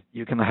this,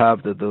 you can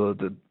have the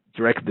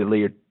direct the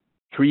layer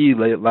 3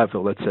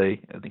 level, let's say,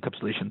 the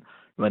encapsulation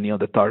running on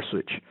the tar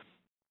switch.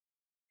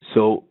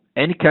 So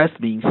Anycast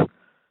means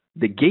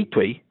the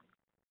gateway,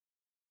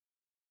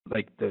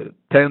 like the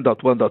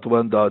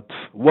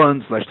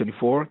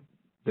 10.1.1.1/24,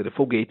 the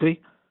default gateway,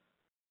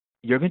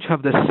 you're going to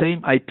have the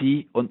same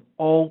IP on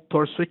all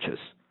Tor switches.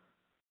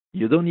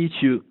 You don't need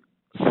to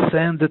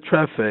send the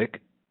traffic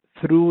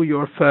through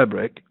your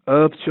fabric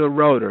up to a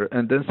router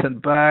and then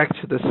send back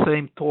to the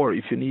same Tor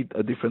if you need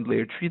a different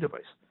layer 3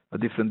 device, a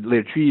different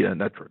layer 3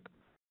 network.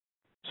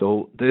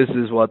 So this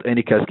is what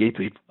Anycast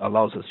gateway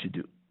allows us to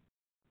do.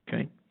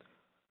 Okay.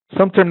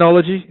 Some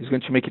terminology is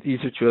going to make it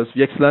easier to use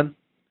VXLAN,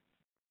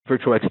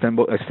 virtual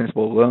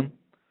extensible LAN.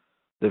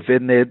 The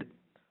VNID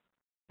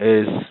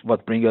is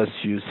what brings us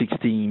to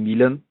 16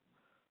 million.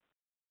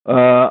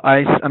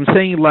 I'm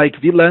saying like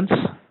VLANs,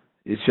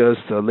 it's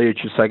just a layer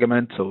 2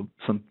 segment. So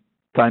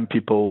sometimes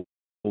people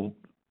will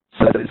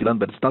say that it's VLAN,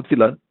 but it's not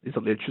VLAN. It's a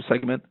layer 2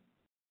 segment,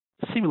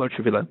 similar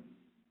to VLAN.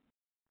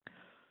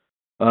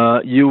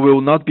 You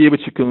will not be able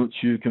to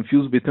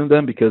confuse between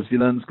them because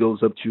VLANs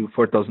goes up to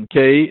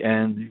 4,000K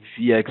and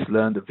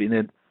VXLAN, the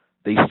VNID,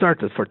 they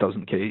start at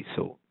 4,000K.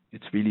 So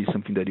it's really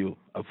something that you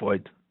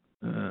avoid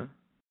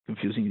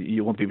confusing.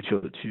 You won't be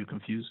able to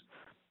confuse.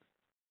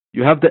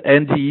 You have the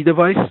NDE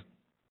device,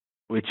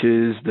 which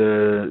is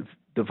the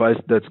device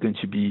that's going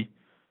to be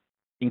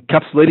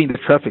encapsulating the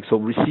traffic. So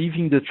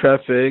receiving the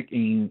traffic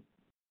in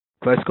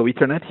classical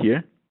Ethernet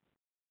here,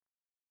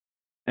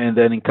 and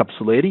then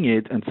encapsulating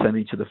it and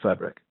sending it to the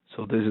fabric.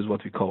 So this is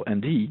what we call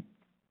NDE.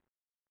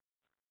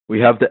 We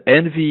have the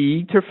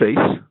NVE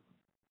interface.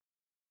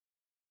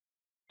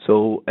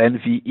 So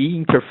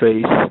NVE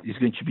interface is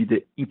going to be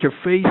the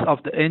interface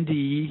of the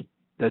NDE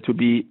that will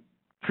be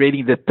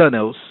creating the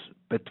tunnels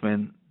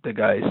between the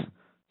guys.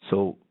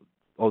 So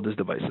all these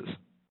devices.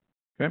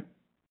 Okay.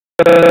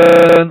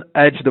 And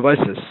edge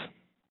devices.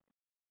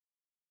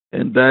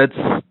 And that's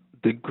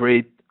the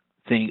great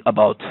thing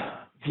about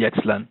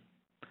VXLAN.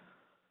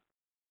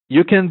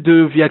 You can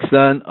do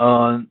VXLAN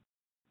on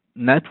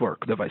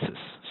network devices.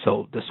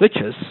 So the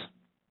switches,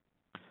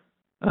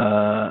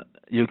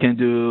 you can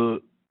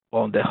do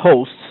on the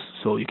hosts.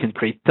 So you can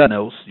create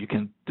tunnels. You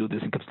can do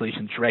this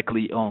encapsulation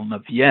directly on a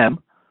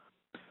VM.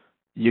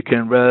 You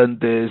can run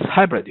this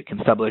hybrid. You can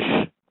establish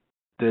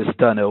this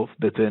tunnel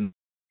between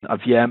a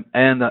VM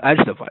and an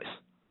edge device.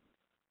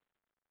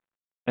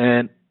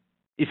 And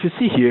if you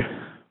see here,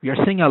 we are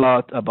seeing a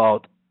lot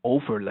about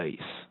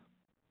overlays.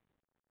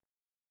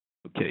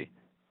 Okay.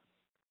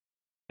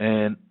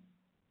 And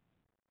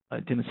I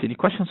didn't see any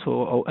questions,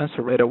 so I'll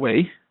answer right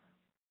away.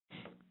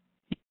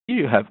 Here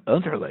you have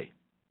underlay.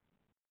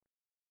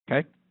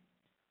 Okay.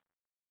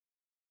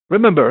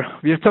 Remember,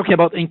 we are talking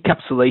about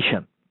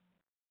encapsulation.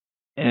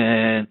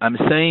 And I'm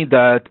saying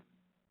that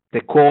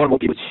the core will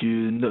be able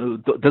to know,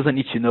 doesn't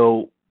need to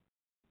know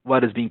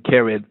what is being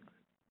carried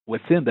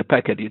within the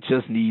packet. You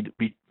just need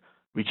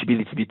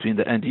reachability between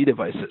the ND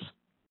devices.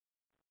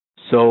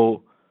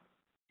 So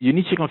you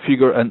need to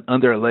configure an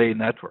underlay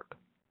network.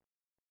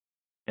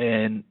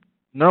 And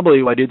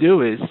normally what you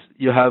do is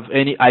you have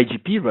any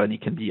IGP running,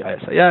 can be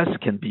ISIS,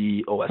 can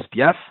be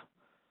OSPF,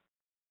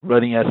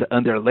 running as an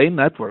underlay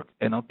network.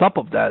 And on top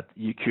of that,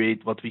 you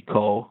create what we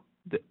call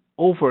the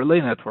overlay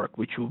network,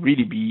 which will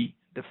really be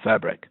the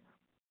fabric.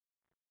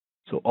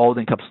 So all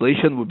the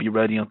encapsulation will be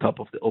running on top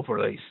of the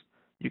overlays.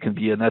 You can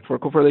be a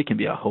network overlay, can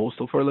be a host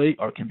overlay,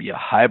 or can be a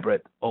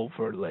hybrid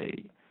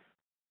overlay.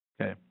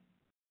 Okay.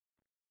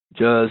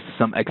 Just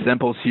some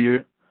examples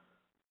here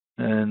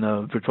and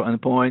virtual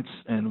endpoints,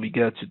 and we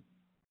get to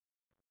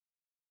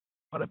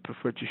what I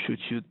prefer to shoot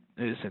you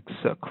is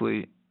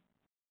exactly.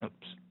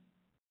 Oops,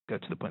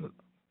 get to the point of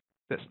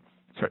this.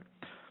 Sorry.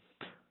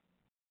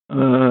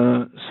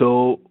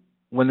 So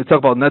when we talk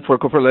about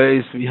network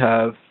overlays, we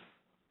have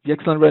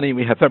VXLAN running,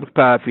 we have Fabric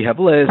Path, we have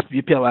List,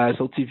 VPLS,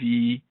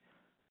 OTV,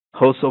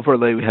 host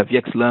overlay, we have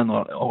VXLAN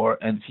or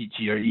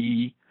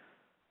NVGRE,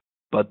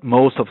 but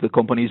most of the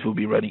companies will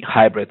be running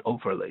hybrid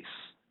overlays.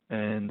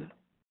 And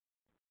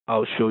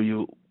I'll show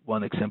you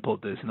one example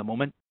of this in a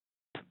moment.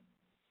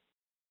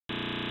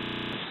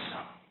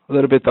 A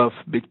little bit of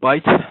bit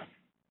byte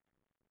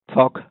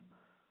talk.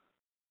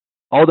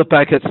 All the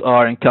packets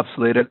are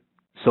encapsulated,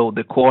 so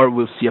the core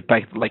will see a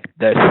packet like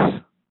this.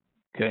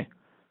 Okay.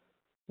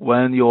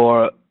 When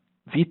your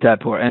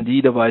VTAP or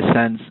NDE device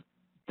sends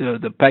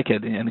the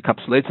packet and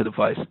encapsulates the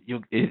device,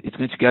 it's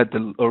going to get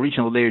the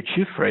original layer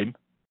 2 frame,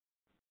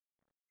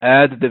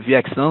 add the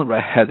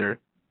VXLAN header,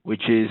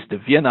 which is the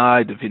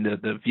VNI,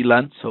 the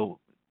VLAN, so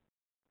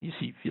you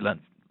see VLAN,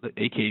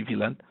 aka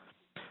VLAN,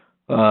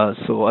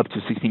 so up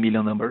to 60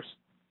 million numbers.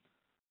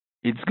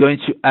 It's going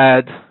to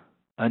add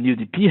an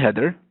UDP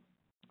header,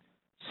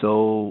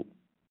 so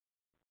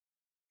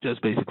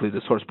just basically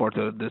the source port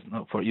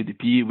for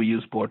UDP, we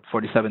use port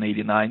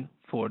 4789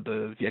 for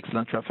the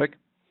VXLAN traffic.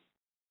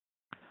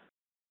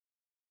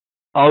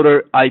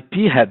 Outer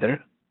IP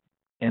header,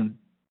 and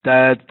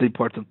that's the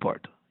important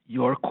part.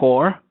 Your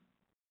core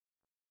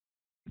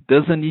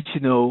doesn't need to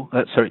know,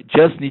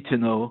 just need to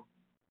know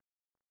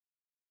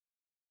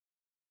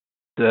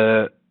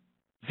the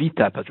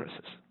VTAP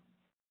addresses.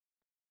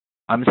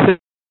 I'm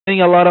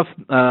saying a lot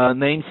of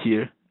names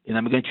here, and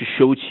I'm going to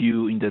show it to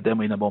you in the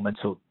demo in a moment,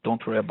 so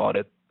don't worry about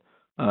it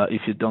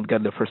if you don't get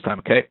it the first time,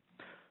 okay?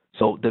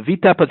 So the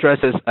VTAP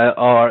addresses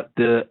are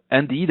the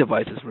NDE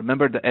devices.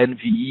 Remember the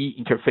NVE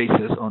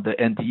interfaces on the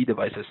NDE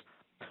devices.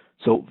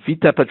 So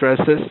VTAP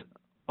addresses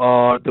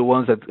are the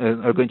ones that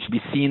are going to be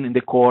seen in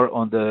the core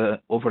on the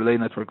overlay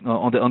network,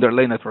 on the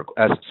underlay network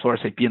as source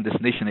IP and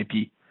destination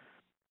IP.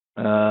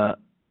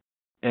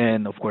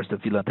 And of course the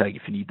VLAN tag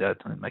if you need that,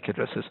 and MAC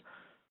addresses.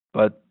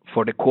 But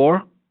for the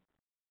core,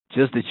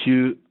 just the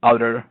two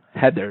outer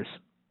headers,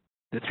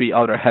 the three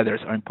outer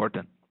headers are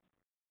important.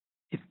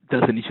 It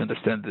doesn't need to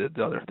understand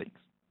the other things.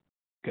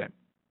 Okay.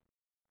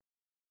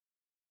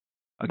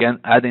 Again,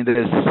 adding this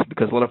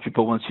because a lot of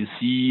people want to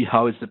see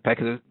how is the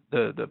packet,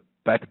 the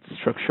packet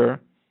structure.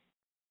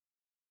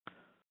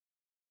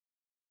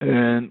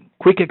 And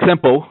quick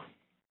example,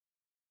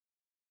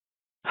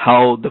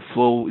 how the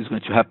flow is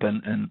going to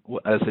happen, and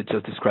as I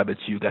just described it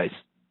to you guys.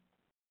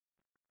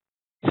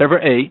 Server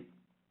A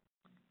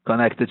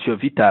connected to a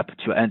VTAP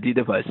to an ND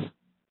device.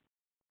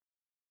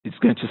 It's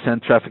going to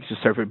send traffic to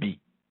server B.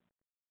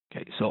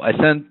 Okay, so I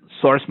send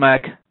source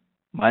MAC,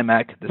 my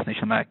MAC,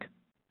 destination MAC,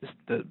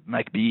 the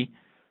MAC B,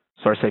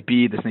 source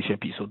IP, destination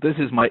IP. So this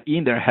is my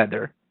inner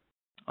header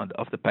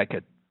of the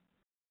packet.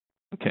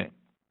 Okay.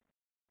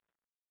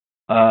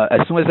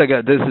 As soon as I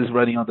get this is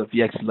running on the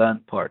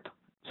VXLAN part.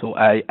 So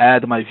I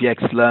add my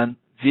VXLAN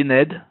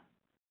VNID.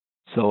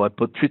 So I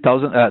put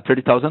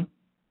 30,000.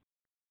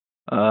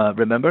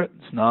 Remember,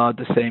 it's not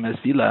the same as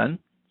VLAN.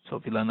 So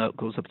VLAN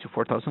goes up to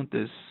 4,000.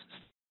 This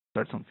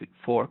starts on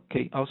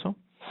 4K also.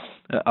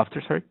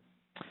 After, sorry.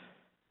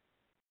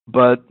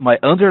 But my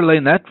underlay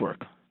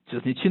network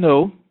just need to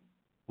know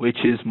which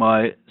is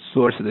my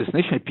source and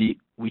destination IP,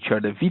 which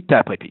are the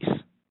VTAP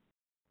IPs.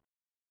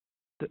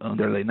 The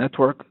underlay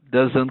network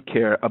doesn't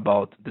care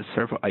about the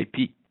server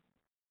IP.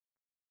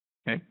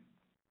 Okay.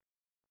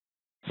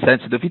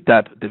 Send to the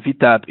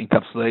VTAP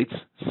encapsulates,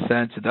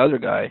 send to the other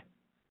guy,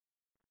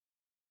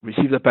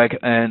 receive the packet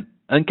and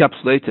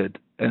encapsulate it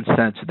and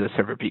send to the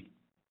server B.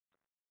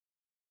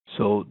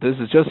 So this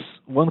is just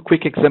one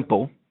quick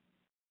example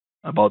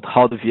about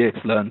how the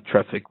VXLAN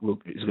traffic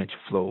is going to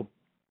flow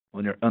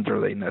on your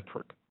underlay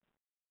network.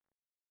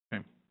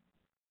 Okay.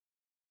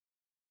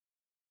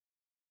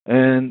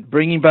 And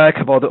bringing back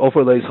about the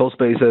overlays,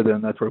 host-based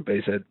and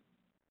network-based,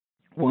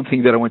 one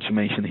thing that I want to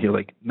mention here,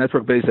 like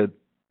network-based,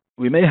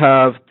 we may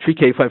have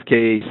 3K,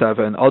 5K,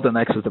 7, all the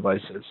Nexus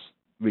devices.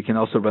 We can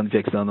also run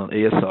VXLAN on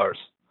ASRs,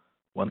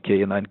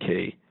 1K and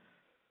 9K.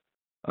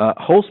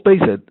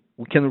 Host-based,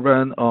 we can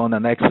run on a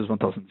Nexus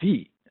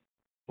 1000V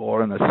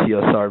or on a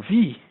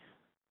CSRV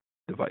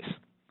device.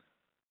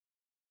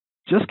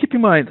 Just keep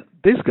in mind,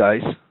 these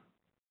guys,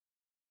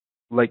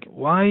 like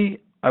why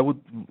I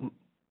would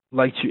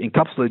like to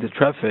encapsulate the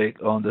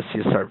traffic on the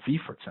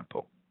CSRV, for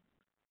example.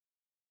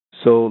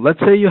 So let's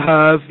say you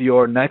have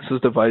your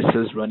Nexus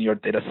devices run your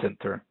data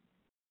center,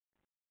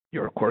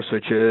 your core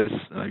switches,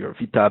 your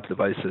VTAP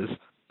devices,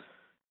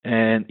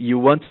 and you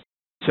want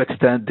to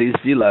extend this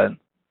VLAN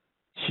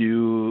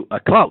to a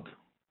cloud,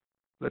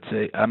 let's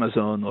say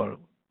Amazon or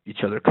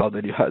each other cloud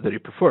that you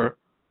prefer.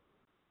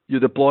 You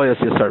deploy a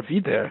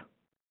CSRV there,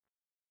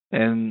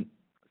 and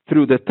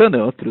through the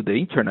tunnel, through the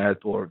internet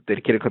or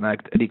dedicated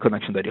any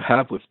connection that you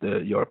have with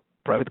your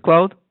private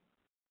cloud,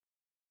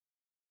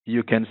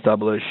 you can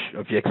establish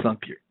a VXLAN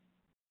peer.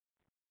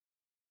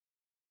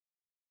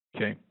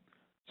 Okay,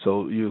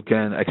 so you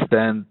can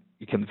extend,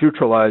 you can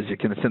virtualize, you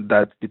can extend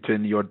that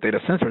between your data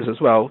centers as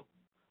well.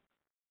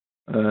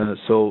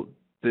 So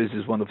this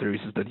is one of the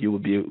reasons that you will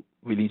be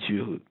willing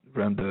to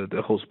run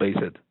the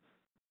host-based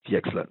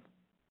VXLAN.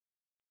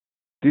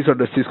 These are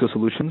the Cisco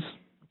solutions,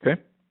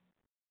 okay?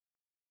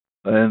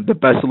 And the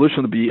best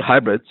solution would be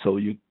hybrid, so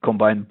you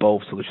combine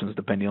both solutions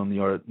depending on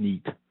your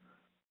need.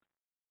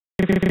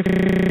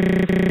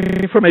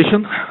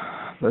 Information,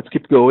 let's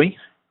keep going.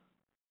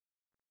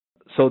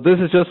 So this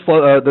is just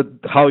for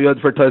how you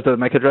advertise the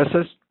MAC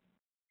addresses.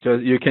 So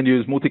you can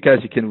use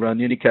multicast, you can run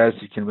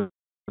unicast, you can run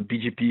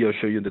BGP. I'll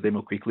show you the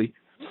demo quickly.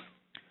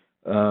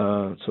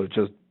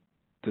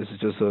 This is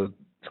just a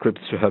script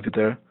to have it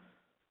there.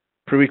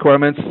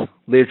 Pre-requirements,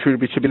 layer 2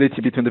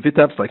 reachability between the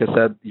VTAPs. Like I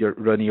said, you're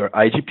running your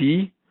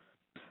IGP.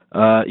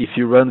 If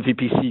you run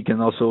VPC,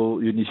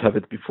 you need to have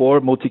it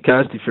before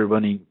multicast. If you're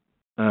running,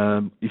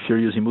 if you're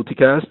using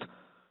multicast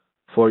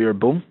for your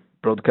boom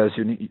broadcast,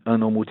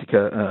 unknown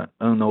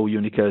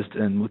unicast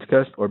and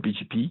multicast or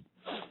BGP.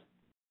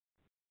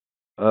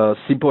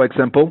 Simple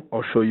example,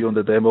 I'll show you on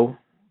the demo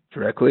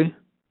directly.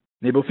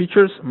 Enable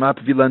features, map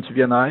VLAN to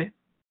VNI.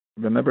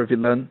 Remember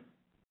VLAN.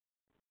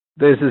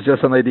 This is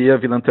just an idea,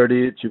 VLAN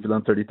 30 to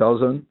VLAN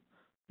 30,000,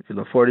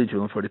 VLAN 40 to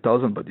VLAN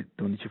 40,000, but you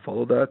don't need to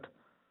follow that.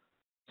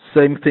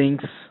 Same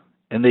things,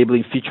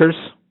 enabling features.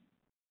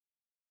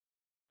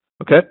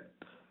 Okay.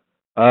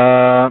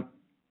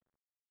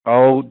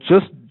 I'll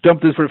just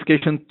jump this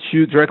verification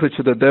directly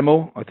to the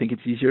demo. I think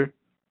it's easier.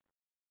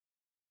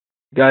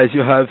 Guys,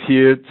 you have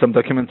here some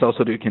documents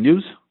also that you can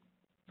use.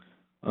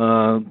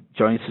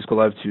 Join Cisco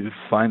Live to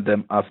find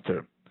them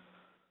after.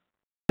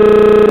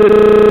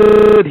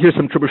 Here's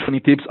some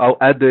troubleshooting tips. I'll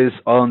add this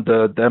on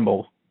the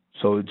demo.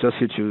 So just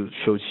here to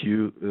show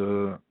you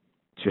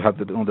to have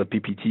it on the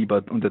PPT,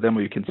 but on the demo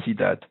you can see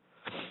that.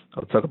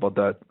 I'll talk about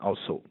that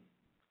also.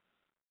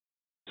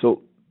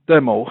 So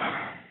demo.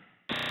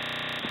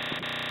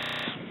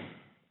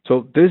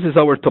 So this is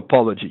our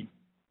topology.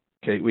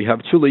 Okay, we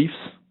have two leaves.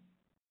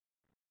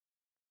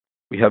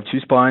 We have two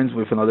spines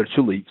with another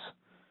two leaves.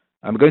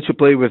 I'm going to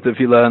play with the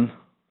VLAN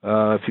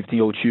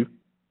 1502.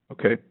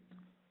 Okay.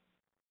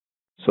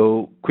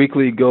 So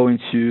quickly go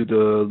into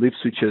the leaf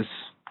switches.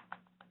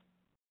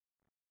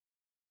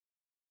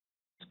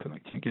 It's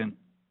connecting again.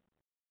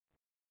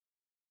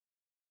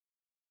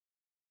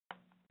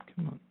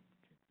 Come on.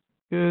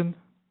 Good.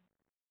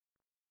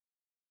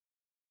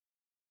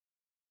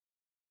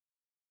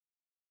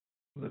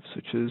 Left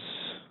switches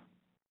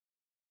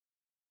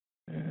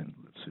and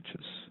left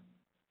switches.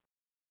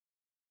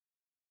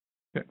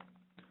 Okay.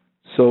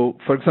 So,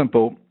 for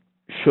example,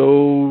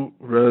 show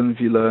run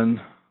VLAN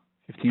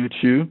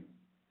 1502.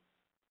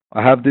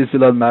 I have this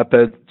VLAN mapped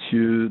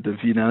to the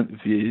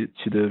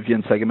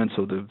VN segment,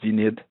 so the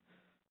VNID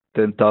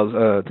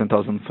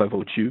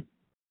 10,502.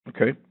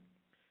 Okay.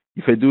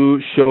 If I do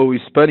show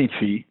spanning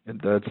tree,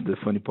 and that's the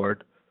funny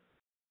part,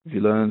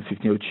 VLAN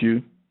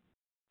 1502.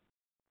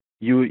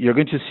 You're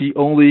going to see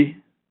only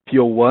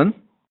PO1,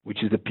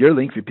 which is the peer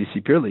link,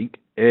 VPC peer link,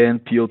 and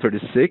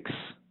PO36,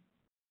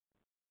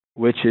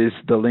 which is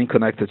the link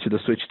connected to the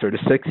switch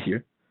 36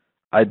 here.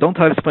 I don't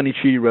have spanning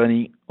tree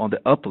running on the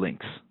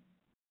uplinks.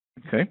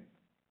 Okay.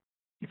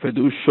 If I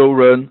do show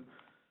run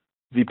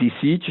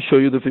VPC to show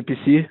you the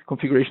VPC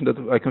configuration that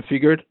I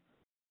configured,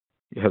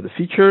 you have the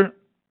feature,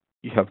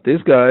 you have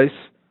these guys,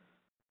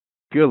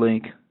 peer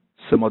link,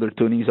 some other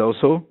tunings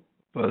also,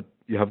 but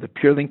you have the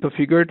peer link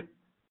configured,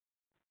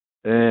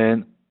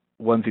 and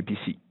one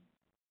VPC.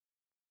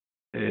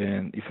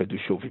 And if I do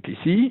show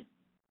VPC,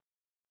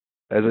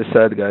 as I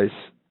said, guys,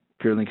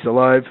 peer link is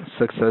alive,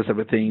 success,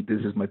 everything.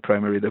 This is my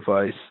primary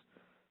device.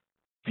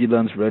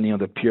 VLANs running on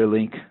the peer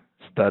link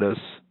status,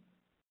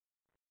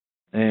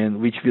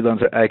 and which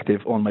VLANs are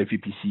active on my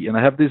VPC. And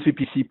I have this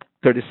VPC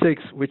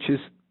 36, which is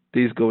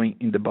this going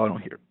in the bottom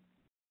here.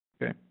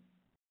 Okay.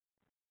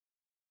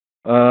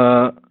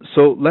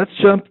 So let's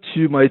jump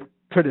to my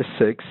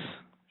 36,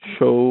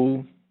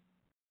 show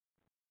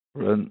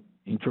run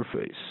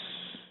interface.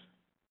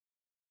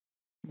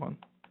 Come on.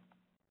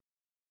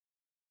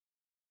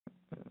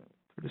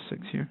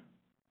 36 here.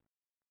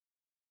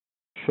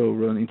 Show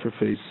run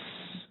interface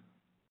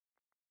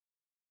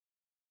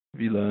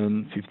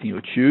VLAN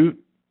 1502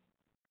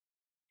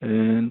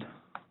 and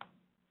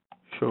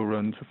show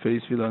run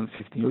interface VLAN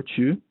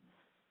 1502.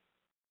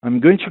 I'm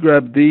going to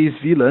grab this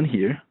VLAN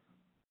here.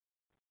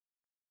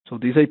 So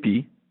this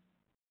IP.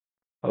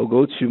 I'll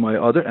go to my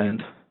other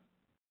end,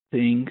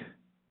 ping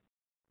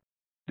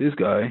this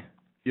guy,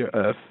 here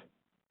F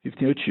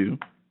 1502.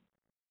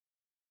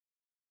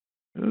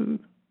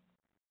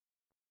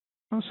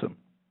 Awesome.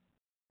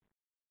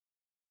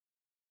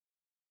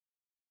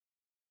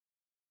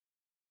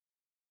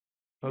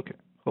 Okay,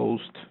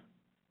 host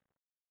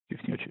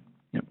 1502.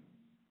 Yep.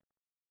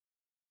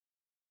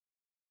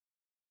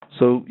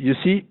 So you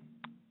see,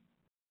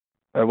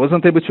 I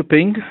wasn't able to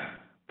ping,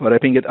 but I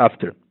pinged it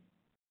after.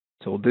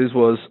 So this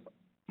was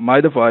my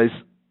device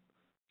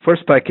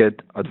first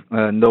packet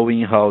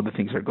knowing how the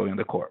things are going on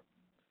the core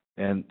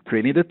and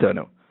creating the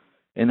tunnel.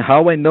 And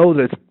how I know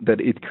that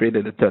it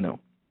created a tunnel.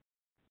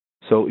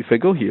 So if I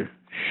go here,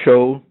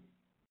 show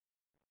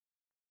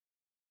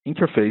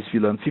interface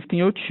VLAN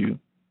 1502,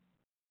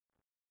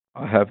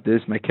 I have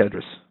this MAC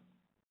address.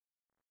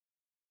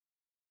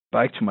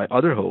 Back to my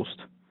other host,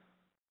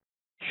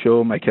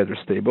 show MAC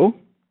address table,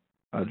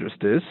 address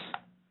this.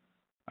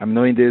 I'm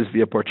knowing this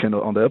via port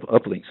channel on the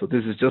uplink. So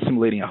this is just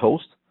simulating a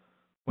host.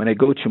 When I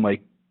go to my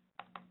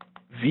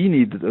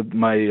VNID,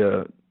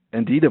 my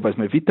ND device,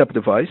 my VTAP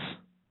device,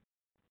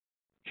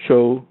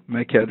 show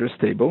MAC address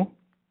table,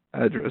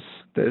 address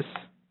this.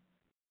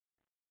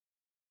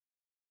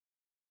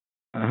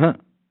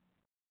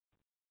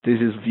 This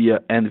is via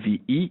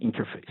NVE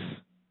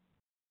interface.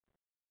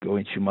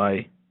 Going to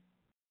my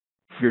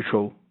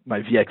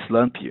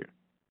VXLAN peer.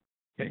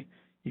 Okay.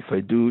 If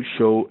I do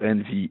show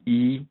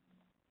NVE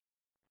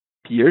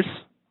peers,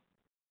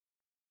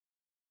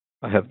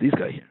 I have this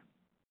guy here.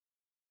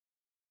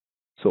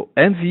 So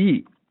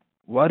NVE,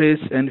 what is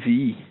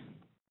NVE?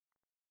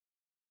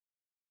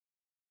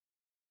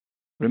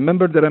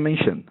 Remember that I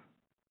mentioned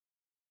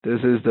this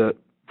is the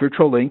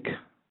virtual link,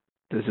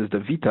 this is the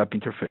VTAP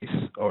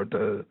interface or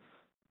the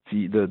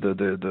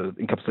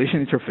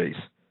encapsulation interface.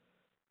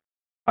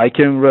 I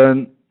can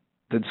run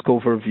the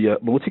Discover via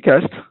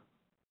multicast.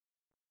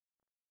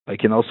 I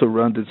can also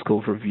run the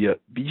Discover via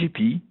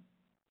BGP.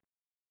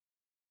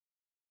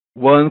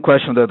 One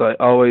question that I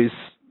always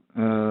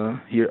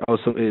hear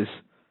also is,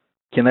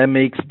 can I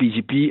make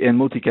BGP and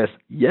multicast?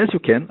 Yes, you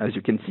can, as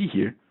you can see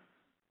here.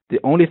 The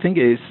only thing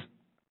is,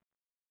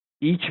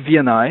 each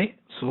VNI,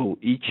 so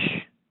each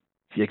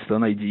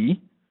VXLAN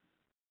ID,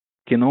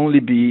 can only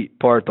be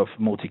part of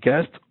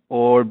multicast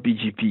or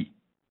BGP.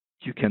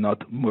 You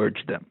cannot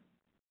merge them.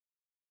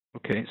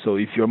 Okay, so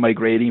if you're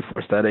migrating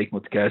for static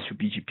multicast to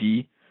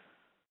BGP,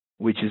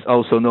 which is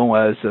also known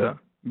as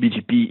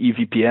BGP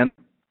EVPN,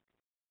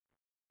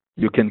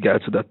 you can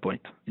get to that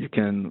point. You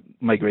can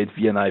migrate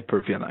VNI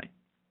per VNI.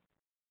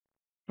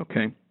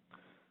 Okay.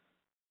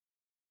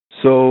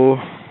 So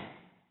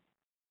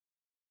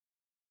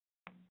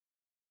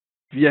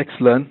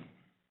VXLAN,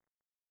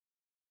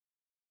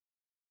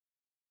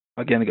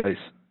 again, guys,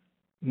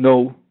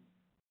 no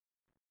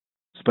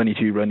spanning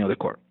tree running on the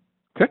core.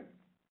 Okay.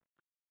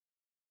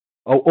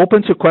 I'll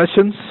open to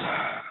questions.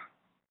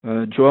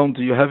 João,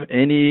 do you have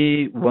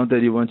any one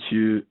that you want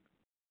to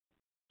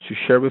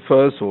share with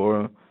us,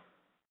 or?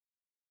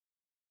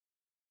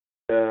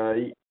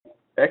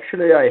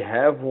 Actually, I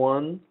have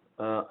one.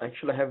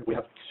 We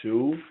have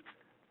two.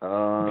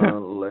 Okay.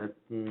 Let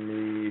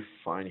me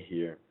find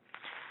here.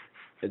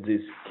 It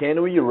is,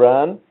 can we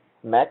run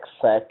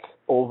MACsec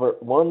over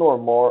one or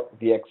more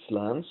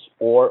VXLANs,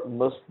 or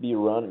must be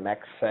run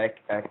MACsec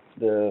at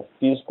the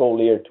physical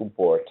layer 2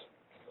 port?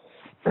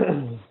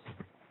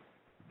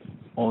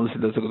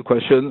 Honestly, that's a good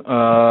question.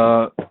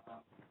 I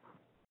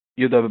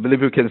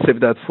believe you can save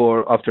that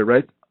for after,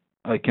 right?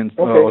 I can.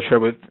 Okay. I'll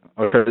share it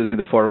in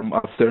the forum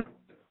after.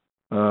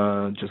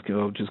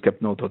 Just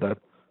kept note of that.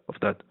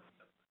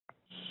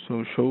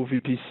 So show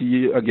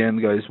VPC again,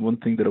 guys. One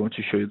thing that I want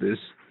to show you this.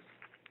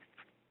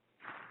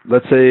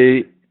 Let's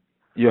say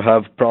you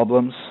have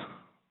problems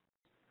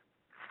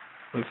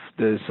with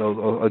this.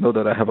 I know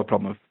that I have a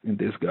problem in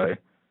this guy.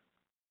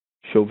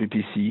 Show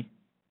VPC.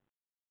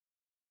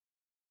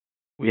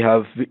 We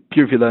have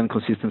peer VLAN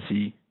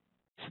consistency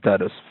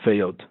status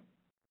failed.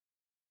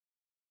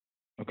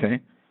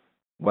 Okay.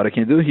 What I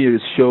can do here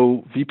is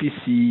show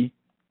VPC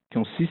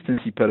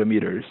consistency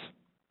parameters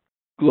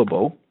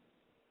global.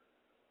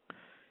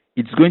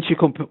 It's going to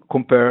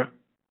compare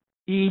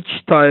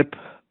each type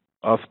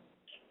of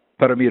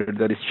parameter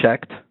that is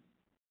checked,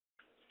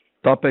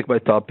 topic by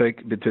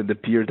topic, between the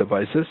peer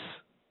devices,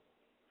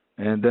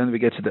 and then we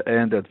get to the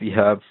end that we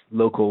have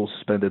local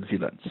suspended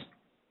VLANs.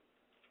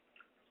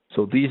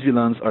 So these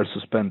VLANs are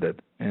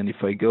suspended, and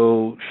if I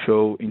go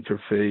show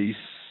interface,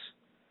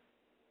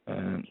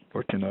 and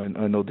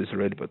I know this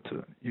already, but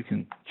you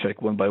can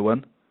check one by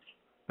one.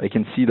 I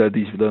can see that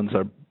these VLANs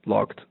are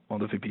blocked on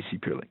the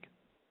VPC peer link.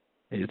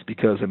 It's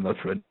because I'm not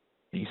running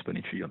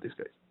spanning tree on these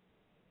guys,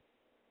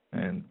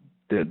 and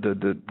these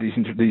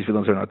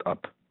VLANs are not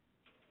up.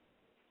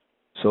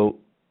 So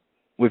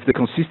with the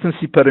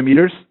consistency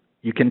parameters,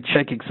 you can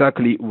check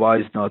exactly why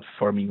it's not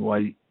forming,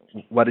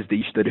 what is the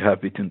issue that you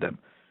have between them.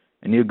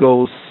 And you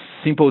go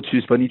simple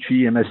to spanning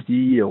tree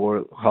MSD,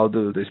 or how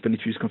the spanning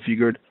tree is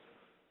configured,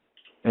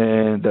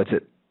 and that's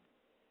it.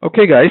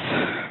 Okay, guys.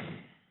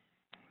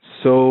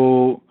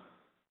 So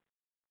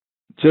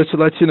just to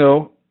let you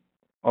know,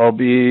 I'll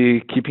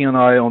be keeping an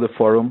eye on the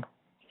forum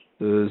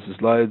The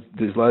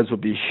slides will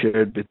be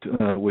shared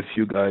with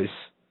you guys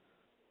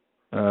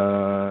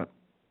via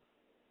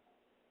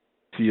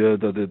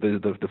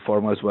the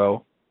forum as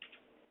well.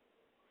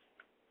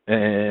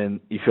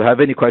 And if you have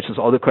any questions,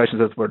 all the questions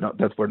that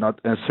were not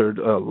answered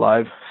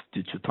live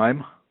due to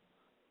time,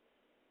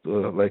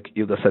 like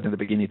Hilda said in the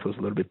beginning, it was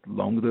a little bit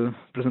long, the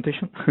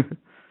presentation.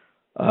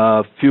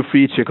 Feel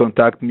free to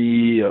contact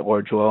me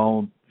or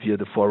João via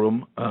the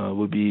forum.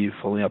 We'll be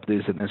following up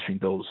this and answering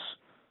those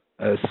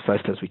as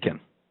fast as we can.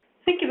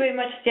 Thank you very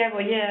much, Tiago.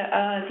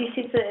 Yeah, this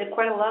is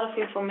quite a lot of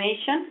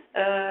information.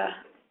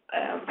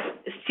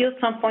 Still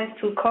some points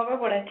to cover,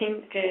 but I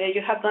think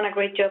you have done a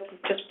great job of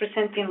just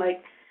presenting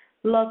like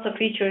lots of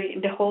features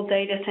in the whole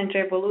data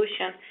center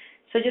evolution.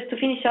 So just to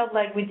finish up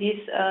like with this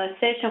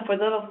session, for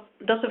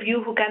those of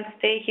you who can't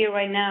stay here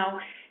right now,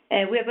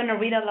 we are going to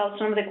read aloud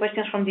some of the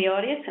questions from the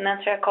audience and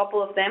answer a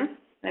couple of them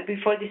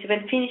before this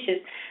event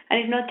finishes. And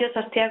it's not just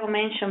as Tiago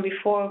mentioned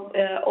before,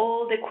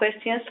 all the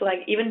questions, like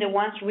even the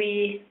ones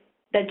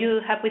that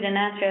you have with an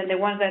answer and the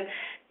ones that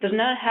does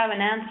not have an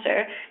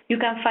answer, you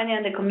can find it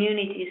in the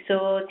community.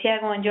 So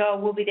Tiago and Joao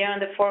will be there on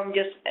the forum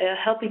just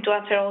helping to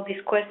answer all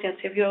these questions.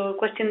 If your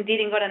question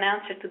didn't get an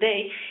answer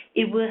today,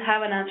 it will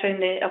have an answer in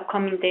the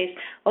upcoming days.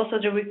 Also,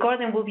 the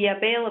recording will be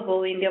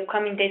available in the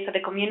upcoming days of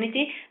the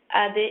community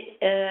at the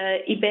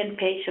event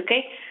page,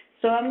 okay?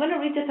 So I'm going to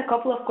read just a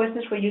couple of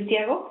questions for you,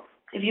 Tiago,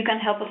 if you can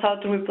help us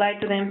out to reply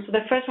to them. So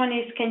the first one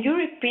is, can you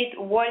repeat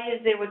what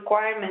is the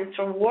requirements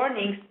or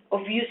warnings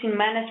of using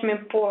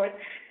management port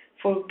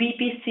for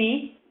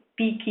VPC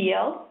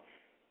PKL?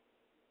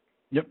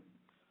 Yep.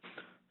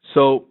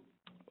 So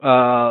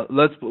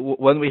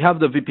when we have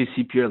the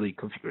VPC peer-link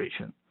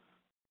configuration,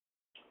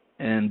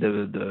 and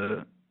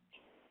the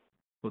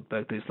put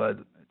back the slide,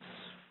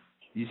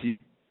 it's easy.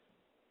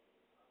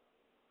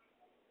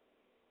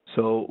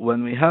 So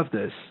when we have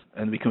this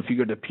and we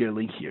configure the peer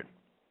link here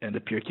and the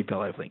peer keep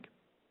alive link,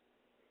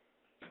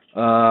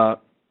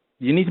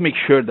 you need to make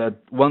sure that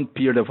one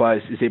peer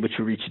device is able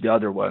to reach the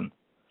other one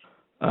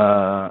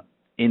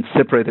in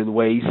separated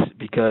ways,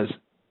 because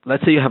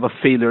let's say you have a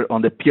failure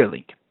on the peer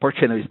link, port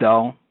channel is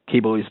down,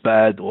 cable is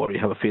bad, or you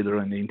have a failure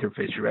on the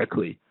interface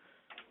directly.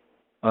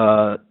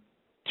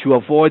 To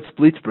avoid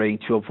split spraying,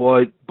 to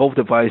avoid both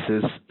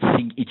devices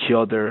seeing each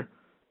other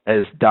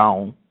as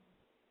down,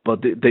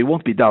 but they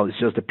won't be down, it's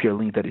just the peer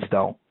link that is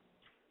down.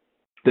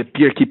 The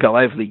peer keep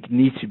alive link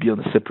needs to be on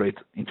a separate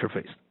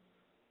interface.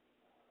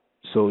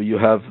 So you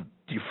have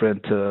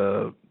different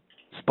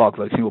spots,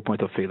 like single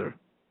point of failure.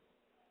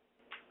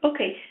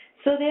 Okay,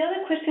 so the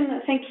other question,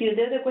 thank you.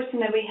 The other question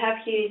that we have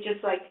here is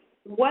just like,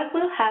 what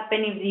will happen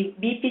if the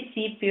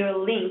VPC peer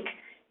link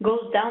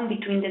goes down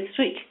between the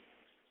switch?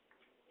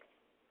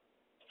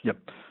 Yep.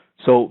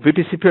 So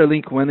VPC peer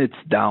link, when it's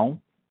down,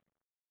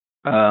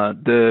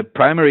 the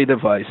primary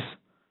device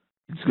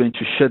is going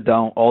to shut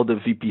down all the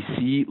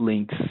VPC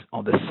links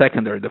on the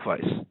secondary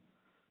device.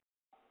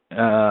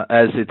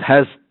 As it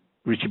has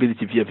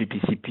reachability via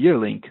VPC peer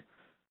link,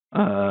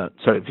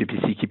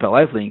 VPC keep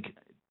alive link,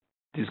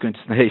 it's going to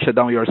say, hey, shut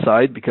down your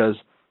side because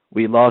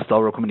we lost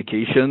our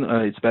communication.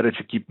 It's better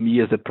to keep me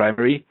as the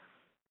primary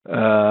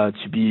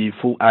to be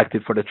full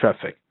active for the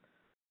traffic.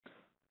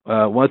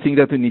 One thing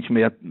that we need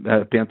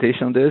to pay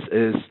attention on this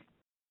is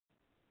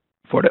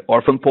for the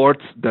orphan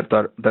ports that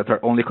are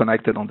only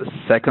connected on the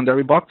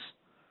secondary box,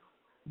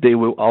 they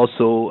will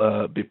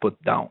also be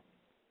put down.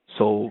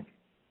 So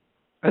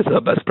as a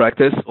best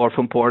practice,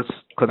 orphan ports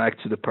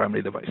connect to the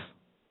primary device.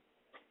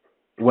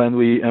 When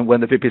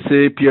the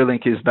VPC peer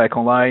link is back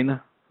online,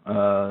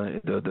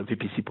 the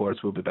VPC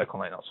ports will be back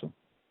online also.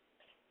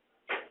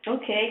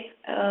 Okay,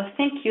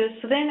 thank you.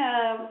 So then,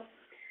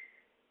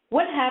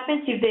 what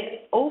happens if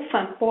the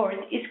orphan port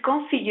is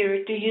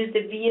configured to use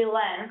the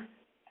VLAN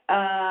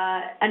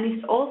and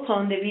is also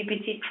on the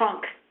VPC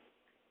trunk?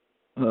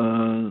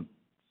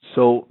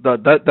 So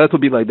that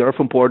would be like the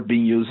orphan port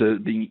being used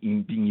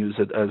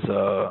as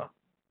a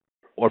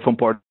orphan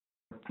port.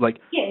 Like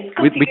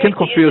we can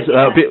confuse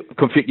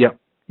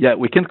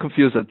we can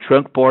confuse the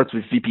trunk ports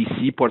with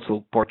VPC ports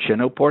or port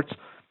channel ports.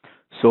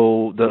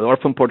 So the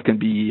orphan port can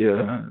be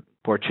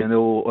port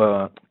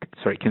channel,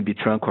 can be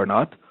trunk or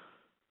not.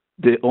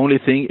 The only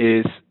thing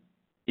is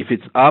if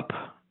it's up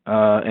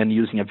and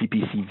using a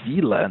VPC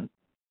VLAN,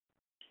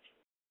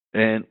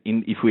 and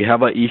if we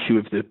have an issue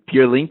with the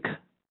peer link,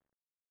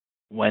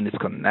 when it's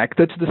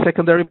connected to the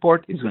secondary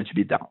port, it's going to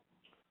be down.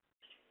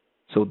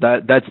 So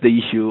that's the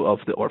issue of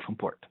the orphan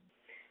port.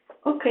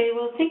 Okay,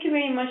 well, thank you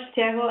very much,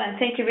 Tiago, and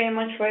thank you very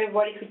much for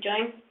everybody who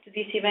joined to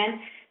this event.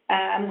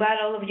 I'm glad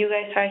all of you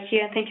guys are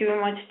here, and thank you very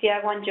much,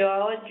 Tiago and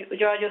Joao.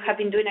 Joao, you have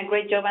been doing a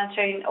great job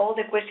answering all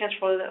the questions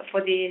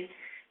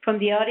from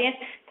the audience.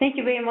 Thank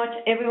you very much,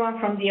 everyone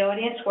from the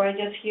audience who are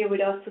just here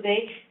with us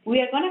today. We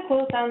are going to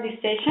close down this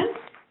session,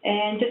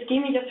 and just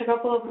give me just a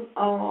couple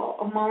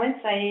of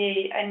moments.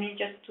 I need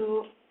just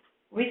to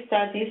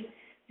restart this.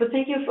 But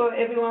thank you for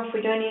everyone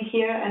for joining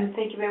here, and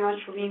thank you very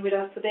much for being with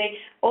us today.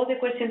 All the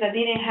questions that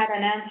didn't have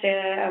an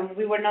answer,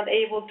 we were not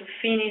able to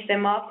finish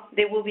them up.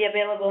 They will be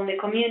available in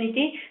the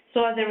community,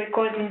 so as the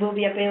recording will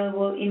be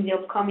available in the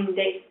upcoming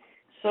days.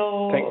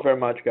 So thank you very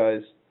much,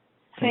 guys.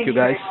 Thank you,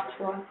 guys.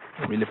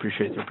 Really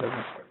appreciate your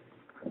presence.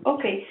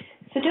 Okay,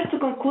 so just to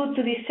conclude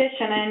to this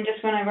session, I'm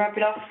just going to wrap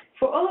it up.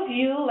 For all of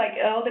you,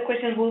 like all the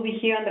questions will be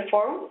here on the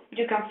forum.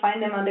 You can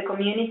find them on the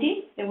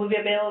community. They will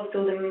be available to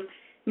the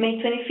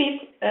May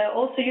 25th.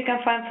 Also, you can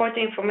find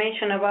further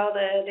information about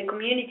the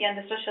community and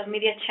the social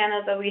media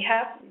channels that we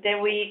have.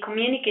 There we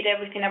communicate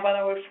everything about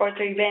our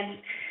further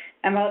events,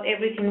 about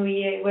everything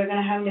we're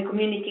going to have in the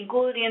community,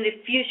 including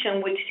the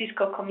fusion with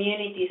Cisco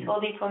communities.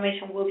 All the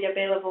information will be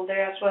available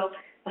there as well,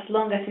 as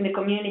long as in the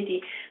community.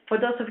 For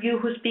those of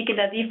you who speak in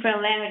a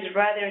different language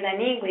rather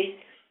than English,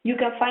 you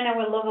can find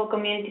our local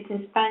communities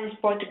in Spanish,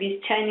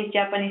 Portuguese, Chinese,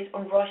 Japanese,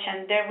 or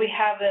Russian. There we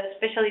have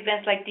special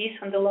events like this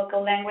on the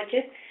local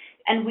languages.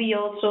 And we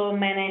also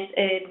manage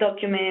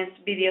documents,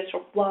 videos,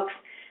 or blogs.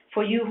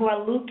 For you who are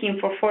looking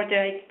for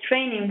further IT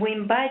training, we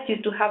invite you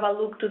to have a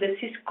look to the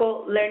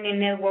Cisco Learning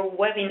Network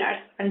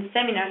webinars and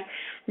seminars.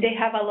 They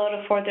have a lot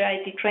of further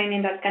IT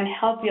training that can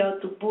help you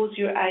out to boost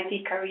your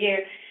IT career.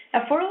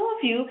 And for all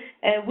of you,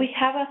 we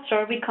have a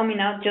survey coming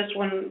out just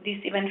when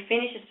this event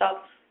finishes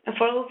up. And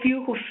for all of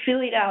you who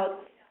fill it out,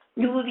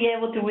 you will be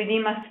able to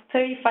redeem a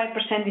 35%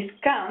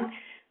 discount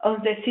on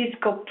the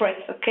Cisco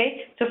Press,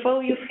 okay? So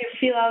for you, if you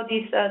fill out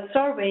this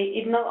survey,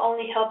 it not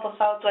only helps us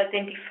out to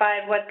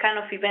identify what kind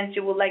of events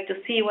you would like to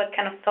see, what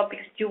kind of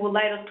topics you would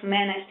like us to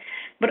manage,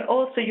 but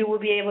also you will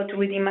be able to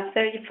redeem a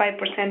 35%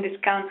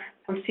 discount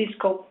from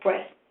Cisco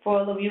Press for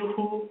all of you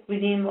who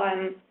redeem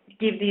and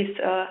give this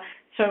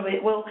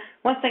survey. Well,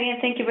 once again,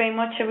 thank you very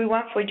much,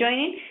 everyone, for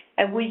joining.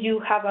 I wish you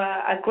have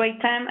a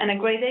great time and a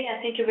great day, and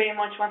thank you very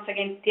much once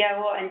again,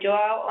 Tiago and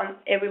Joao, and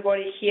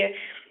everybody here.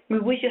 We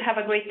wish you have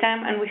a great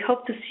time, and we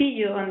hope to see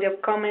you on the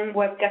upcoming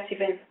webcast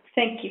event.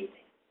 Thank you.